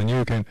purpose? And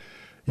you can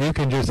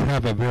just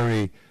have a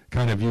very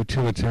kind of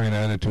utilitarian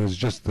attitude. It's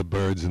just the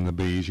birds and the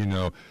bees,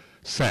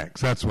 sex.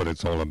 That's what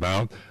it's all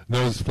about.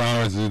 Those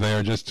flowers are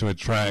there just to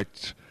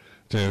attract,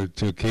 to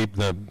keep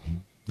the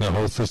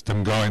whole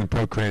system going, the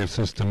procreative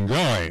system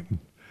going.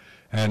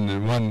 And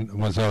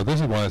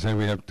this is why I say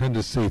we tend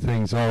to see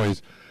things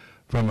always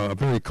from a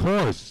very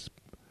coarse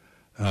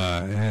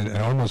and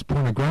almost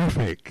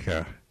pornographic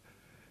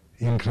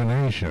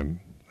inclination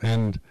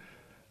and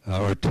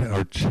or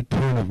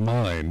turn of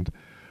mind,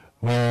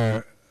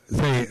 where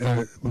say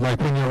like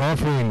when you're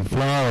offering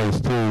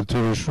flowers to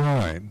a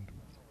shrine,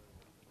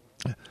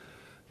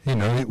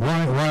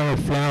 why are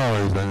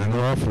flowers an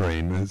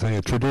offering, say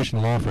a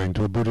traditional offering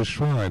to a Buddhist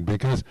shrine?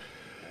 Because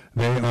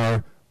they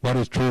are what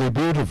is truly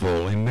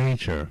beautiful in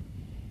nature,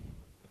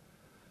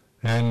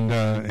 and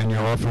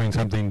you're offering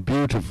something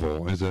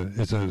beautiful as a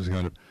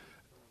kind of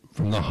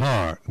from the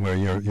heart, where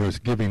you're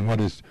giving what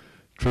is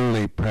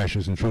truly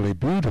precious and truly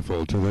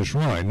beautiful to the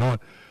shrine,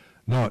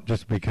 not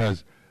just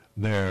because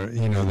they're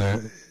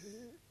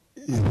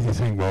you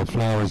think, well,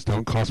 flowers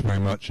don't cost very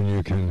much and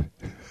you can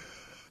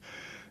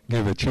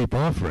give a cheap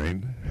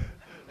offering.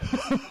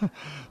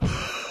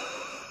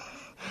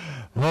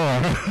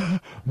 Or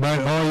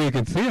you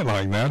can see it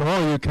like that, or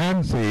you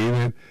can see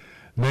that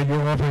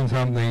you're offering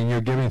something,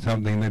 you're giving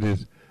something that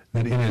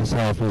in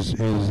itself is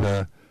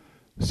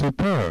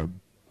superb.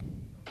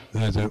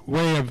 There's a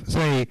way of,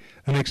 say,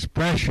 an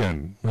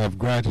expression of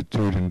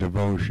gratitude and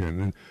devotion,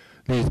 and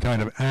these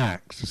kind of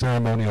acts,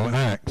 ceremonial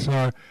acts,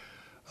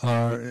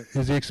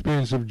 is the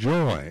experience of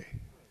joy,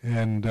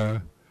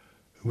 and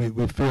we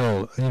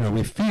feel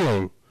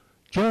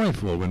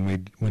joyful when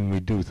we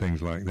do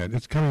things like that.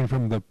 It's coming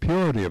from the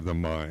purity of the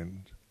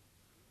mind,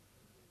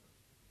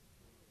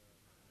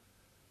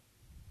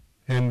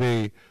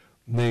 and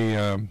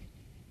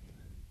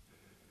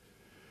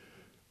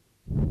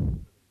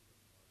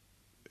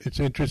it's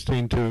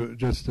interesting to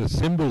just the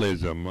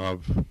symbolism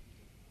of,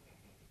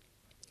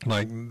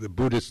 like the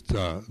Buddhist,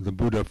 the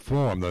Buddha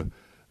form, the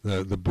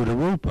Buddha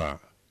Rupa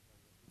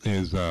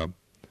is a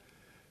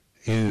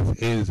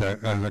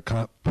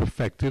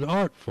perfected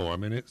art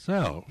form in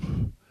itself.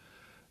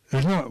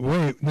 There's no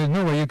way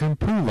you can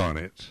improve on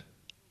it,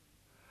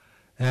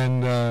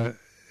 and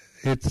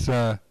it's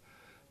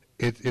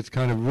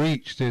kind of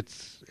reached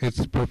its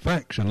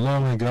perfection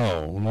long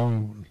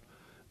ago,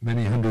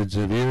 many hundreds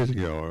of years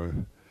ago, or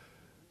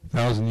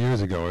 1,000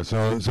 years ago or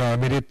so. So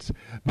it's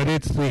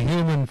the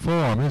human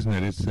form, isn't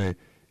it?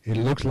 It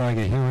looks like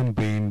a human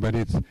being, but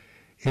it's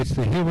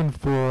the human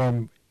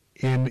form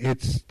in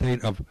its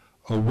state of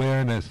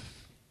awareness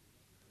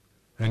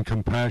and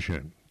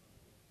compassion.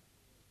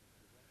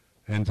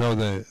 And so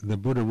the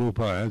Buddha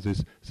Rupa has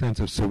this sense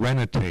of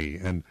serenity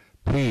and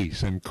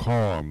peace and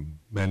calm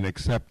and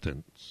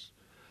acceptance,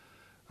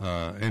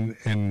 and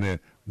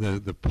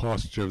the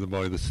posture of the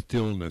body, the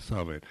stillness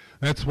of it.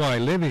 That's why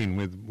living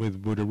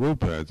with Buddha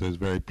Rupas is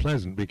very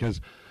pleasant,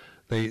 because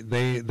they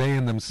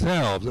in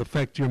themselves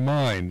affect your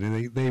mind.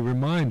 They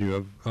remind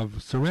you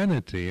of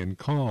serenity and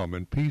calm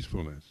and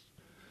peacefulness.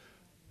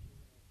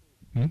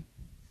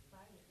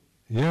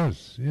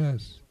 Yes.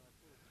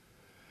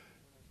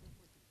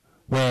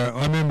 Well,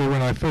 I remember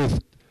when I first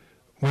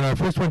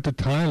went to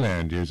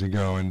Thailand years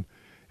ago,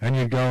 and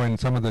you go in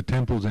some of the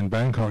temples in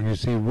Bangkok and you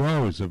see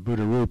rows of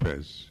Buddha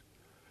Rupas,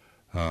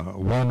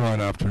 one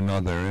right after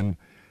another, and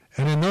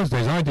in those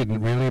days I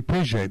didn't really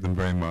appreciate them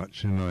very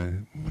much. And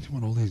what do you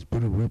want all these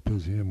Buddha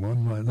Rupas here?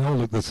 One right, they all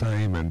look the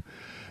same, and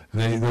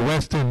the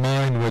Western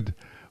mind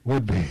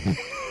would be.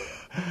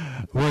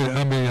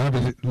 I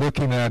was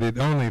looking at it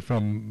only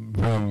from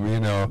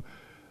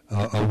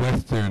a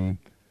Western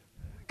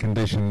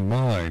conditioned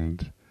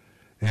mind,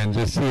 and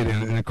just see it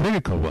in a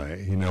critical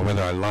way,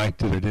 whether I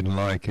liked it or didn't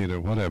like it or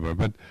whatever.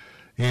 But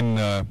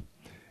then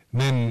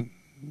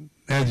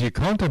as you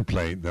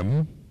contemplate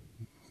them,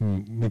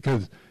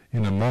 because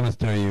in a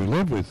monastery you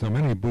live with so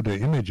many Buddha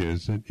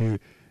images that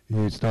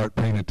you start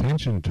paying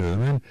attention to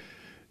them, and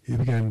you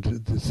begin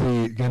to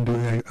see, begin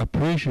to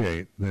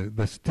appreciate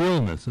the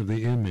stillness of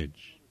the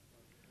image.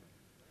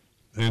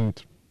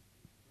 And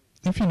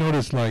if you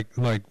notice, like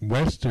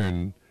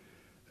Westerners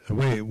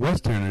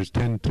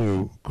tend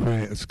to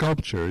create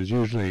sculpture is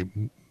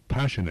usually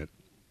passionate.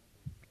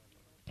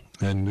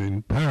 And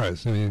in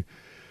Paris, I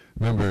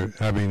remember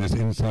having this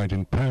insight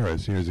in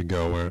Paris years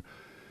ago, where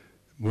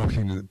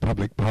walking in the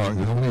public park,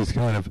 there's all these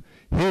kind of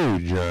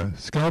huge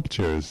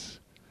sculptures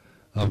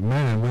of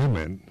men and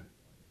women,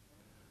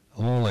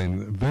 all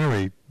in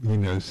very,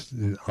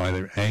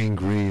 either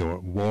angry or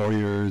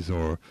warriors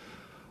or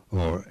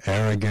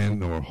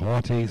arrogant or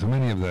haughty. So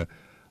many of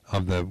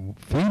the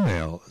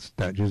female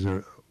statues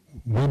are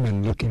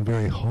women looking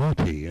very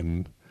haughty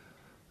and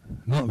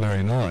not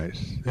very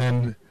nice,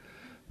 and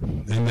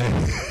they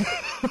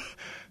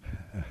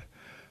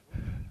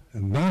a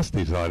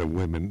nasty side of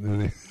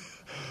women,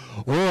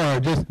 or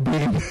just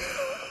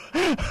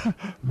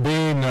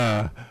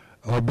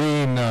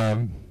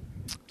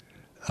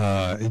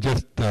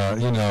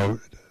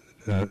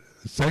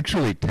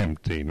sexually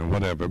tempting or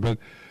whatever. But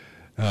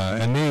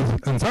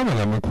and some of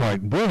them are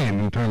quite brilliant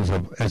in terms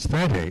of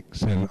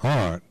aesthetics and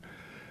art.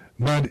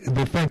 But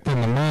the effect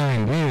on the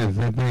mind is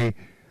that they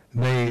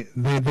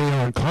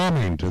aren't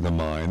calming to the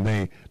mind.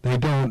 They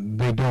don't.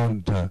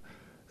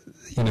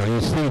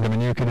 You see them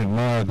and you can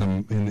admire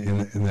them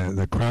in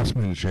the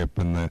craftsmanship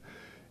and the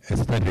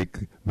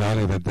aesthetic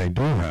value that they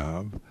do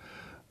have.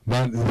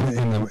 But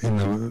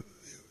in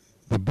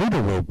the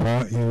Buddha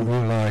Rupa, you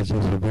realize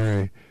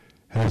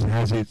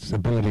has its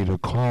ability to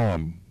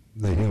calm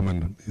the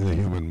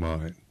human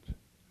mind.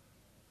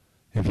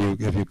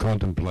 If you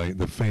contemplate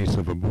the face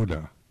of a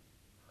Buddha,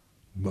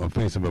 the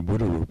face of a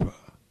Buddha Rupa,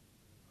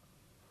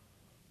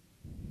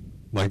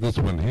 like this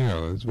one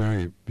here, this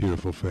very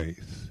beautiful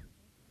face.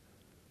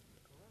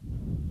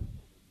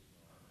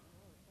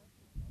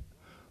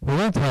 Well,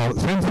 that's how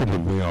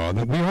sensitive we are,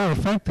 that we are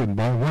affected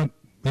by what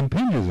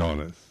impinges on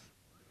us.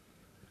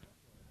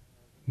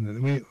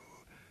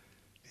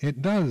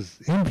 It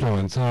does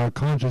influence our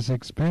conscious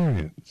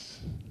experience.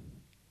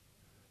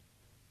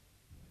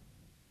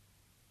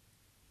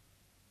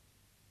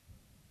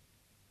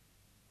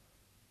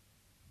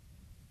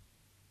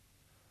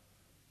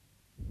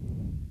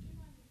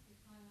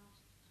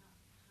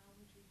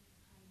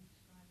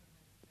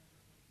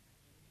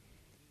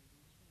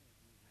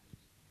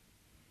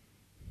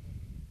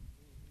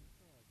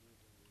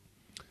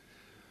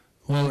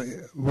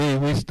 Well,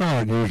 we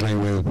start usually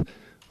with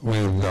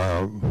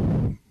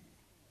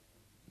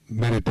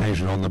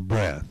meditation on the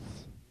breath.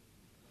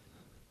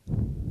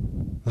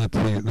 That's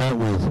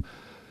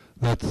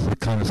the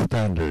kind of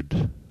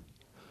standard,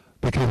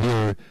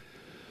 because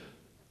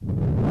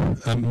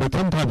but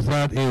sometimes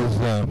that is.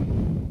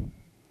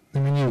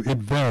 It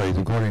varies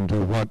according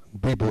to what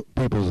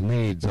people's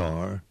needs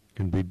are.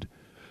 Can be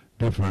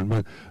different,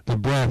 but the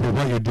breath,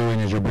 what you're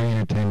doing is you're bringing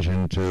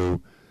attention to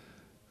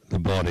the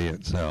body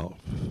itself,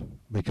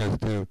 because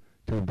to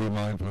be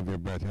mindful of your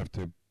breath, you have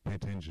to pay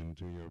attention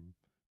to your